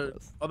friends the with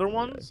us. other Okay.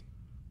 ones.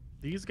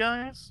 These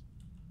guys.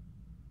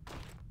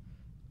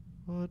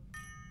 What?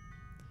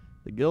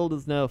 The guild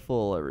is now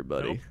full,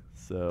 everybody. Nope.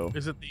 So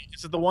Is it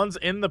the ones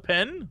in the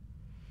pen?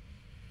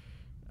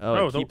 oh,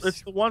 No, it keeps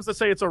it's the ones that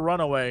say it's a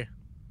runaway.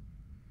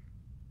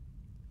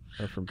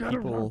 from Gotta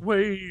run people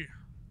away.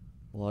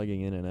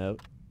 logging in and out.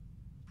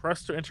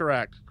 Press to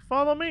interact.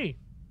 Follow me.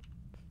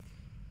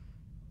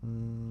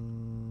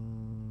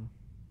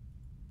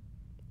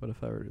 What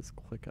if I were to just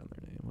click on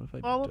their name? What if I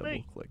Follow double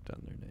me. clicked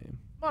on their name?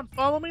 Come on,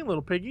 follow me,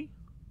 little piggy.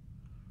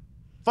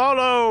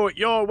 Follow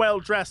your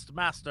well-dressed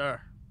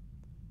master.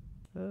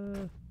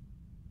 Oh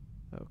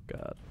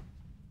God.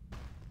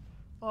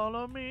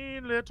 Follow me,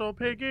 little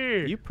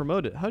piggy. You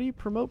promote it. How do you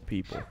promote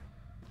people?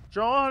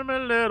 Join me,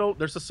 little.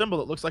 There's a symbol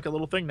that looks like a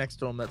little thing next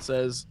to him that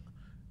says,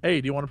 "Hey,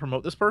 do you want to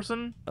promote this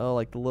person?" Oh,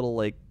 like the little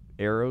like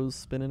arrows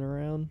spinning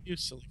around. You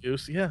silly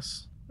goose.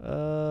 Yes.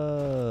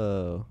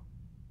 Oh,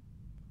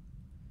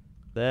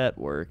 that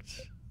worked.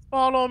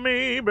 Follow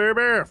me,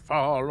 baby.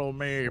 Follow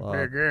me, Sloth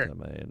baby.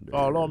 Commander.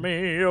 Follow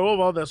me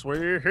over this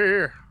way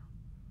here.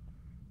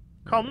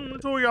 Come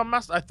to your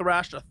master. I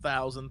thrashed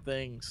 1,000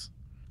 things.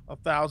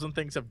 1,000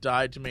 things have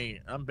died to me.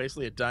 I'm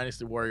basically a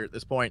dynasty warrior at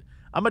this point.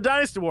 I'm a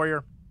dynasty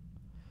warrior.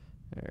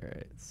 All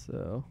right,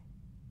 so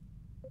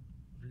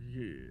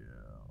Yeah.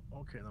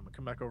 Okay, then I'm gonna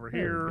come back over there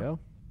here. we go.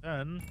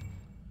 Then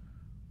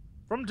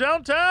from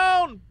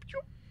downtown.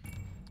 Pew!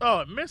 Oh,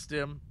 I missed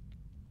him.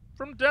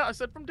 I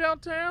said from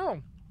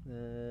downtown.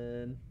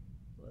 And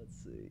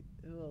let's see,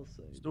 who else?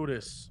 Let's do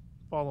this.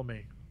 Follow me.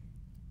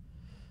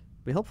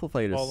 It'd be helpful if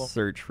I Follow. just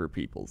search for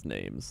people's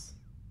names.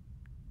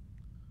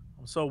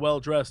 I'm so well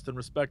dressed and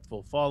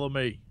respectful. Follow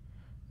me.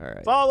 All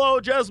right, Follow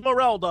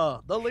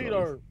Jesmeralda, the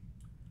leader.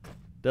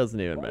 doesn't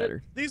even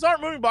matter. These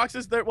aren't moving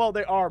boxes. They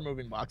are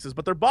moving boxes,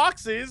 but they're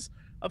boxes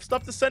of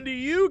stuff to send to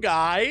you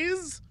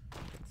guys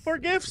for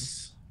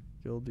gifts.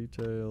 Guild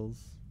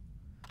details.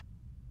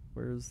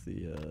 Where's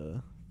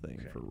the thing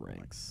Okay, for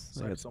ranks? I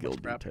Sorry, think it's so much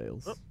guild crap.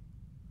 details. Oh.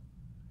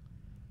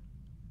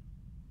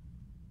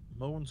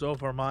 Moans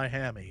over my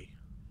hammy.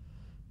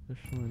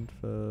 Official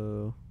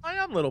info. I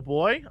am, little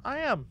boy. I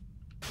am.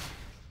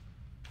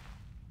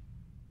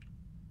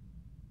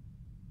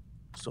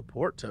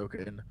 Support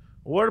token.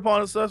 Award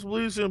upon successful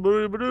leasing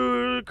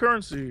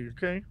currency.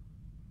 Okay.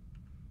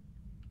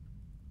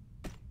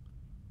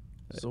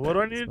 So what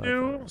do I need to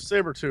do?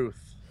 Sabretooth.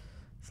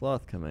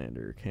 Sloth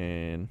Commander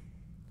can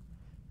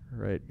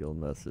write guild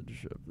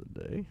message of the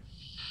day.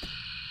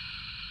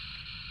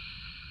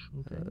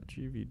 Okay.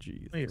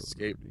 GVG. Let me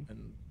escape.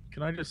 And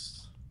can I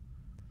just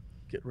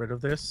get rid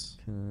of this?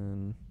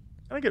 Can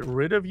Can I get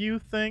rid of you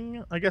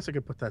thing? I guess I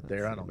could put that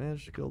there. I don't know.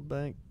 manage guild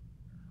bank.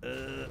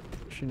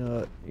 She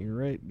not. You can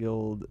write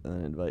guild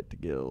and invite to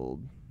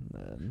guild.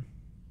 And then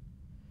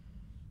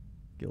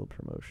guild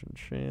promotion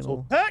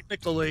channel. So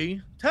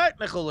technically,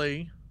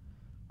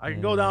 I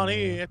can go down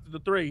here after the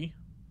 3.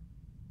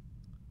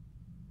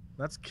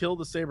 Let's kill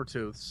the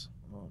Sabretooths.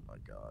 Oh my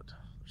god.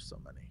 There's so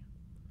many.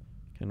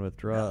 Can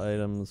withdraw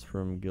items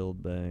from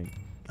guild bank.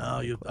 Oh,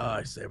 you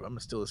die, Saber. I'm gonna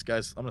steal this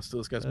guy's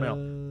mail.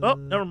 Oh,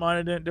 never mind.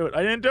 I didn't do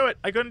it.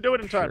 I couldn't do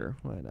it in time. Sure,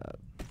 why not?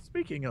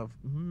 Speaking of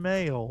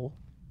mail.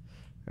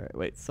 Alright,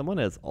 wait, someone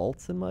has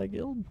alts in my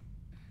guild?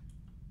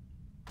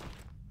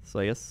 So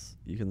I guess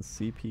you can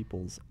see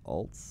people's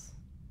alts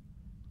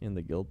in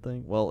the guild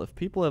thing? Well, if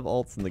people have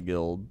alts in the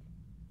guild,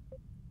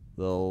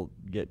 they'll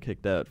get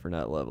kicked out for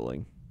not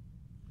leveling.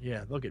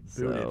 Yeah, they'll get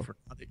booted So- for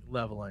not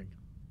leveling.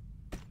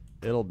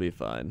 It'll be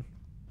fine.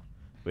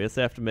 We just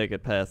have to make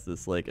it past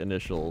this like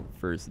initial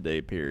first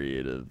day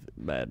period of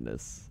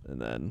madness, and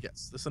then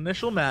Yes, this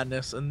initial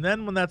madness, and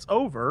then when that's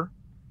over,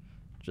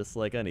 just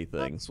like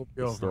anything, That's what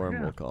we the over, storm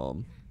yeah. will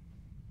calm.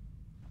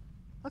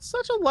 that's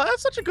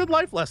such a good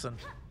life lesson.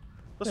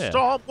 The Yeah.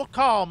 storm will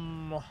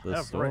come. The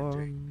every day.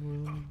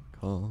 storm will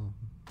calm.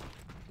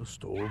 The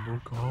storm will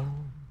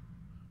come.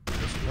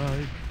 Just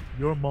like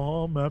your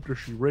mom after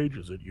she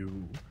rages at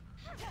you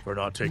for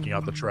not taking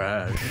out the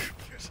trash.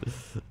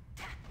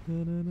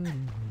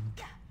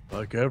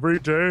 Like every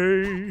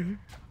day,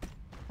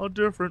 a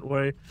different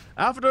way.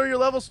 After your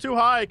level's too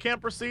high,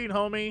 can't proceed,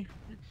 homie.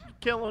 You're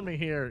killing me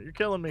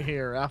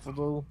here.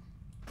 Affledul.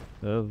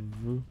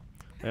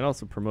 And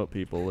also promote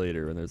people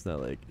later when there's not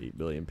like 8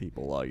 billion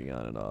people logging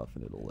on and off,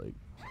 and it'll like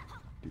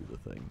do the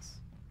things.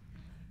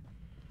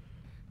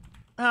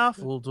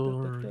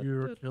 Affledul,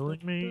 you're killing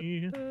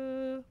me.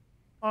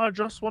 I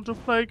just want to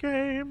play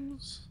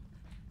games.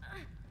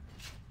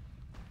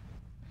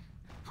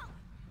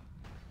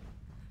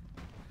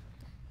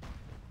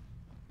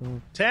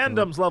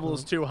 Tandem's level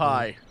is too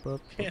high.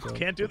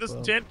 Can't do this.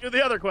 Can't do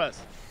the other quest.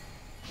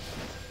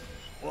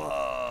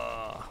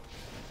 Whoa.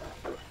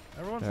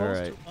 Everyone's All level's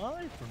right. too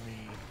high for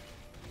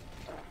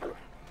me.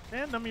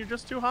 Tandem, you're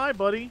just too high,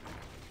 buddy.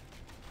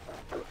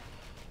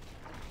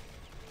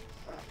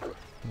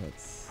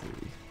 Let's see.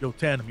 Yo,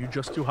 Tandem, you're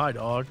just too high,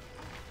 dog.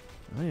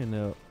 I don't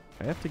know.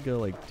 I have to go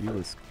like do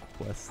this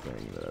quest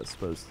thing that I was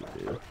supposed to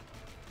do.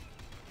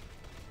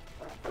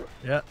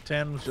 Yeah,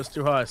 Tandem's just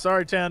too high.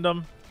 Sorry,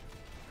 Tandem.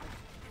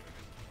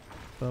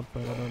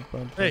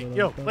 Hey,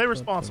 yo, play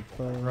responsible,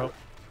 bro.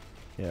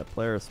 Yeah,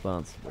 play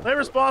responsible. Play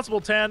responsible,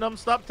 Tandem.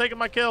 Stop taking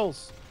my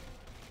kills.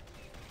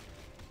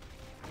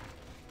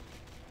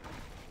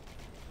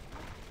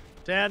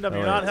 Tandem, Oh,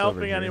 you're yeah, not it's over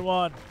helping here.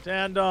 anyone.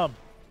 Tandem.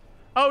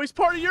 Oh, he's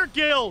part of your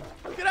guild.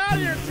 Get out of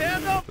here,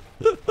 Tandem.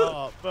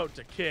 Oh, vote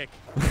to kick.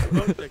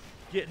 Vote to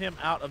get him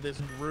out of this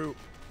group.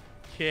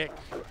 Kick.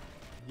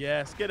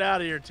 Yes, get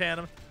out of here,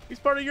 Tandem. He's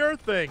part of your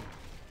thing.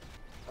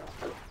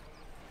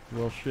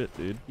 Well, shit,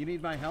 dude. You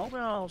need my help?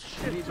 Well,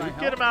 shit, need my dude. help?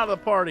 Get him out of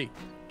the party.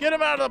 Get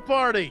him out of the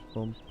party.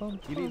 Bum, bum,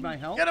 You need my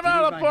help? Get him You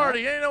out need of the my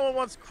party. help? Ain't no one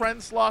wants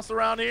Krensloss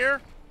around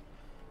here.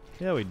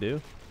 Yeah, we do.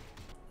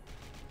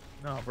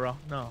 No, bro.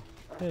 No.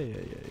 Yeah.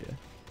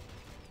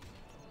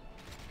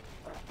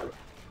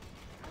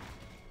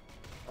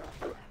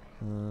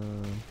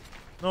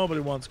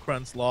 Nobody wants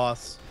Krent's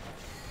loss.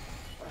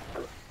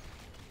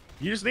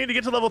 You just need to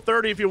get to level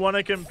 30 if you want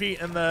to compete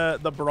in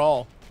the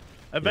brawl.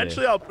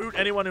 Eventually, I'll boot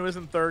anyone who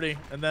isn't 30,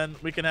 and then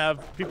we can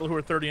have people who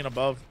are 30 and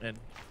above in.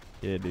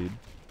 Yeah, dude.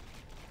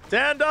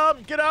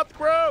 Tandem, get out the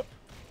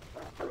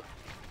group!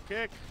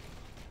 Kick.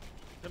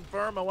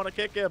 Confirm, I want to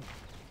kick him.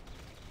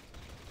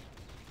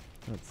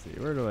 Let's see,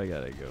 where do I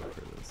gotta go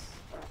for this?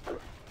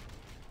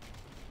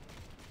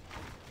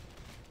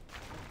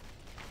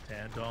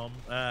 Tandem.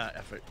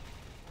 F it.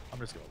 I'm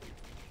just gonna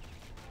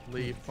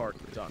leave. Leave party.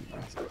 Done.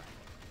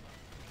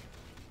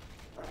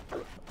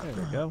 There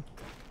we go.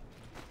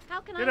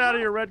 How can Get I out of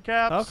help? here, red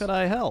caps. How can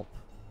I help?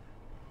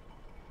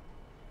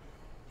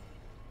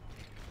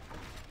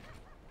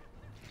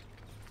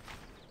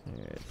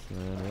 Alright, so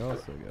then we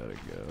also gotta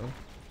go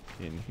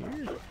in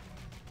here.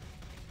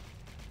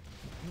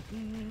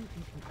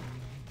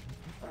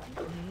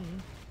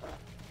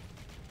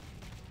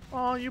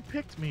 Oh, you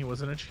picked me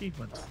was an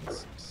achievement.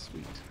 That's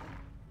sweet.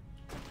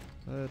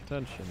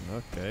 Attention,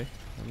 okay.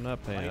 I'm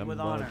not paying. Fight I'm with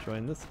gonna honor.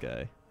 join this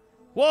guy.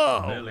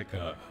 Whoa!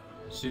 Velica,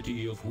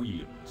 city of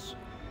wheels,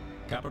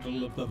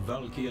 capital of the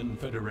Valkian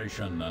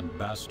Federation and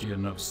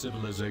bastion of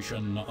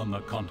civilization on the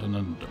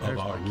continent There's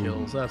of our my kills.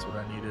 kills. That's what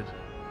I needed.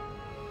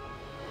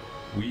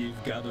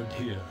 We've gathered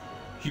here,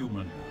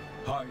 human,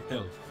 high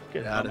elf,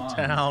 Get out of Aman,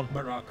 town.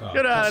 Baraka,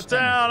 Get out of Custom,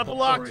 town. I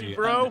blocked Papori, you,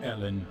 bro. and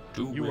Ellen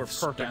to You were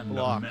perfect withstand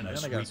block. a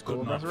menace And I got we School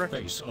could of not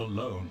Resurrection. face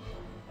alone.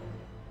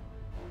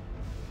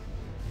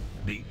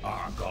 The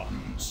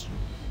Argons.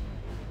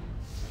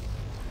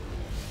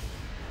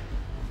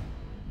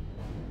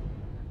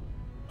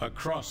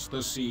 Across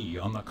the sea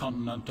on the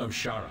continent of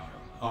Shara,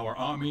 our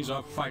armies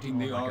are fighting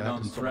the Oh my God,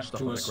 Argon there's so much threat stuff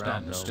to on a the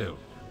ground, though. standstill.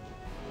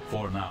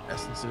 For now.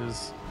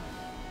 Essences.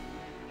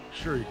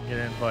 Sure, you can get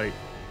an invite.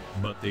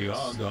 But the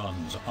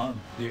Argons aren't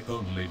the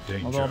only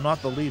danger. Although I'm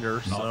not the leader,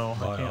 Not so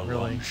by I can't a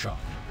really long shot.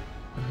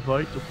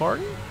 invite to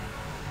party.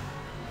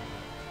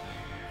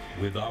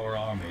 With our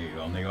army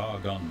on the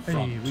Argon Hey,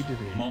 front, we did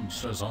it.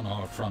 monsters on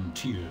our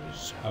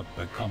frontiers have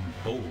become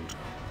bold.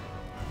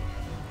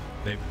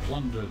 They've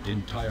plundered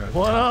entire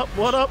What up? towns,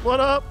 What up? What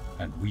up?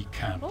 and we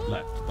can't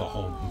let the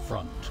home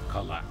front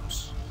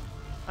collapse.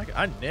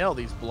 I nail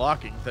these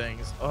blocking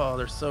things. Oh,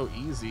 they're so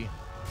easy.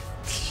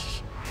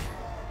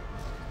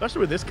 Especially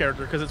with this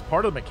character, because it's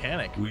part of the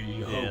mechanic.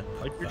 We hope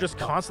Like you're that just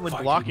the constantly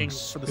fighting blocking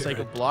for the sake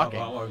of spirit blocking.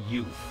 our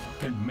youth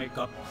can make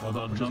up for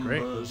the Which is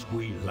great. numbers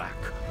we lack.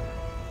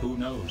 Who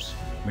knows?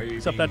 Maybe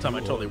Except that time I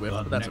you're totally whiffed,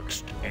 the but that's okay.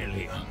 next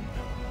alien.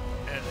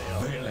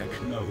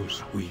 Valek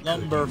knows we could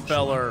Lumber use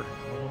feller.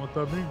 I don't know what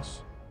that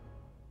means.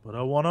 But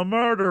I want to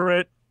murder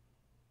it.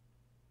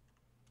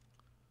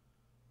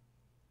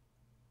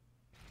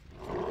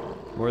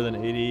 More than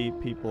 80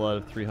 people out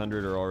of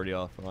 300 are already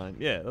offline.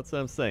 Yeah, that's what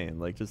I'm saying.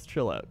 Like, just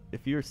chill out.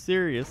 If you're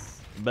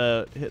serious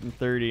about hitting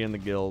 30 in the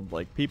guild,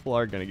 like, people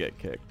are gonna get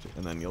kicked,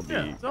 and then you'll be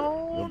Yeah,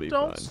 you'll be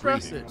don't fine.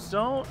 stress it.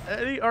 Don't,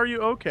 Eddie. Are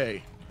you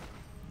okay?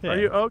 Yeah. Are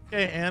you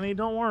okay, Annie?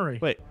 Don't worry.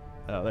 Wait.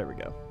 Oh, there we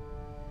go.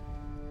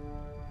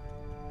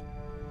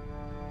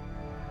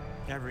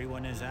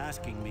 Everyone is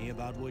asking me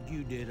about what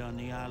you did on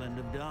the island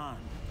of Dawn.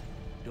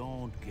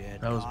 Don't get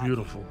That was cocky.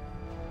 beautiful.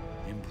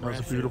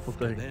 Impressive beautiful to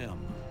thing. them,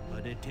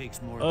 but it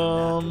takes more than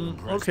that to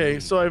impress Okay, me.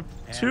 so I have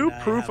two And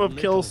I proof have of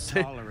kills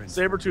little tolerance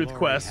for Sabretooth glory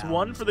quests,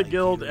 one hounds for the like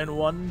guild you. and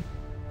one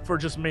for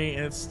just me,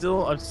 and I'm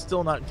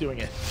still not doing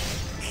it.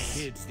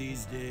 Kids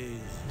these days,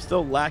 I'm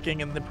still lacking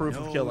in the proof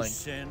no of killing.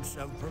 sense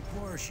of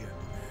proportion.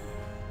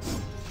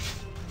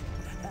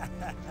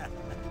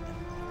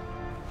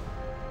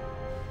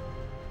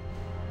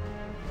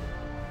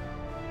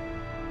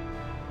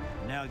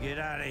 Now get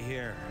out of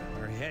here.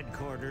 Our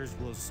headquarters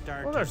will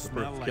start Well, to there's the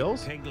proof smell of like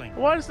kills. pigling.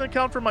 Why doesn't it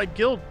count for my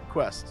guild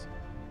quest?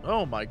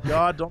 Oh my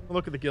god, don't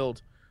look at the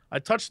guild. I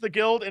touched the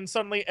guild and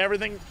suddenly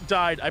everything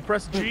died. I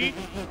pressed G.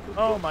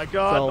 Oh my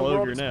god, all the world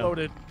over now.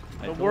 exploded.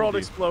 I The told world you.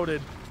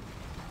 exploded.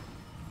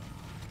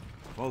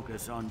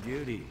 Focus on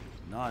duty,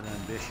 not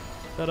ambition.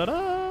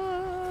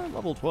 Da-da-da!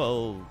 Level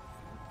 12.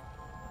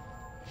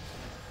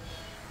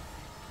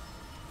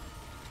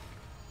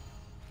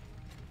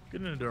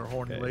 Get into her,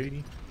 horny Okay.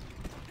 lady.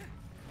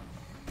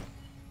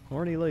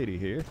 Horny lady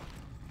here.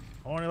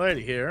 Horny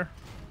lady here.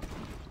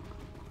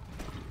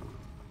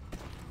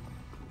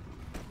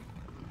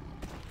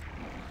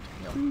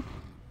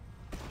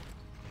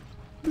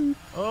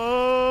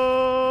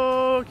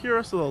 Oh,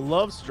 Curious of the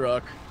Love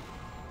Struck.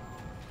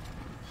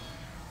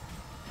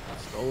 I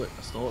stole it.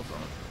 I stole it from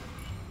him.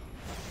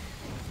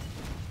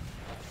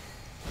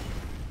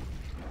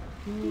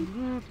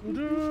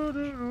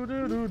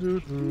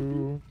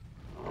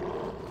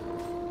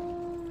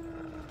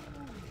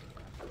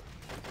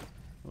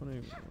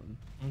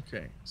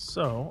 Okay,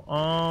 so,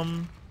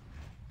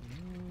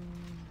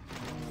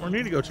 where we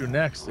need to go to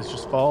next is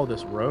just follow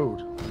this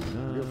road.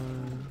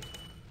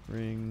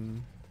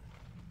 Ring.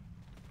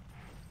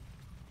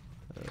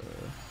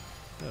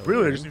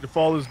 Really, I just need to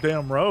follow this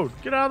damn road.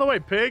 Get out of the way,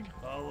 pig.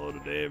 Follow the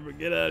damn.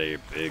 Get out of here,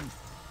 pig.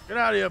 Get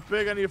out of here,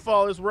 pig. I need to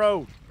follow this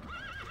road.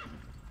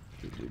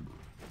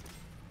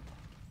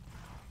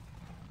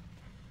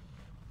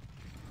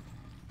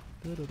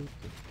 Alright,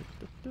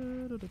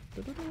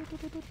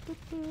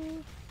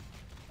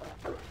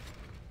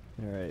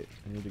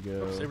 I need to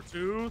go.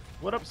 Sabretooth.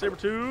 What up,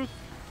 Sabretooth?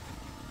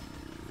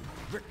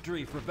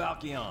 Victory for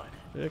Valkion.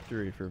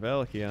 Victory for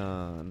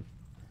Valkion.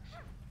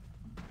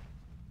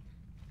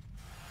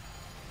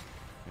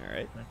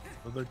 Alright.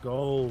 For the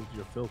gold,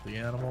 you filthy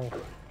animal.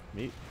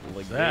 Meet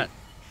What's that?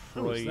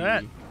 Who is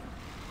that?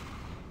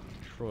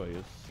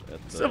 Troyus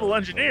at the Civil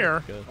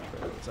engineer?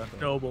 It's It's a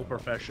noble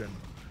profession.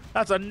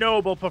 That's a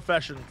noble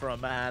profession for a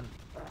man.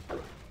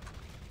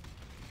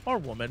 Or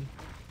woman.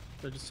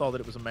 I just saw that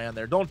it was a man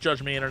there. Don't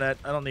judge me, internet.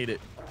 I don't need it.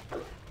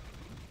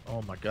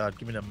 Oh my god,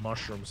 give me the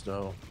mushrooms,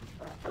 though.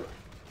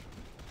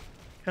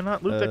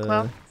 Cannot loot the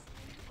cloud?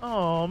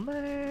 Oh,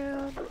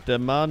 man.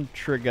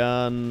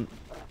 Demontragon,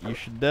 you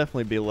should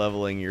definitely be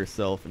leveling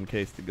yourself in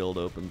case the guild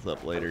opens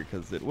up later,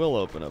 because it will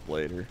open up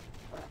later.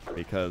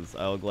 Because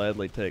I'll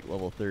gladly take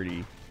level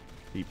 30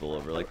 people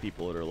over, like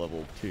people that are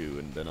level 2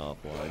 and been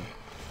offline.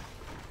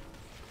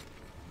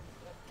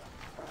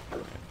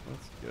 Alright,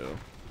 let's go.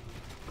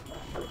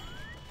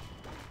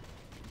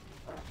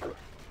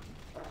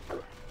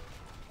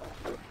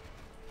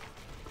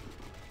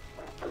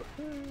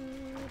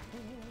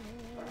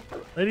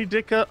 Lady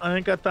Dicka, I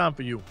ain't got time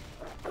for you.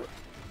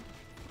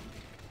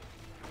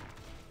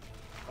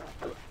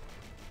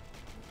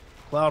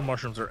 Cloud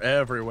mushrooms are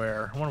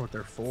everywhere. I wonder what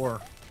they're for.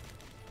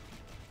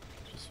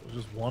 I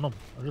just want them.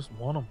 I just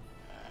want them.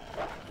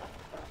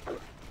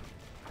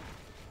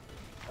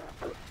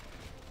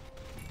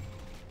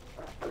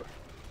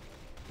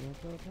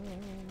 Let's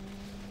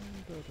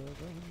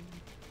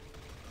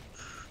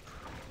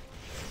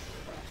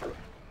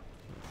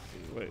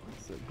see, wait,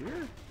 is it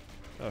here?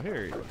 Oh,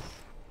 here he is.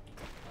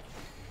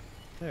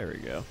 There we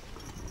go.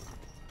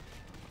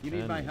 You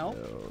need my help?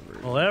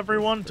 Well,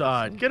 everyone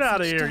died. Get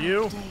out of here,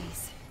 you!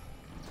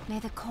 May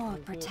the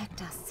cord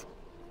protect us.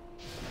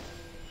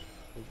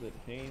 Is it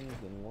Haynes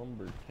and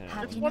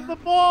Lumbertown? It's one of the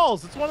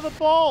balls! It's one of the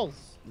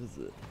balls! Is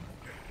it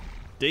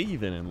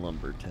Davin in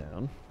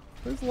Lumbertown?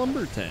 Where's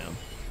Lumbertown?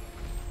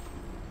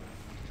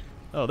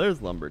 Oh, there's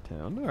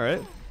Lumbertown.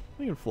 Alright.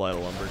 We can fly to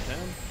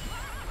Lumbertown.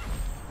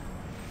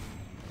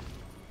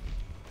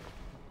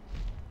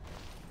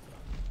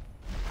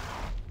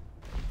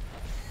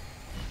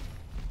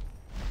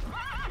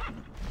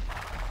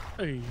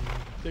 Hey,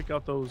 take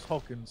out those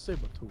hulking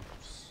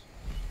saber-tooths.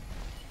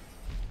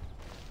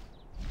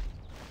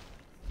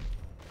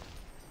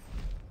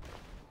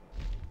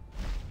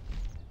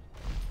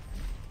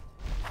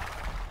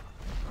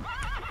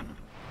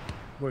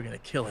 We're gonna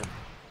kill him.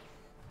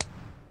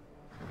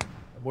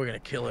 We're gonna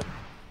kill him.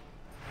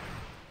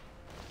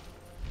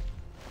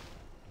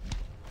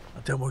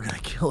 And then we're gonna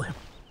kill him.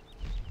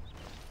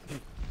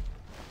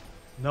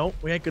 No,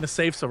 we ain't gonna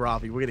save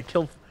Saravi. We're gonna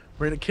kill him.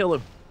 We're gonna kill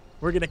him.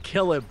 We're gonna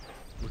kill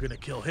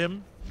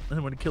him. And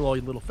then we're gonna kill all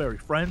your little fairy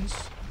friends.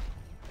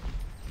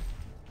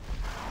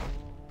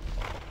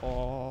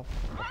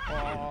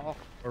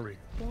 Hurry.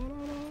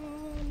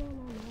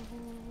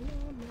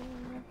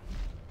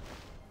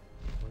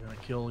 We're gonna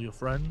kill your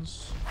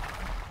friends.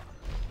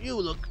 You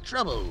look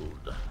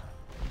troubled.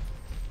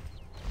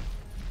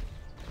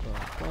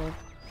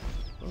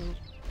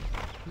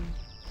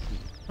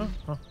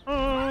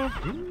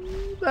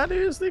 That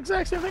is the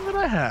exact same thing that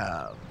I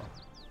have.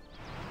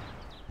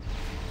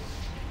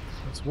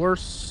 That's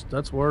worse.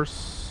 That's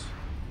worse.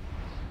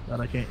 That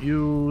I can't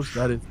use.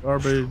 That is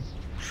garbage.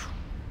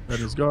 That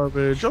is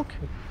garbage.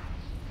 Okay.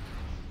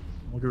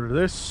 We'll get rid of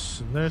this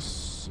and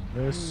this and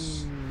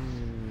this.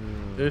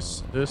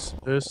 This.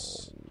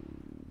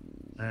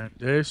 And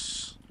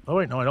this. Oh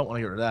wait, no, I don't want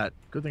to get rid of that.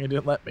 Good thing it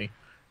didn't let me.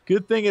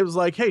 Good thing it was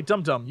like, hey,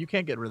 dum-dum, you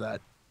can't get rid of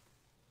that.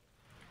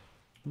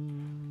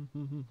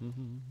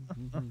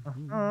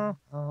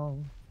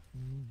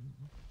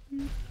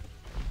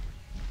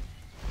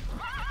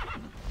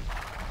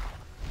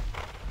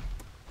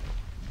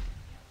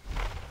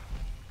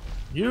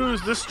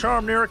 Use this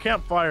charm near a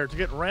campfire to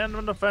get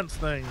random defense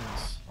things.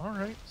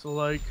 Alright, so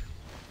like...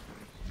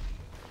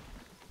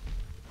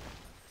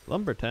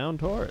 Lumbertown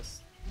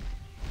Taurus.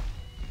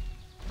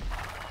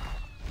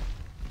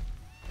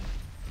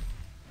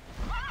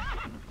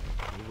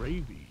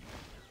 Gravy.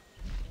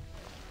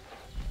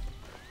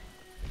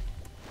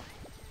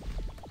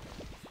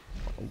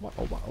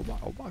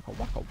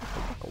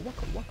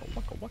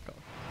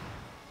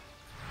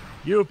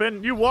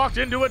 You walked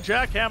into a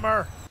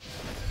jackhammer.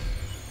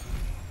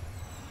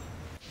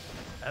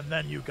 And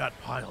then you got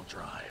pile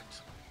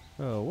drived.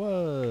 Oh,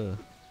 whoa.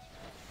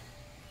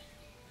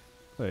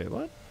 Wait,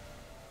 what?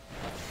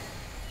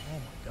 Oh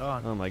my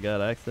god. Oh my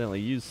god, I accidentally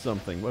used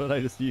something. What did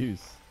I just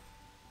use?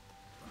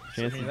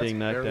 Chance of being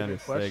knocked down or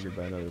staggered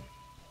by another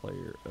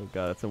player. Oh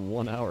god, that's a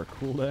 1 hour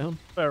cooldown.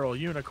 Feral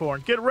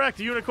unicorn. Get wrecked,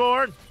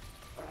 unicorn!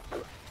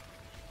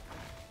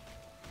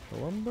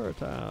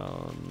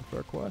 Lumbertown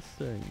for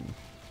questing.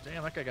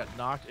 Damn, that guy got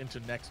knocked into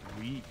next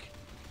week.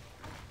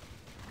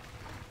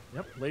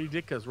 Yep, Lady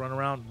Dicka's run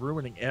around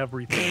ruining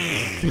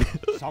everything.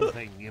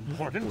 Something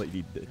important.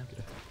 Lady Dicka.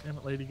 Damn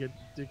it, Lady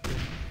Dicka.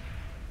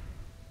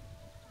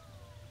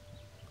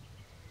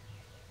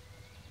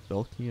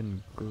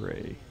 Velkian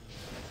Gray.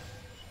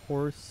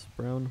 Horse,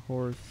 brown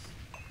horse.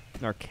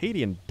 An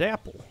Arcadian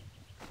Dapple.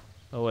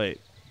 Oh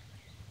wait.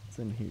 It's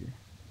in here.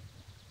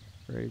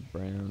 Gray,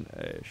 brown,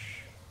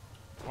 ash.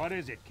 What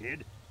is it,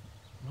 kid?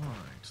 Alright,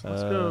 so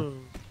let's go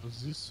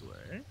this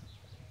way.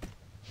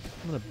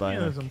 I'm gonna buy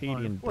an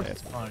Arcadian Of course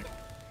it's Dapple. mine.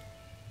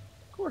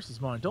 Of course it's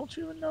mine. Don't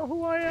you even know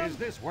who I am? Is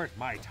this worth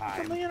my From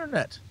time? the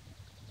internet.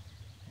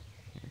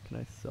 Here, can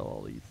I sell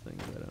all these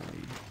things I don't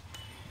need?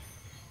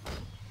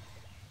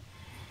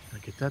 Can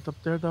I get that up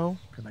there, though?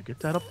 Can I get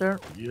that up there?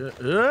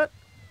 Yeah.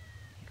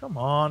 Come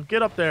on,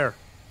 get up there.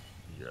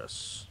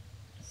 Yes.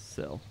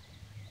 Sell.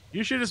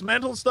 You should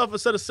dismantle stuff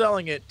instead of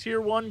selling it. Tier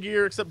 1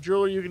 gear, except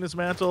jewelry you can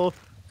dismantle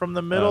from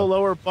the middle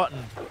lower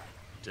button.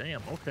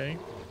 Damn, okay.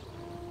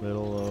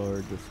 Middle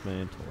lower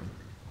dismantling.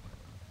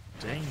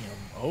 Damn,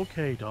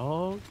 okay,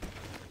 dog.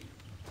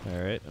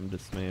 Alright, I'm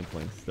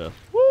dismantling stuff.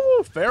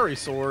 Woo, fairy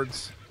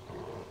swords.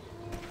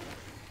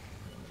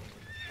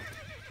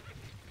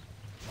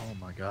 Oh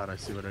my god, I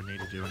see what I need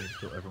to do. I need to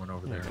kill everyone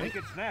over there. Make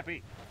it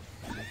snappy.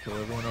 Kill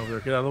everyone over there.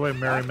 Get out of the way,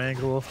 Mary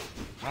Mangle.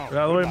 Oh, Get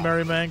out of the way,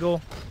 Mary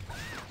Mangle.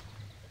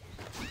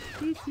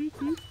 Get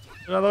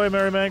out of the way,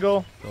 Mary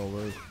Mangle. All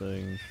those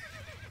things.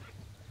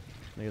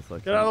 I guess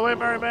like Get out of the way,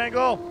 Mary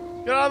Mangle.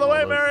 Get out of the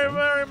way,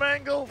 Mary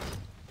Mangle.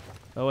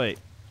 Oh wait.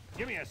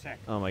 Give me a sec.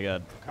 Oh my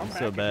god. Come I'm back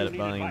so if bad you at need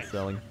buying and advice.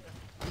 selling.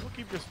 People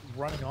keep just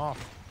running off.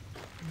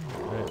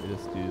 Alright, we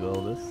just do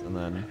all this and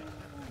then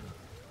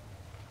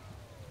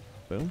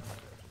boom.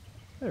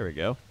 There we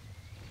go.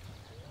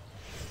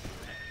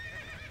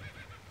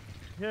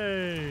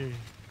 Yay.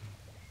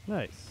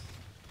 Nice.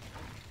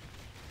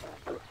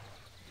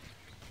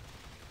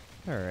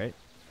 Alright.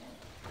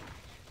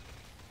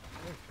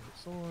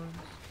 Swords.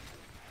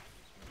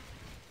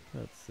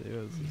 Let's see,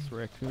 what is this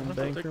raccoon I'm gonna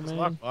banker take this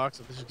man? lockbox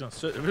if this is gonna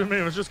sit. I mean,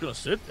 it was just gonna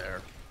sit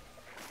there.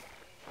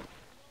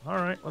 All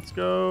right, let's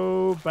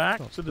go back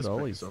Oh, to this put all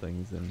place these over.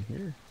 things in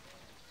here.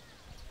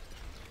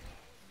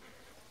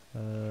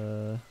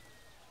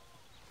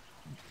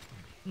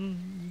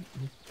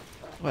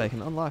 Well, I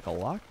can unlock a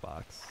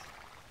lockbox.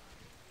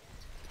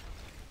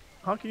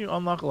 How can you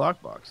unlock a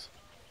lockbox?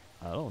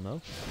 I don't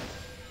know.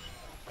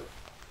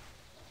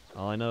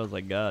 All I know is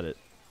I got it.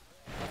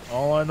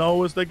 All I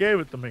know is they gave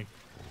it to me.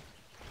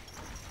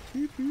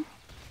 That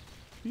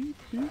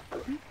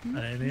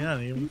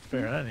ain't even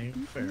fair. That ain't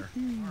even fair.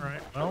 All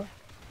right, well,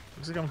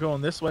 looks like I'm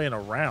going this way and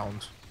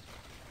around.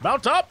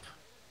 Mount up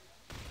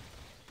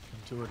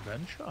into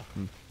adventure.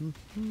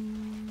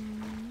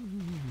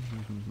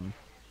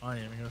 I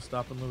am gonna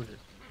stop and loot it.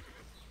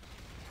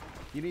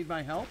 You need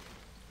my help?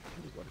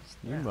 What is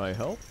You that? my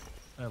help?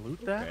 Can I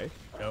loot that? Okay.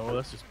 No,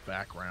 that's just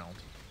background.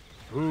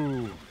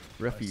 Ooh.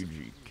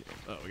 Refugee camp.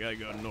 Oh, we gotta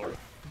go north.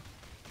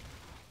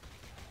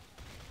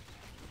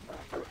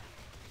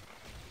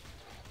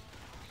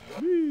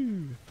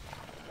 Woo!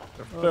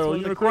 Feral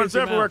unicorns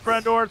everywhere,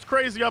 Crandor. It's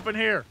crazy up in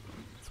here.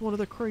 It's one of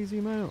the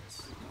crazy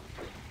mounts.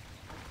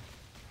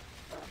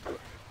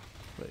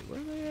 Wait, where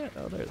are they at?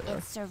 Oh, there they are.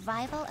 It's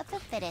survival of the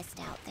fittest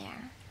out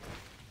there.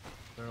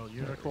 Feral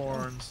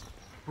unicorns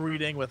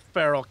breeding with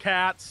feral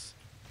cats.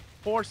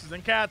 Horses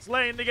and cats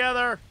laying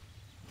together.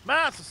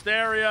 Mass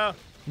hysteria.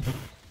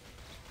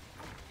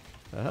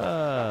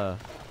 Aha!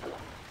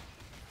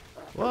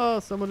 Whoa,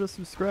 someone just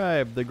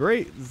subscribed. The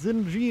Great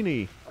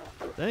Zingini.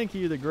 Thank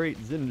you, the Great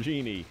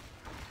Zingini.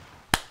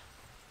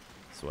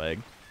 Swag.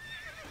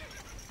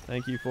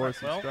 Thank you for Well, a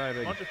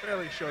subscribing. bunch of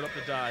fairies showed up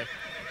to die.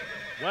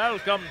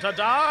 Welcome to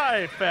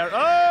die, fair.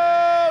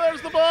 Oh,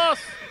 there's the boss.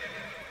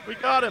 We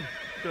got him.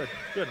 Good,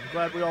 good. I'm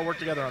glad we all worked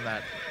together on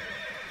that.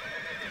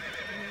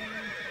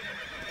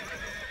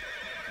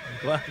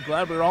 I'm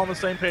glad we were all on the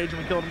same page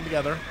and we killed him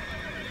together.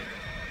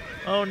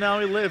 Oh, now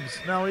he lives.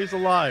 Now he's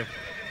alive.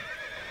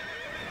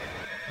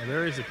 Oh,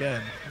 there he is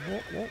again.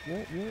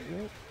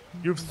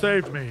 You've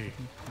saved me.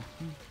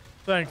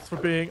 Thanks for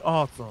being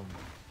awesome.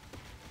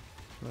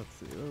 Let's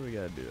see, what do we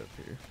gotta do up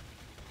here?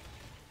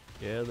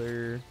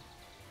 Gather.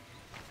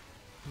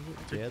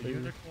 Take the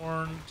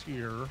unicorn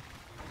tier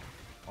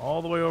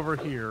all the way over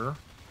here.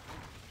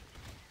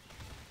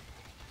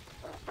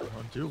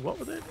 Dude, what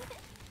were they?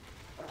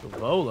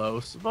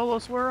 Sabolos.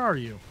 Sabolos, where are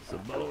you?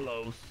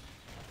 Sabolos.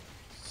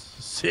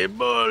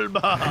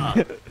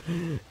 Sibulba.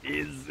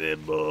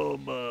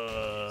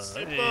 Isibulba.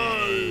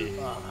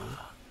 Sibulba.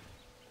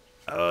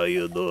 How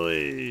you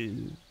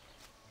doing?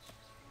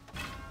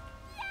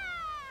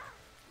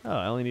 Oh,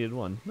 I only needed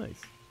one.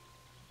 Nice.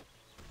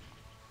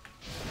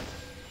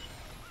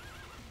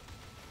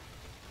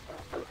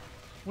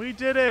 We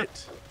did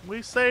it.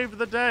 We saved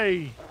the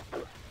day.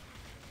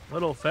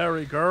 Little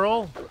fairy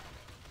girl.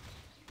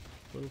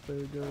 Little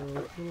fairy girl,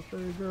 little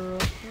fairy girl, little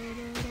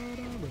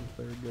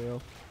fairy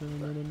girl,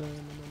 little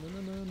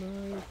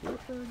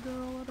fairy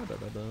girl,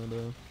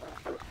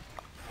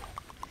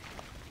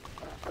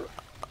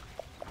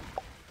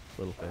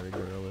 little fairy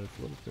girl,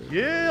 little fairy girl.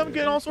 Yeah, I'm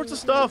getting all sorts of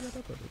stuff.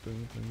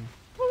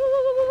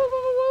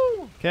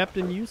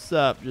 Captain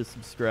Usopp just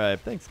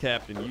subscribed. Thanks,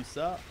 Captain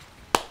Usopp.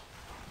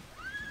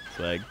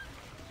 Swag.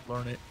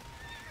 Learn it.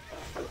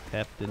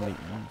 Captain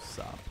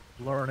Usopp.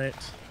 Learn it.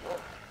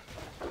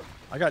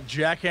 I got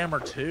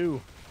Jackhammer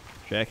 2.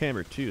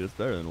 Jackhammer 2 is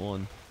better than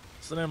 1.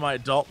 It's the name of my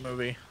adult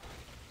movie.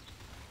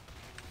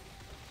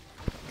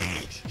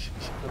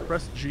 I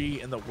pressed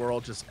G and the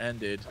world just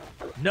ended.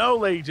 No,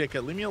 Lady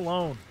Dickett, leave me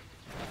alone.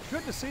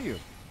 Good to see you.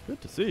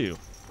 Good to see you.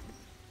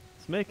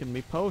 It's making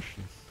me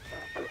potions.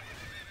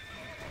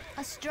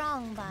 A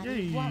strong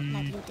body won't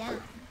let you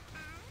down.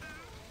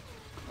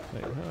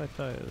 Wait, how do I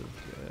tie this?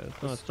 It's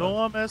The not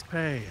storm has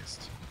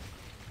passed.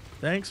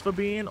 Thanks for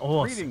being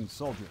awesome. Greetings,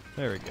 soldier.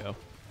 There we go.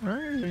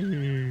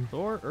 Hey.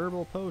 Or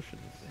herbal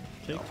potions.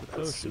 Take the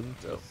that's super potion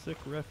to dope. sick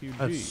refugee.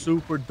 That's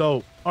super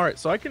dope. Alright,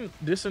 so I can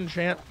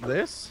disenchant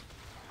this.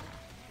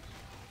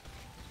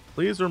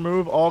 Please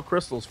remove all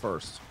crystals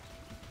first.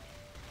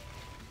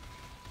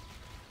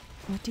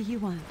 What do you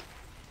want?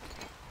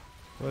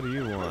 What do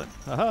you want?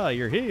 Haha,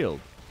 you're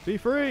healed. Be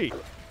free.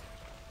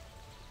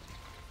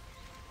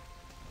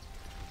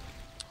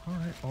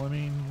 Alright, well, I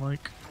mean,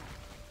 like...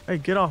 Hey,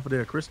 get off of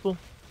there, Crystal.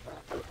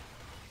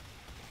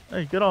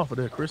 Hey, get off of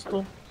there,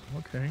 Crystal.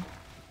 Okay.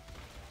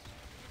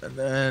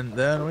 And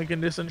then we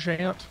can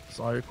disenchant.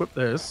 So I equip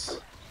this.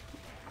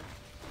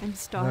 I'm And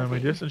starving. then we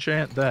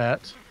disenchant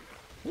that.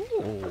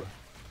 Ooh.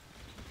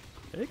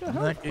 Take a And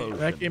health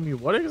that gave me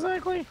what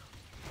exactly?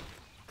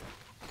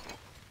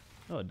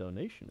 Oh, a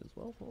donation as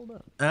well. Hold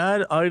on.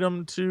 Add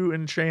item to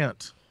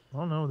enchant.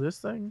 Oh no, this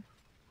thing?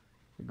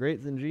 The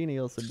Great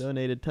Zingini also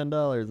donated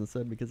 $10 and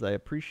said, because I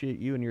appreciate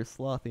you and your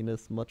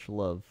slothiness, much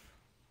love.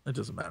 It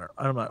doesn't matter.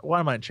 I don't know. Why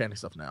am I enchanting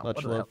stuff now? Much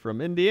What the love hell?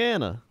 from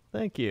Indiana.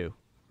 Thank you.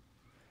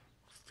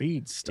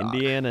 Feedstock.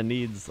 Indiana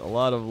needs a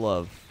lot of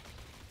love.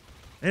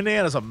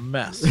 Indiana's a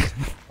mess.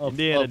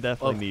 Indiana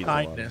definitely needs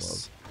kindness. a lot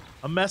of love.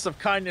 A mess of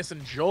kindness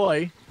and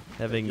joy.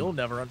 Having You'll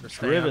never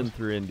understand. driven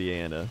through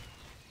Indiana,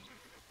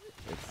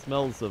 it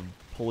smells of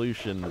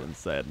pollution and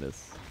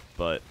sadness,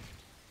 but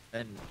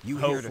And You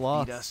hope here to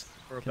sloths feed us?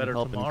 for a can better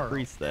help tomorrow.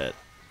 increase that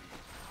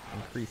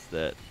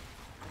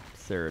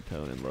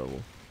serotonin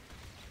level.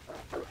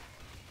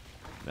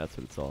 That's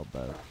what it's all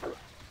about.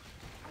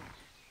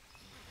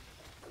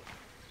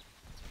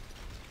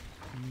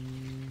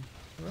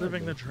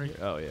 Living the dream.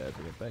 Oh yeah, I have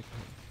to get back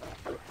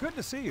to him. Good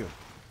to see you.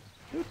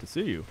 Good to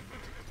see you.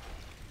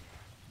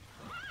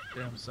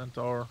 Damn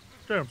centaur.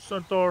 Damn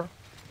centaur.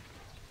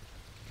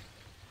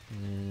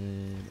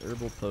 And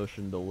herbal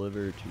potion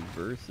delivered to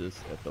Versus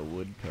at the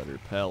Woodcutter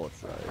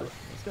Palisade.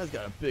 This guy's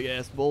got a big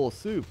ass bowl of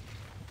soup.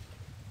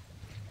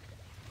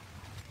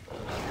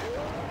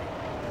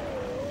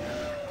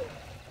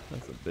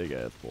 That's a big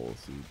ass bowl of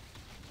soup.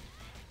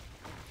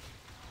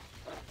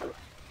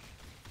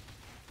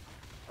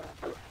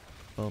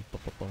 Bum, bum,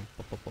 bum, bum, bum,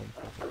 bum, bum,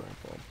 bum,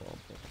 bum, bum,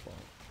 bum, bum.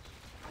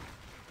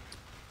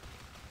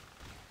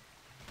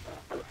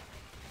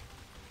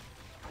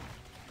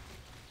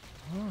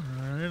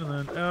 Alright,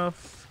 and then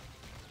F.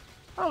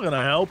 I'm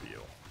gonna help you.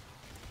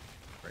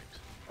 Great.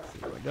 Let's see,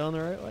 am I going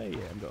the right way? Yeah,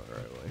 I'm going the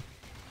right way.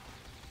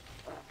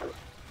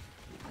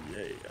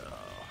 Yeah.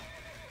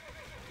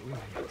 Doing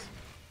it.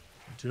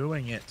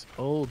 Doing it.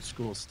 Old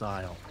school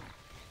style.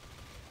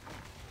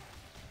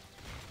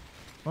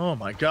 Oh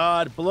my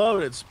god,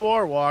 bloated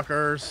spore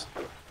walkers.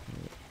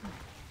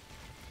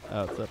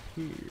 Oh, it's up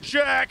here.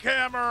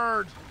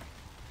 Jackhammered!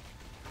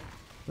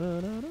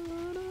 You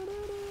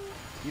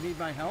need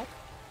my help?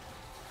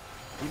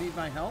 You need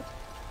my help?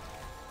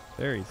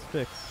 There, he's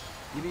fixed.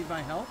 You need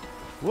my help?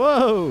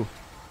 Whoa!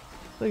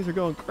 Things are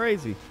going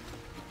crazy.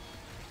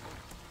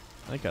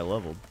 I think I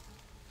leveled.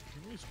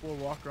 Give me spore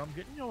walker, I'm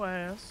getting your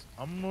ass.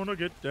 I'm gonna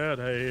get that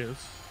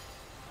ass.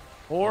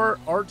 Or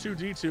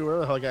R2D2, whatever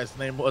the hell the guy's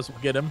name was, we'll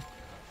get him.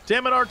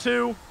 Damn it,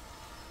 R2!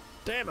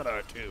 Damn it,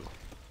 R2!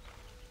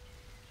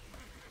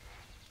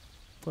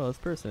 Well, this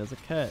person has a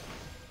cat.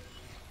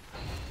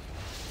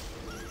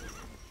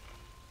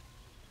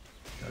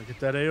 Gotta get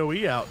that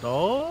AoE out,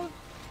 dog.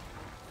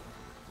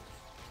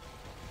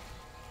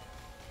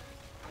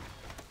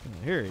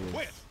 Oh, here he is.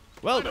 Quit.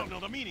 Well I done.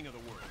 don't know the meaning of the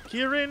word.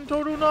 Kirin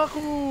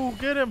Torunaku!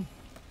 Get him!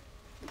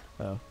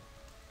 Oh.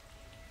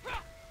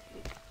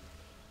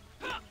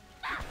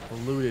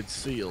 Polluted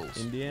seals.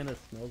 Indiana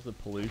smells of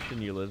pollution.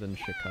 You live in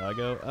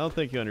Chicago. I don't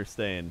think you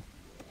understand.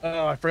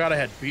 Oh, I forgot I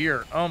had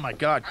beer. Oh my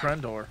god,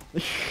 Krendor.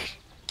 This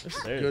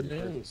is There's good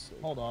your news.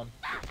 Hold on.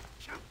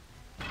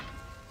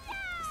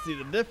 See,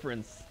 the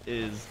difference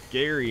is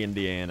Gary,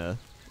 Indiana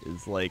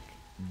is like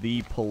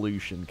the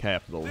pollution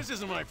capital. This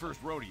isn't my first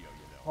rodeo, you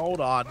know. Hold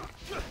on.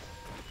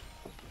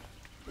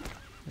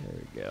 There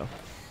we go.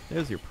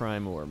 There's your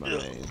prime ore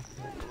mine.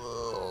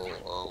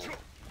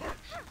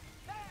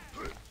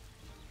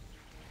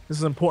 This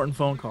is an important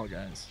phone call,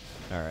 guys.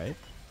 All right.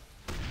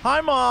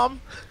 Hi,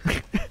 Mom!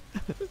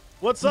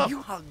 What's up?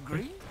 You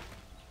hungry?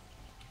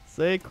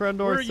 Say Where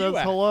Krendor are you says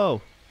at?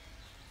 hello.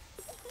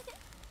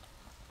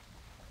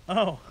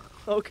 Oh,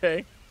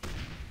 okay.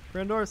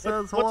 Krendor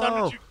says What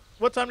hello.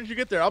 time did you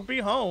get there? I'll be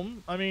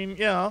home. I mean,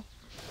 yeah.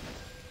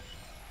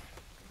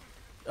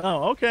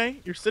 Oh, okay.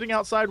 You're sitting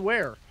outside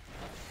where?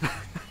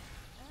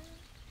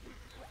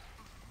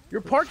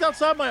 You're parked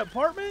outside my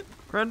apartment?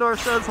 Krendor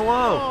says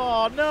hello.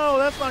 Oh, no,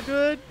 that's not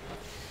good.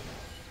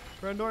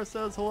 Krendor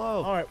says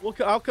hello. All right,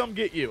 I'll come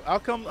get you. I'll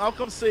come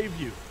save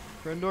you.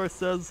 Krendor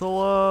says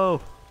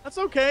hello. That's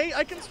okay.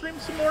 I can stream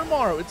some more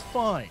tomorrow. It's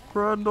fine.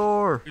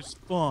 Krendor It's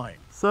fine.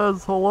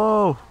 says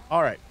hello.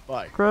 All right,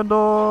 bye.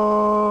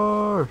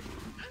 Krendor.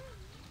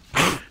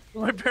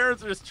 My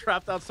parents are just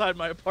trapped outside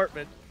my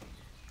apartment.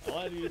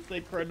 Why do you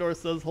say Krendor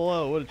says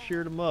hello? Would have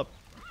cheered him up.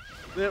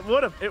 It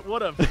would have. It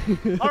would have.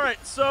 All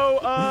right,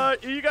 so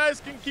you guys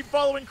can keep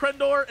following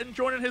Krendor and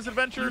joining his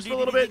adventures for a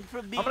little bit.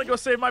 I'm gonna go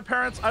save my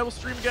parents. I will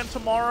stream again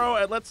tomorrow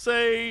at, let's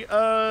say,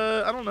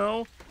 I don't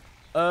know,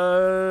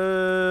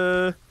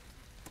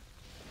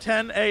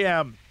 10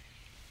 a.m.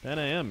 10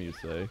 a.m. you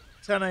say?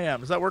 10 a.m.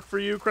 Does that work for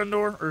you,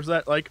 Krendor, or is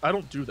that like I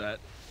don't do that?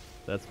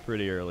 That's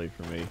pretty early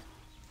for me.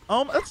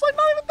 That's like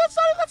not even.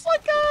 That's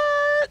like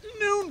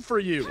noon for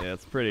you. Yeah,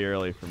 it's pretty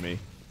early for me.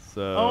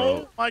 So.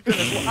 Oh my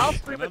goodness! Well, I'll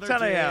stream at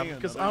 10 a.m.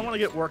 because I want to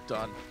get work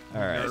done.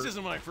 All right. This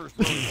isn't my first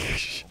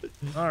rodeo.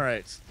 All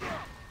right.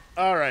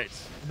 All right.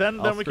 Then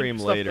I'll we stream can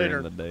do stuff later later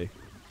in the day.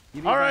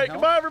 All right.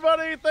 Goodbye,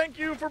 everybody. Thank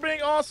you for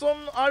being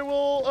awesome. I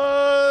will.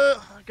 I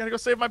gotta go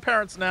save my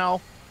parents now.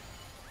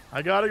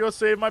 I gotta go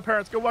save my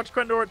parents. Go watch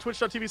Krendor at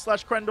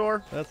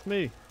twitch.tv/Krendor. That's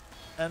me.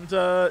 And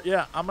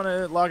yeah, I'm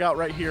gonna log out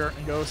right here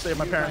and go save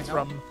my parents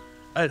from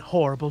a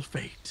horrible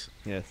fate.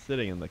 Yeah,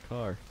 sitting in the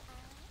car.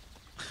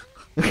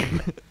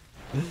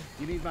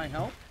 You need my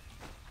help?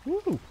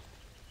 Woo!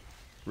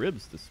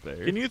 Ribs to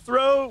spare. Can you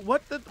throw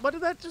what did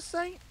that just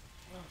say?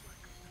 Oh my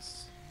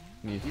goodness.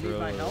 Can you You throw need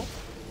my help?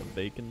 a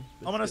bacon?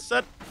 I'm gonna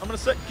biscuit?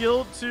 set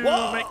guild to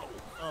Whoa! make.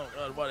 Oh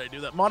god, why did I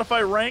do that?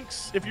 Modify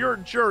ranks. If you're a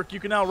jerk, you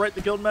can now write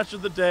the guild message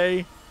of the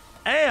day,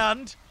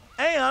 and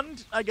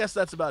I guess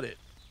that's about it.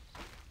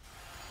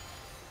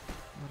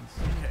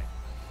 Okay,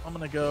 I'm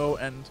gonna go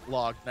and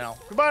log now.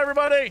 Goodbye,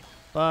 everybody.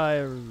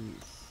 Bye.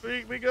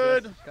 Be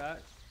good.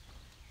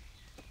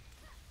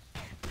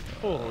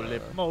 Holy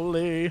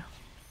moly.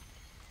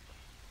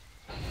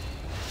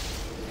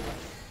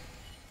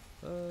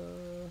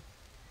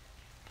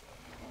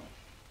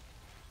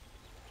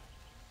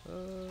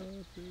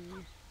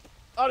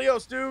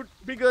 Adios, dude.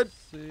 Be good.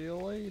 See you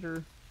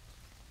later.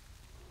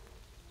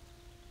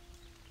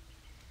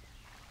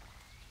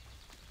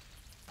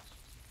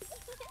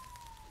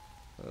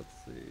 Let's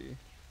see.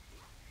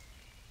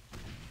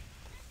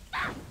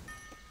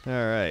 All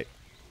right.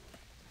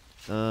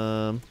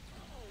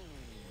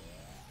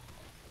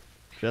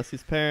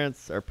 Jesse's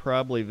parents are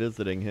probably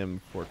visiting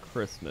him for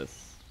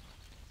Christmas,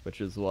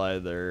 which is why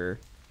they're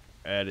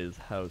at his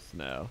house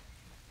now.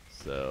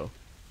 So,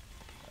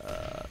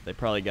 they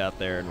probably got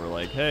there and were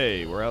like,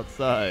 hey, we're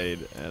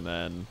outside, and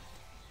then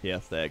he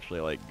has to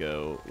actually, like,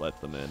 go let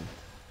them in,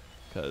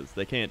 because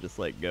they can't just,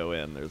 like, go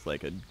in. There's,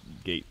 like, a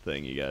gate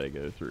thing you gotta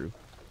go through.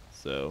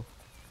 So,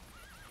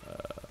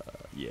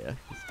 yeah,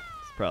 he's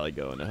probably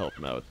going to help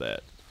him out with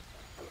that.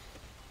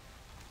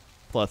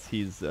 Plus,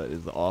 he's at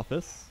his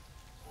office.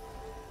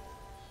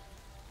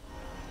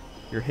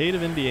 Your hate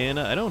of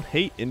Indiana? I don't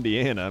hate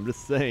Indiana. I'm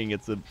just saying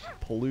it's a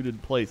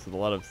polluted place with a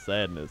lot of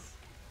sadness.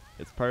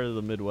 It's part of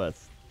the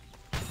Midwest.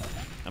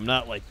 I'm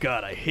not like,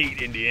 God, I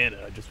hate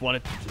Indiana. I just want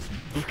it to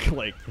just,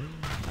 like,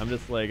 I'm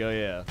just like, oh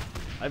yeah.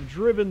 I've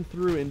driven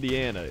through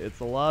Indiana.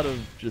 It's a lot of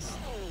just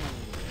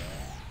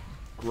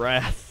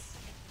grass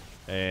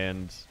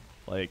and,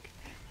 like,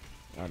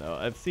 I don't know.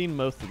 I've seen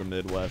most of the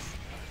Midwest.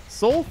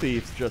 Soul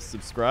Thief's just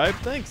subscribed.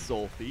 Thanks,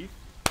 Soul Thief.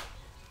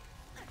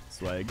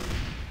 Swag.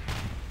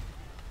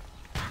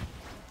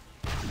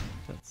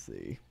 Let's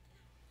see.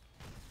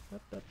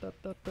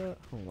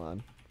 Hold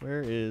on.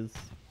 Where is...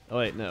 Oh,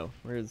 wait, no.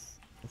 Where's...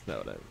 That's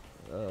not what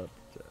I...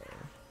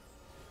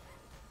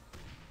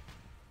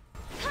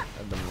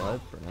 I've been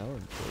live for an hour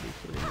and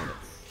 43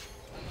 minutes.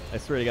 I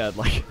swear to God,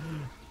 like,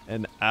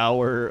 an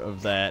hour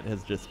of that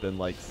has just been,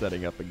 like,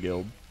 setting up a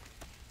guild.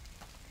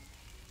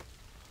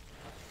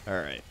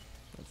 Alright.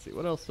 Let's see.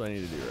 What else do I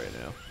need to do right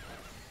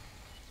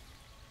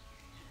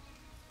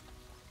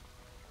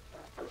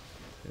now?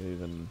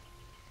 Even...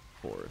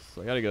 forest.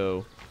 So I gotta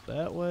go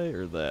that way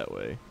or that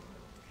way?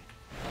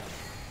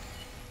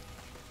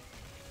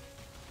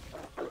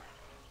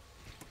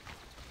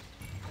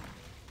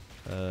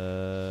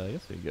 I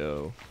guess we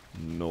go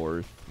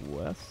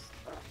northwest.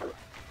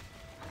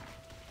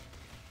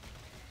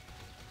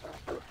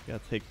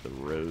 Gotta take the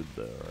road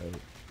though, right?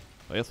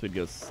 I guess we'd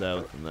go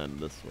south and then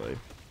this way.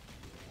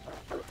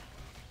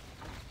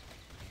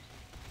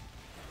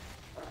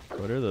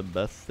 What are the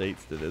best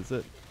states to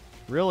visit?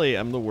 Really,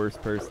 I'm the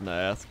worst person to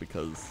ask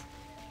because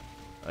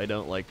I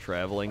don't like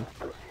traveling,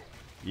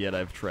 yet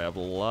I've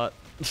traveled a lot.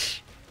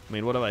 I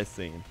mean, what have I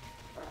seen?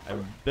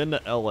 I've been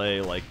to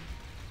LA like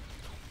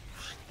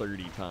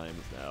 30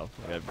 times now.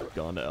 Like, I've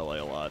gone to LA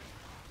a lot.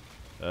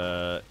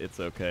 It's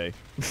okay.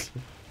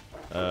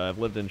 I've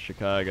lived in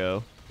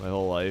Chicago my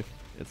whole life.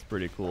 It's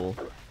pretty cool.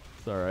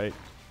 It's alright.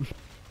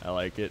 I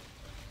like it.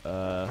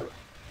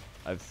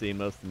 I've seen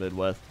most of the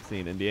Midwest. I've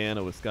seen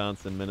Indiana,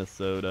 Wisconsin,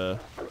 Minnesota,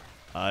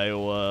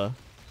 Iowa,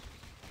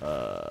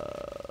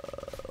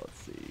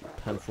 let's see,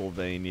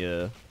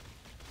 Pennsylvania,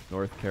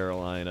 North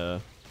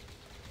Carolina,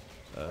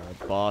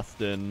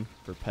 Boston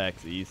for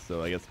PAX East,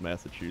 so I guess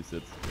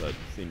Massachusetts, but I've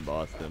seen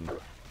Boston.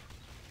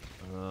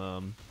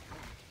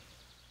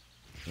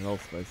 What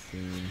else have I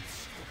seen?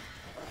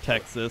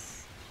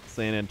 Texas,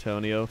 San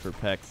Antonio for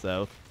PAX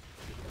South.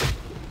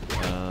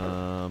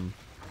 I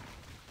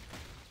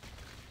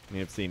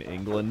mean, I've seen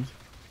England.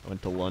 I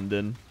went to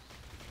London.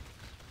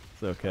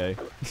 It's okay.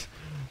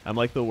 I'm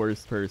like the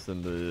worst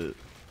person to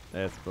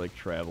ask for like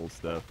travel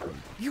stuff from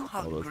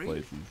all those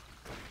places.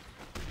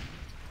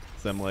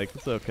 So I'm like,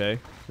 it's okay.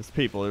 There's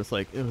people. There's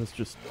like, it was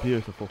just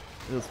beautiful.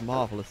 It was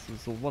marvelous. It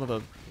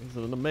was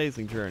an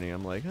amazing journey.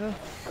 I'm like, huh?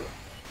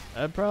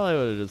 I probably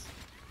would have just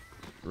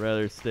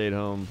rather stayed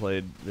home,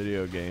 played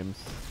video games.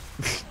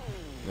 You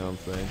know what I'm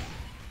saying?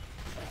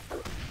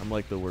 I'm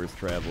like the worst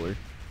traveler.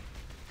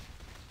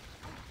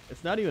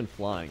 It's not even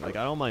flying. Like,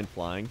 I don't mind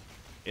flying.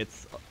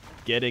 It's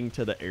getting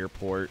to the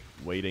airport,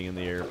 waiting in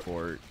the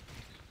airport,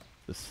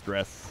 the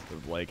stress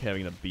of like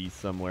having to be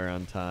somewhere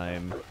on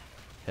time,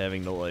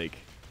 having to like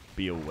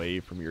be away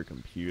from your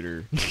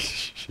computer.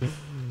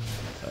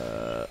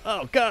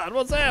 Oh God,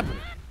 what's happening?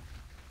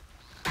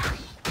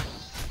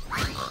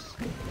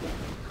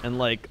 And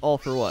like, all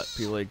for what?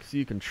 People like, so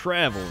you can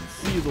travel and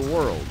see the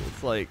world.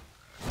 It's like,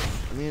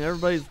 I mean,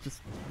 everybody's just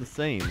the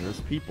same.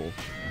 There's people.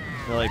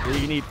 They're like, well,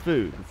 you need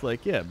food. It's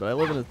like, yeah, but I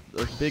live in a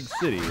big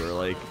city where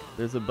like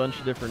there's a bunch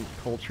of different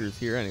cultures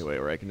here anyway,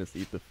 where I can just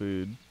eat the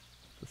food,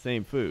 the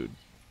same food.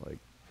 Like,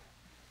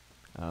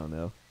 I don't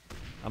know.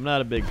 I'm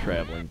not a big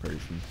traveling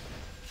person.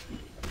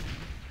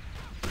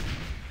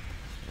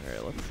 All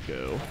right, let's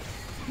go.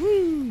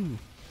 Woo!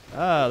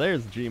 Ah,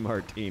 there's G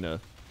Martina.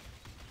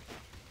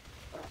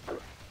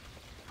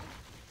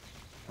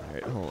 All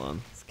right, hold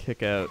on. Let's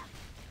kick out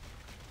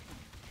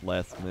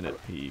last minute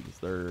peeps.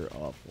 They're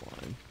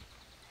offline.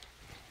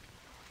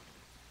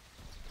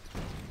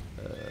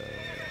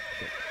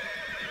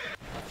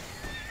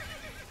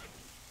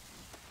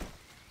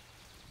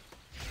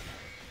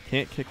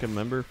 Can't kick a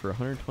member for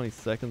 120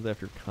 seconds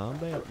after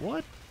combat?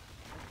 What?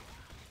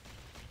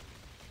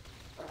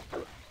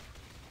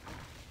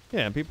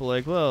 Yeah, and people are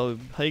like, well,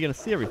 how you gonna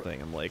see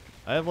everything? I'm like,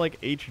 I have like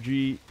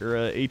HD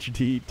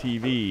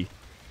TV,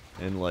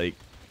 and like,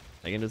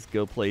 I can just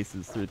go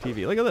places through the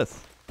TV. Look at this.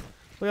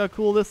 Look how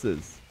cool this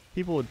is.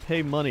 People would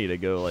pay money to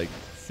go like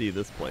see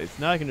this place.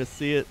 Now I can just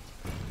see it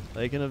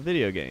like in a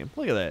video game.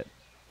 Look at that.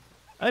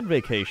 I'd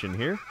vacation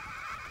here.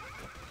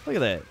 Look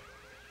at that.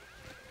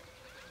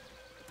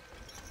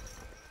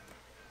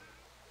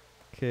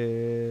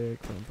 Okay,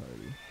 clone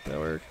party. Does that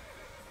work?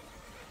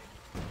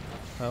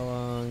 How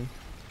long?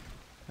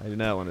 I do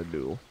not want to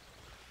duel.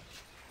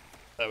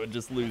 I would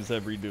just lose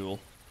every duel.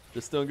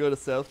 Just don't go to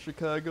South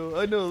Chicago.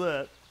 I know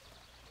that.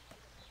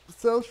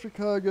 South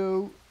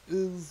Chicago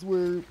is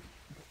where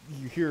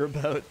you hear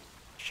about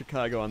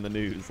Chicago on the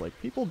news. Like,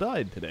 people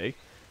died today.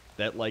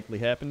 That likely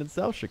happened in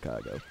South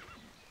Chicago.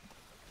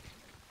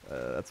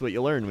 That's what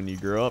you learn when you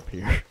grow up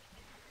here.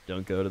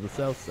 Don't go to the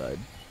South Side.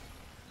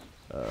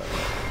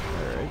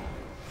 Alright.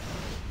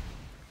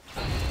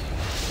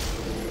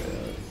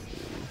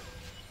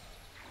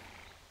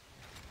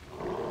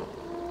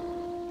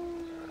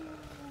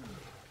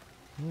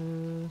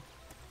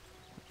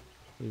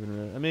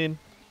 I mean,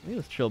 you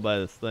just chill by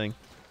this thing.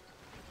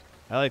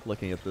 I like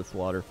looking at this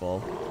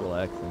waterfall. It's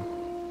relaxing.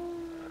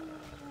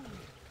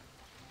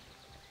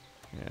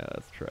 Yeah,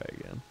 let's try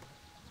again.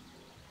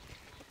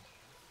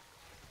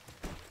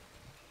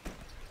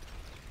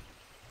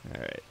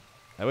 Alright.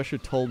 I wish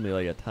it told me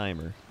like a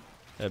timer.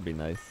 That'd be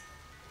nice.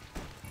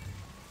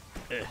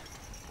 Get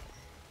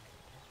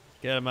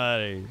him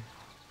out of here.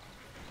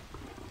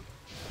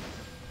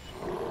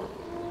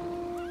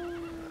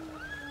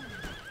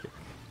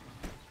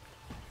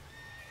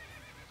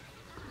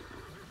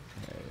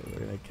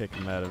 Kick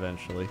him out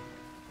eventually.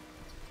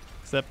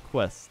 Accept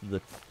quest.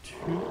 The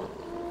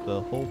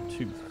whole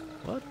tooth.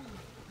 What?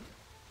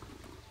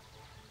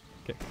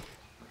 Okay.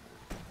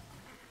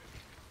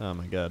 Oh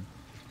my god.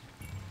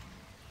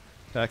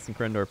 PAX and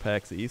Krendor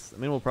PAX East. I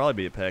mean, we'll probably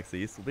be at PAX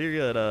East. We'll be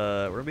at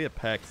we're gonna be at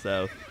PAX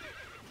South.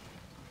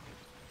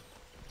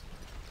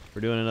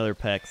 We're doing another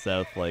PAX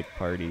South like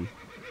party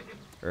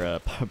or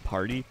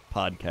party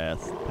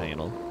podcast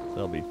panel. So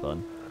that'll be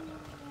fun.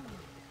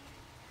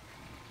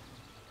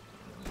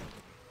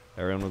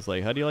 Everyone was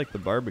like, how do you like the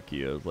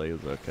barbecue? I was like,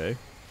 it was okay.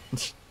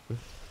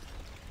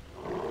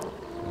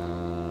 Hold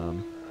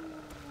on,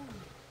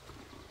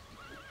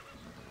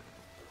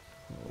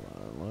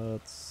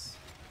 let's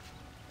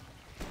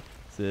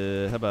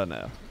see, how about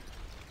now?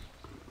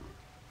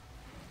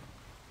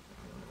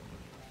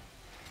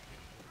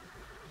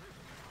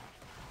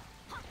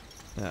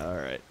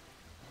 Alright.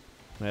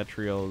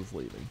 Matriel is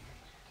leaving.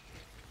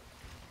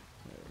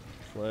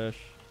 Slash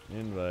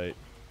invite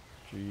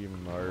G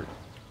Martina.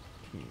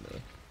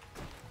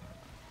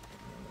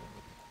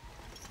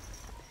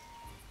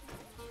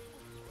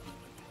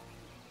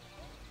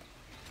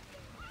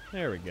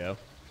 There we go.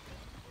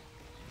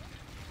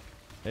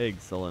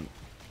 Excellent.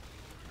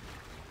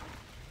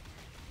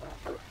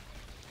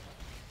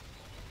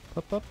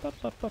 Up, up,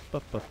 up, up, up,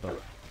 up, up,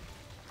 up.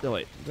 Oh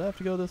wait, does I have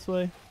to go this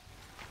way?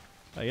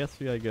 I guess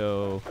we gotta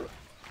go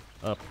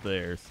up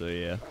there, so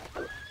yeah.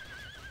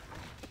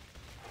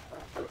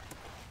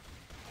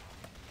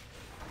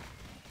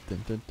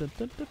 Dun, dun, dun,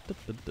 dun, dun, dun,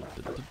 dun, dun,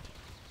 dun, dun.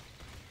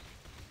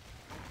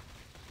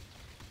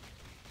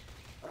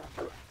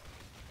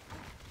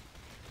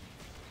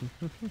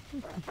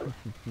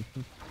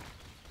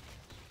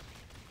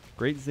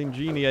 Great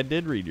Zingini, I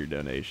did read your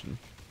donation.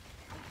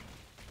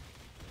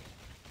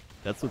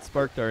 That's what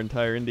sparked our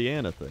entire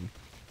Indiana thing.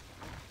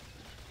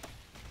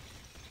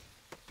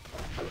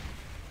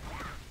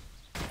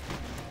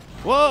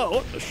 Whoa!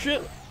 What the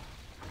shit?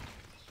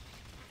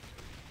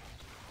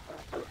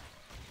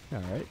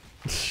 Alright.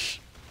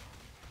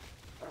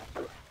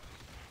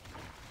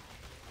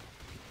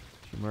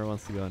 Jamar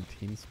wants to go on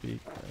TeamSpeak.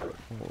 Right,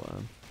 hold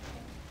on.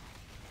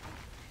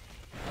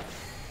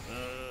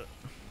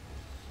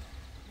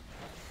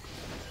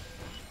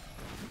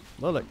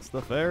 Lilix,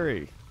 the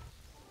fairy.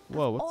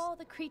 Whoa, Of what's... all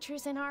the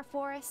creatures in our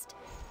forest,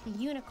 the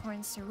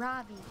unicorn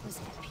Saravi was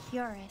the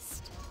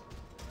purest.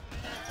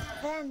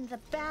 Then the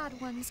bad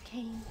ones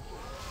came.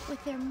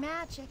 With their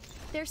magic,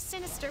 their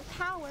sinister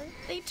power,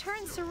 they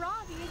turned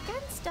Saravi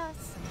against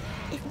us.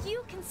 If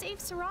you can save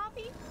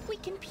Saravi, we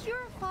can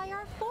purify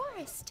our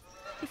forest.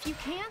 If you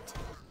can't,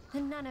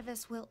 then none of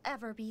us will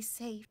ever be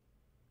safe.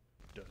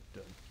 Dun,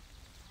 dun.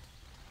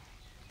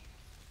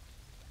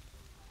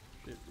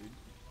 Shit, dude.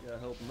 You gotta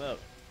help him out.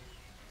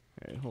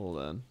 Alright, hold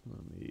on.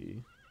 Let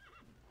me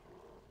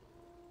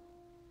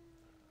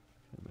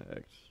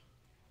connect.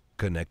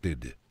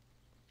 Connected.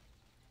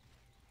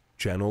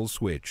 Channel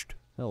switched.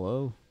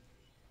 Hello.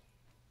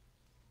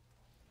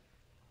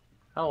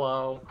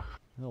 Hello.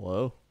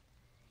 Hello.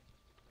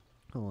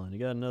 Hold on, you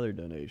got another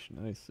donation.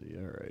 I see.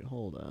 Alright,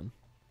 hold on.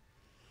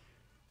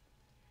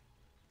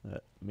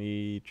 Let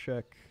me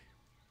check.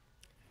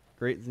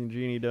 Great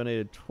Zingini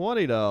donated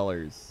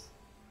 $20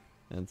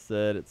 and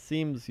said, "It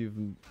seems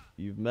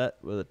you've met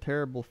with a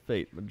terrible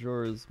fate.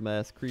 Majora's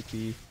Mask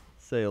creepy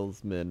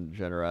salesman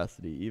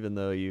generosity, even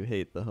though you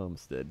hate the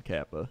homestead,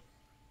 Kappa."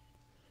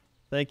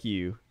 Thank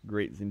you,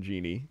 Great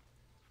Zingini,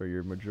 for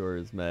your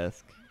Majora's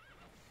Mask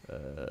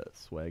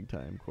swag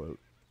time quote.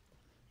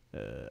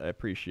 I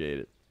appreciate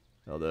it.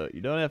 Although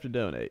you don't have to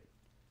donate.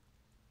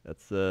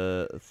 That's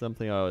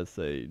something I always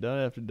say. You don't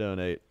have to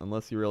donate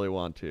unless you really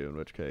want to, in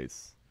which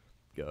case,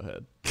 go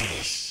ahead.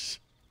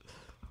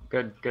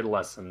 Good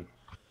lesson.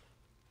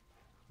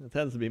 It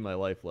tends to be my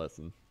life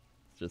lesson.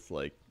 It's just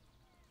like,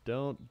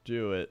 don't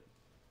do it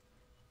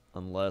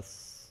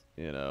unless,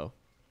 you know,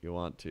 you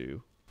want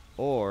to.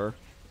 Or,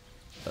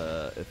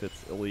 if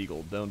it's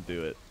illegal, don't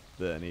do it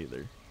then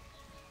either.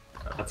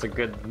 That's a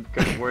good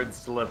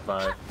words to live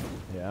by.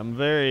 Yeah, I'm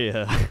very,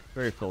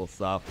 very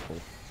philosophical,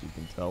 as you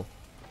can tell.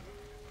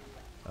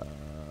 Hold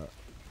on,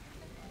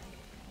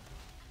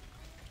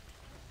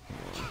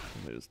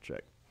 let me just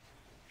check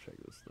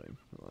this thing.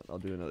 Hold on, I'll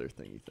do another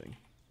thingy thing.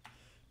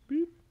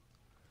 Beep.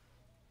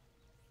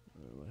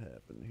 What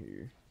happened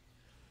here?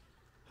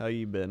 How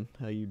you been?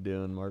 How you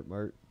doing,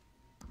 Mart?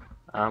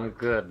 I'm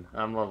good.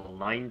 I'm level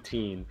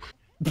 19.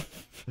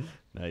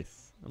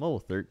 Nice. I'm level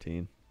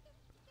 13.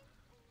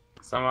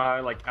 Somehow I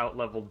like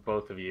out-leveled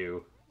both of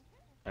you,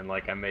 and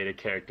like I made a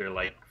character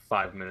like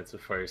 5 minutes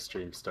before your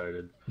stream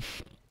started.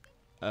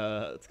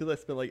 It's because I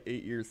spent like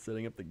 8 years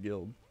setting up the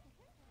guild.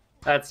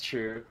 That's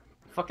true.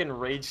 Fucking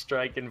Rage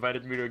Strike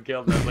invited me to a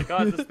guild, and I was like,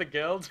 "Oh, is this the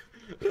guild?"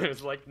 And it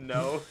was like,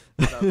 "No."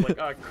 And I was like,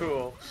 "Oh,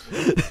 cool."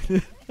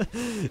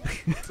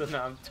 So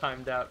now I'm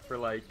timed out for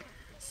like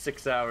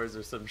 6 hours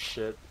or some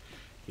shit.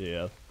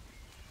 Yeah.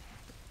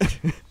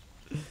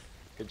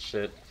 Good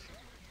shit.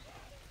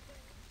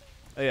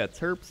 Oh yeah,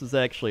 Terps is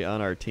actually on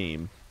our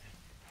team.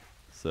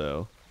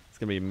 So, it's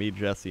gonna be me,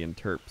 Jesse, and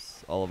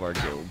Terps, all of our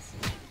guilds.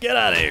 Get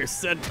out of here,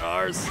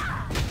 centaurs!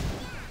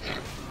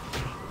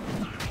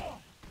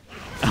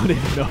 I don't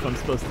even know if I'm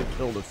supposed to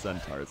kill the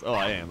centaurs. Oh,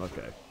 I am,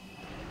 okay.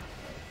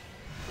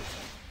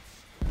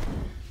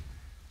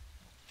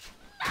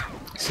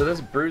 So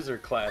this Bruiser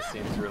class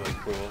seems really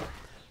cool.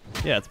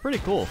 Yeah, it's pretty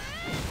cool.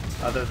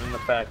 Other than the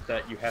fact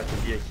that you have to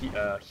be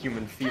a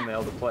human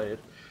female to play it.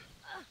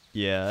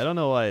 Yeah, I don't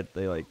know why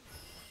they, like,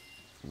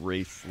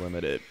 race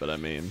limit it, but I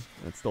mean,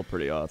 it's still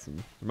pretty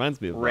awesome.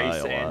 Reminds me of Vi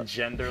Race a lot. and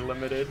gender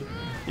limited.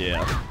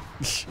 Yeah.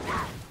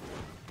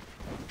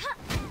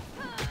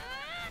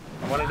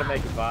 I wanted to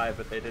make Vi,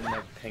 but they didn't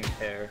have pink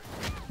hair.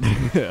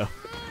 Yeah.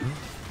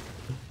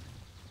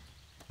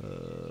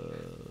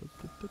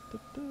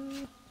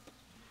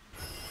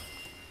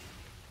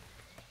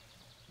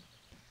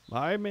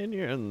 My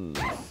minions.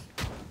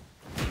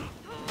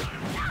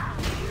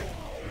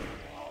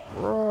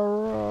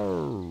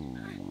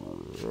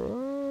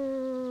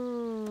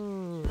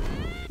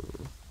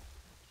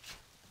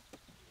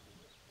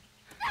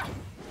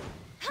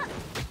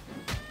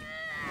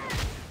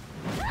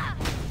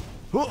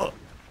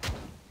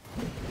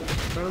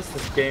 Notice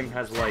this game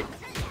has like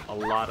a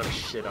lot of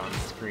shit on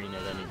screen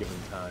at any given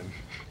time.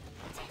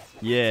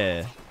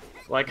 Yeah.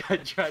 Like I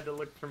tried to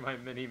look for my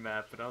mini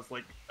map and I was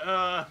like,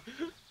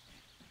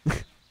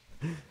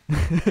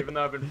 Even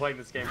though I've been playing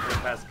this game for the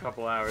past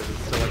couple hours, it's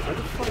still like, what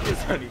the fuck is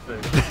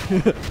anything?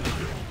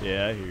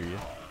 Yeah, I hear you.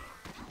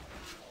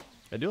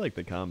 I do like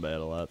the combat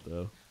a lot,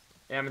 though.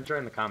 Yeah, I'm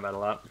enjoying the combat a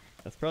lot.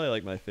 That's probably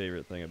like my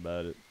favorite thing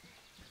about it.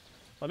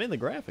 I mean, the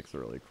graphics are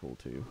really cool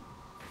too.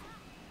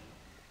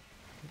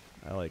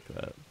 I like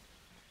that.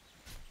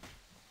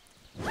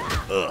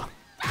 Ugh.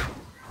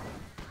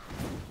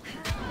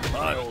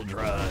 Pile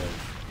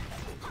drive.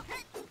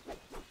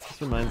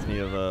 This reminds me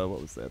of what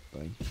was that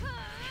thing?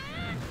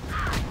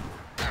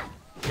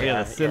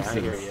 Yeah, The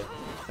Simpsons. Yeah,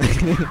 I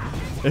hear you.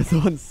 There's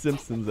one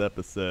Simpsons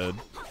episode,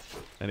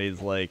 and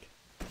he's like,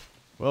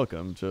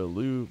 "Welcome to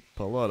Lou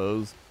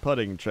Palato's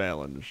putting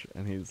challenge,"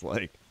 and he's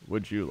like,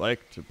 "Would you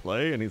like to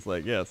play?" And he's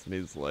like, "Yes." And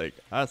he's like,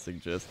 "I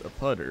suggest a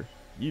putter.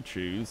 You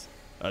choose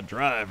a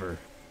driver."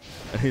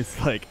 And he's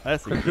like, "I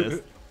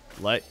suggest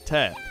light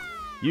tap.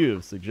 You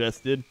have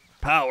suggested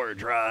power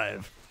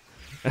drive."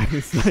 And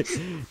he's like,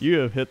 "You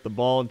have hit the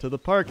ball into the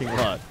parking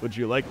lot. Would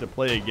you like to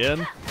play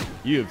again?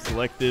 You have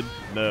selected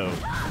no."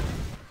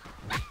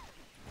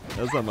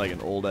 That sounds like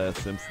an old ass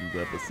Simpsons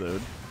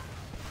episode.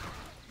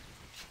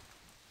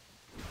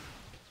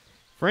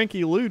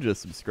 Frankie Lou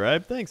just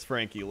subscribed. Thanks,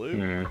 Frankie Lou.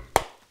 Mm.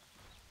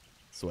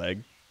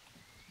 Swag.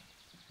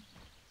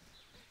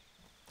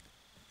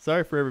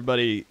 Sorry for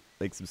everybody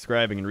like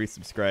subscribing and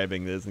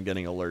resubscribing that isn't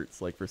getting alerts.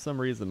 Like for some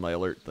reason my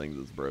alert thing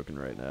is broken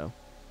right now.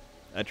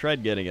 I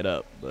tried getting it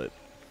up, but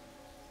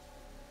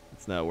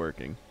it's not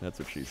working. That's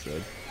what she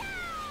said.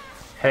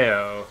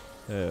 Heyo.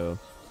 Heyo.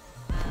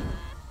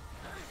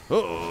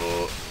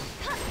 Oh.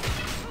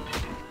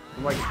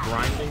 I'm like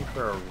grinding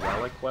for a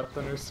relic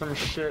weapon or some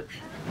shit.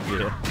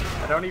 Yeah.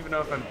 I don't even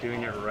know if I'm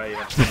doing it right.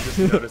 I just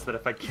noticed that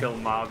if I kill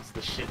mobs,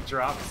 the shit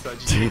drops, so I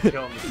just keep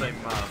killing the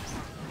same mobs.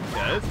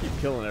 Yeah, I just keep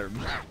killing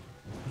everybody.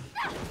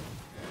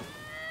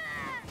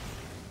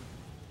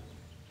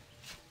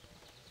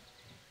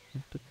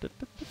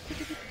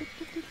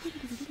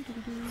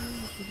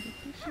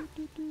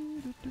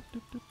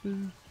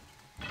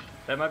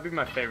 That might be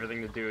my favorite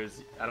thing to do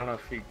is, I don't know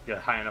if you get a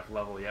high enough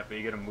level yet, but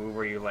you get a move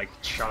where you like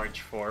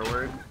charge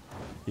forward.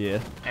 Yeah.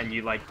 And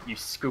you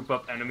scoop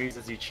up enemies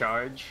as you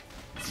charge.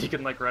 So you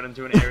can like run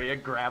into an area,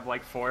 grab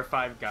like 4 or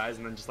 5 guys,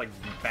 and then just like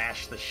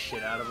bash the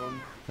shit out of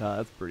them. Ah,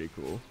 that's pretty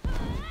cool.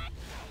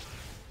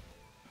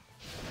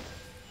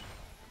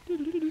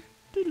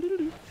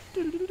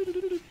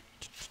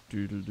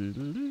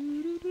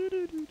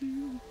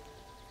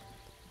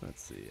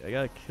 Let's see, I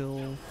gotta kill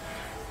a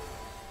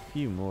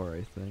few more,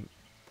 I think.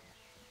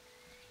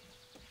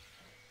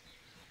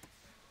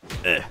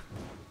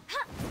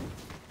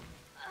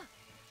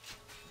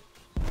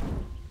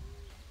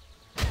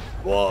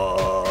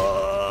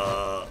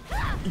 Whoa!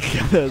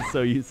 That's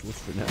so useless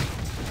for now.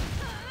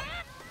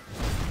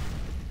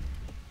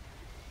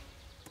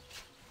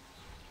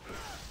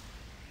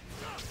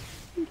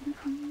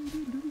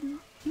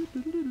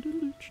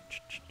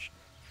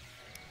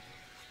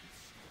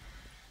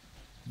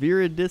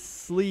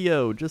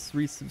 Viridisleo just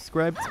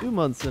resubscribed 2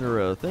 months in a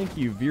row. Thank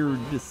you,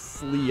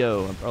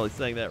 Viridisleo. I'm probably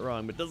saying that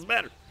wrong, but it doesn't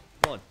matter.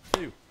 1,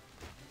 2.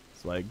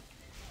 Swag.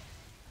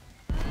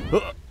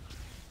 Ugh.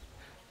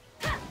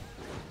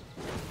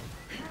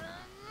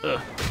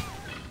 Ugh.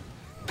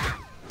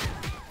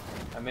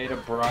 I made a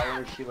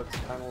Briar, she looks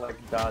kind of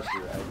like Dodger.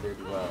 I did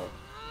well.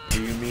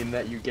 Do you mean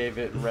that you gave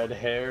it red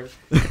hair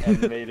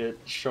and made it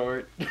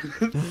short?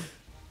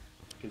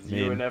 Because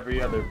you and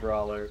every other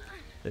brawler.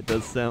 It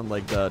does sound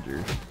like Dodger.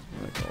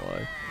 I'm not gonna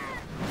lie.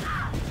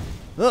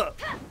 Ugh.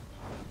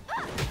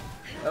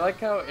 I like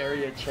how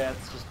area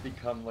chats just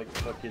become like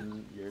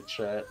fucking your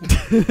chat.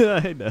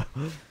 I know.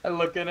 I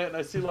look in it and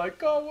I see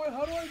like, oh, wait,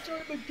 how do I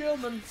join the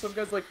guild? And some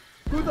guy's like,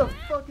 who the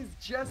fuck is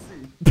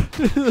Jesse? What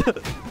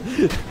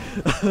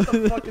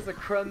the fuck is a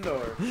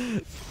Krendor?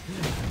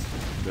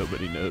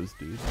 Nobody knows,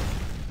 dude.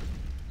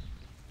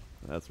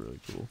 That's really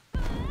cool.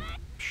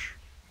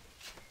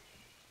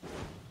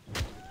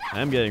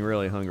 I'm getting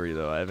really hungry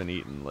though. I haven't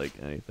eaten like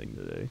anything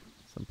today,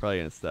 so I'm probably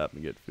gonna stop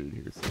and get food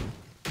here soon.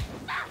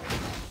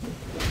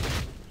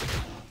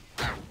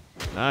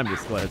 I'm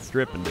just glad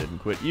Strippin didn't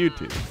quit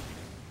YouTube.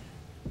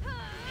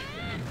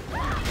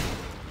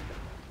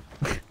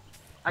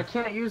 I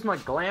can't use my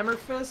glamour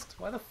fist?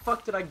 Why the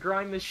fuck did I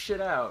grind this shit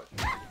out?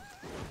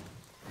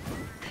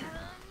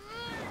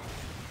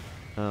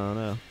 Oh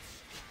no.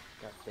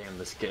 God damn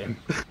this game.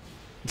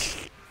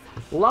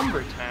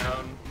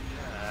 Lumbertown.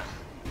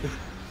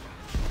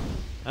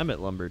 I'm at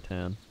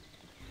Lumbertown.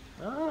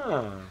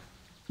 Ah.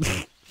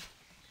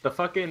 The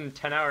fucking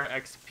 10-hour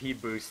XP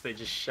boosts they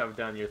just shove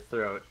down your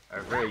throat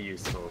are very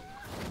useful.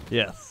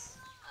 Yes.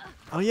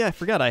 Oh yeah, I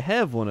forgot I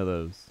have one of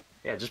those.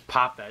 Yeah, just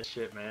pop that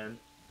shit, man.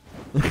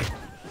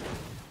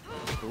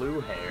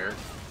 Blue hair.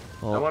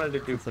 Well, I wanted to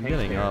do since I'm pink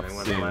getting hair, off and they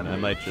wouldn't soon, let I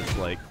me. might just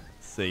like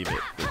save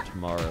it for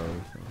tomorrow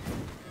or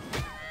something.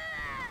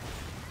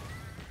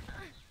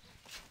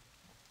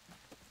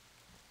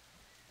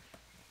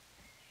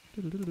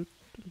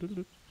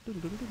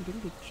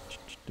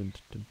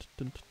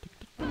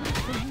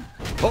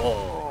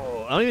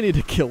 Oh, I don't even need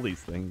to kill these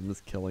things. I'm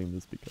just killing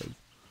this because.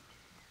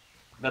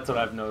 That's what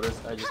I've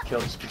noticed. I just kill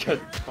just because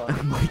it's fun.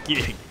 I'm like,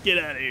 yeah, get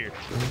out of here.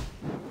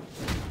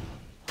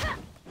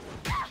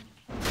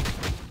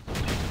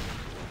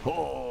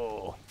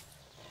 Oh.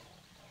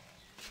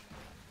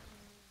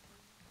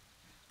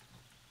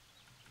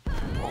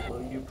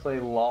 Will you play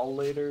LOL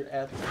later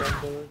at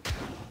Thunder?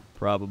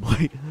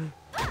 Probably.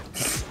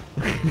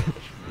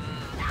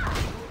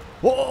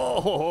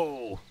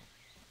 Whoa!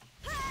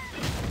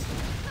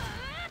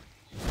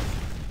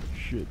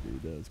 Shit,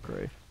 dude, that was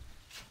cray.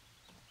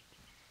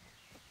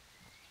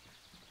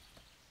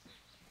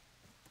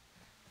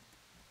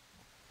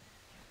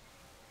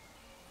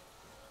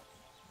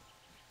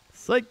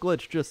 Psych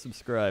Glitch just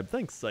subscribed.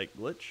 Thanks, Psych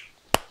Glitch.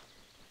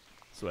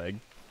 Swag.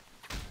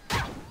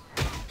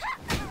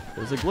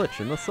 There's a glitch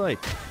in the Psych.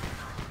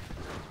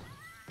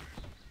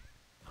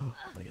 Oh,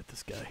 I get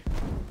this guy.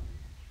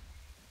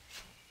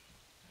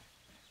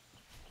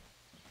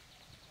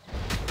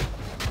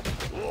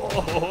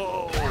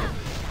 Whoa!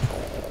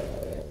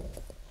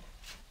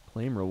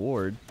 Claim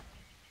reward.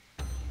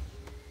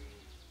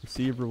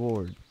 Receive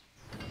reward.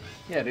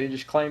 Yeah, dude,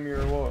 just claim your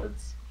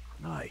rewards.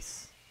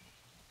 Nice.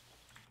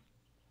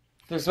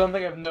 There's one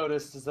thing I've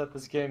noticed is that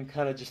this game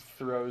kind of just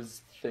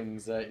throws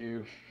things at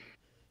you.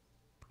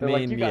 They're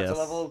like, you got to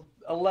level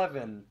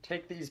 11,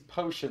 take these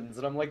potions,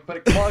 and I'm like, but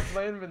it clogs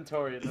my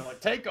inventory, and they're like,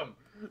 take them!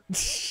 Let's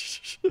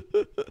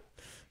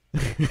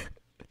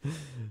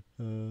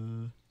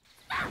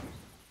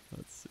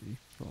see.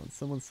 Hold on.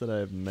 Someone said I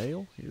have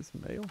mail. Here's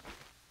mail.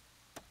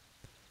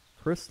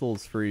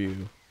 Crystals for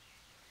you.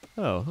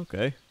 Oh,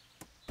 okay.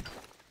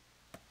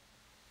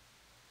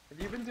 Have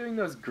you been doing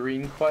those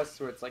green quests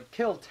where it's like,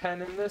 kill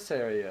 10 in this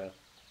area?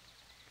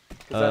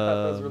 Because I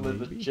thought those were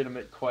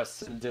legitimate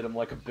quests and did them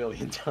like 1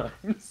 billion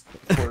times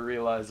before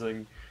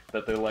realizing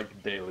that they're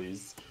like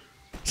dailies.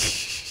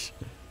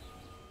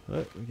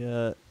 What we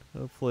got?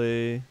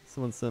 Hopefully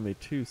someone sent me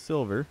 2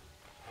 silver.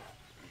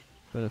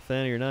 Been a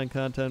fan of your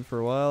non-content for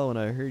a while. When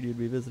I heard you'd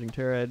be visiting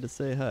Tera, I had to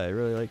say hi. I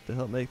really like to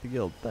help make the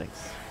guild.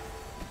 Thanks.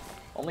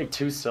 Only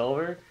 2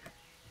 silver?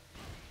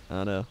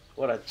 I know.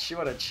 What a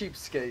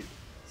cheapskate.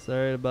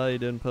 Sorry about you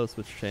didn't post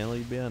which channel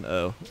you'd be on.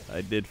 Oh,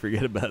 I did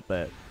forget about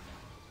that.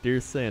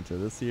 Dear Santa,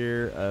 this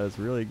year I was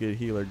a really good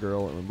healer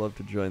girl and would love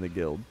to join the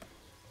guild.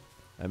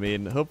 I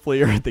mean, hopefully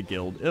you're at the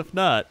guild. If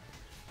not,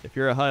 if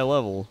you're a high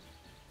level,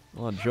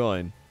 want to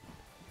join.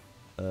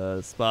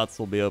 Spots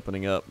will be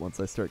opening up once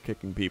I start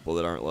kicking people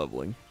that aren't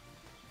leveling.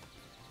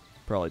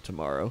 Probably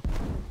tomorrow.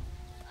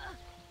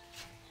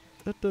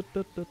 Let's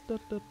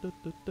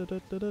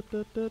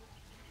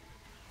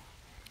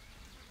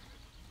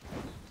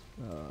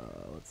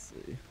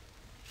see.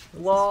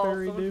 Lol,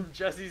 someone from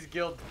Jesse's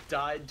guild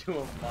died to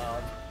a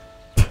mob.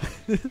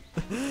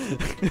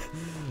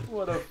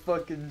 What a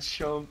fucking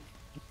chump.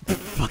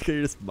 Fuck,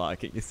 you're just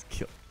mocking his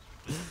guild.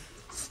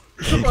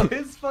 Well,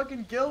 his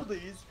fucking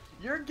guildies,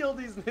 your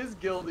guildies and his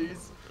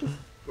guildies,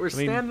 were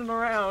standing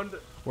around.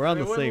 We're on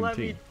the same let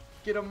team. Me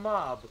get a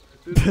mob.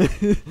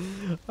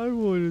 I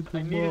wanted the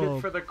I mob. needed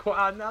it for the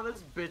now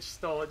this bitch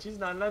stole it. She's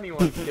not in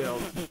anyone's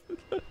guild.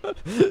 How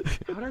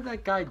did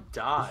that guy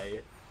die?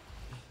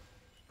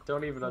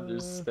 Don't even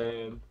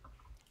understand.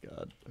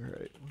 God.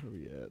 Alright, where are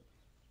we at?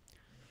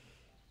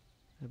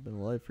 I've been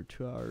alive for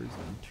 2 hours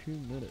and 2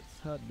 minutes.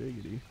 Hot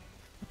diggity.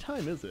 What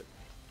time is it?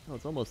 Oh,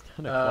 it's almost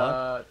 10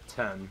 o'clock.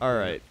 10.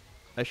 Alright.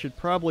 I should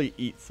probably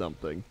eat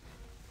something.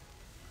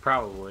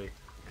 Probably.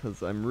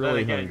 Because I'm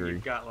really hungry.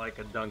 You've got like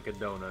a Dunkin'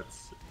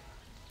 Donuts.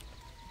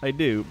 I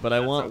do, but I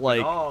want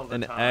like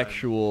an time.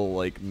 actual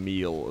like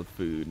meal of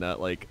food,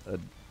 not like a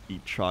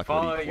eat chocolatey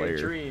Follow Claire. your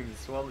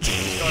dreams. Well, you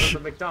can go to the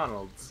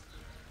McDonald's.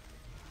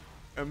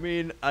 I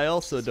mean, I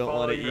also Just don't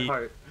want to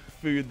eat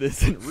food that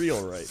isn't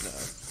real right now.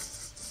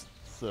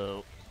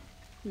 So.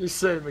 You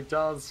say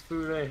McDonald's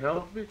food ain't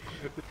healthy?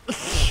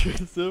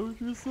 Is that what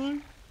you're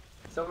saying?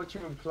 Is that what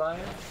you're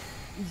implying?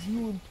 Is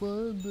you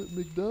implying that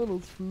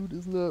McDonald's food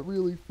is not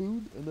really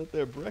food and that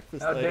their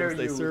breakfast items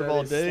they serve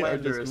all day are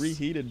just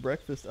reheated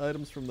breakfast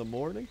items from the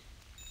morning?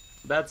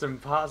 That's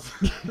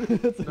impossible.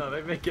 No,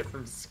 they make it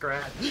from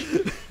scratch.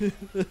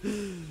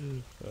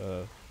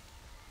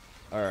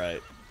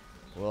 Alright.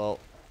 Well,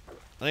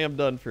 I think I'm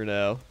done for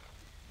now.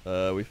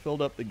 We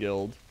filled up the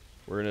guild.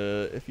 We're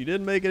gonna, if you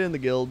didn't make it in the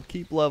guild,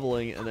 keep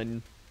leveling, and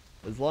then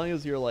as long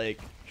as you're like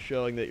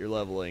showing that you're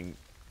leveling,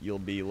 you'll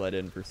be let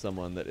in for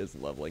someone that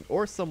isn't leveling,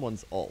 or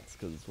someone's alts,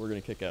 because we're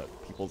gonna kick out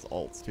people's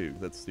alts too.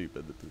 That's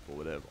stupid that people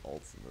would have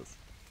alts in this.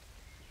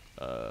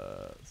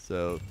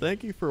 So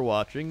thank you for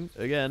watching.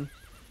 Again,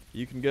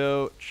 you can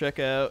go check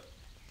out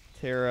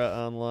Tera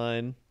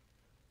online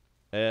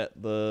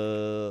at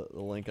the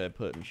link I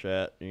put in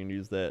chat. You can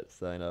use that to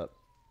sign up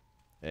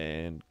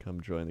and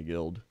come join the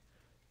guild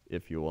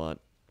if you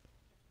want.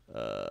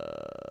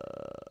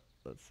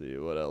 Let's see,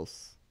 what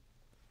else?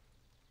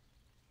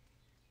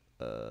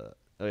 Oh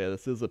yeah,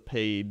 this is a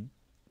paid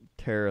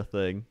Tera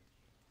thing.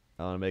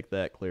 I want to make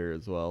that clear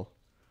as well.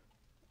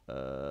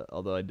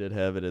 Although I did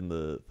have it in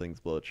the things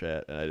below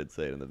chat, and I did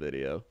say it in the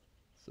video.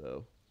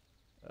 So,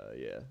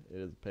 yeah, it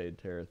is a paid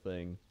Tera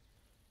thing.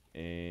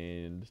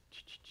 And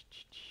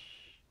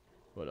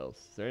What else?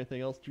 Is there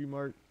anything else,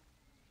 G-Mart?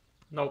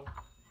 Nope.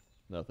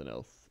 Nothing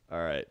else.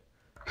 All right.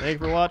 Thank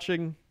you for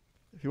watching.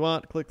 If you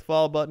want, click the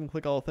follow button.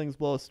 Click all the things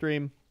below the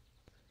stream.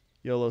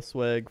 YOLO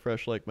swag,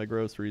 fresh like my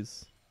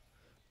groceries.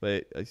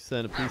 Wait, I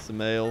sent a piece of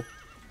mail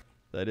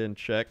that I didn't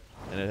check,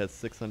 and it has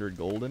 600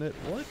 gold in it.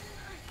 What?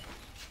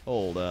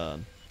 Hold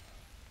on.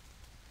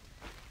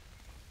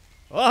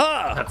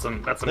 Aha! That's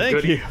some Thank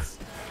goodies. you.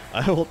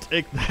 I will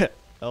take that.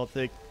 I'll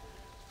take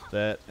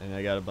that, and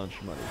I got a bunch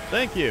of money.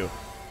 Thank you.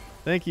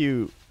 Thank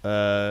you.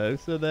 Who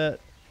said that?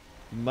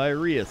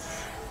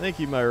 Myrius. Thank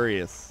you,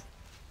 Myrius.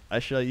 I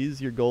shall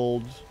use your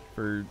gold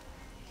for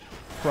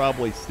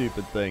probably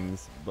stupid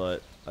things,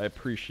 but I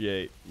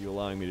appreciate you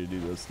allowing me to do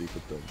those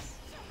stupid things.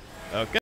 Okay.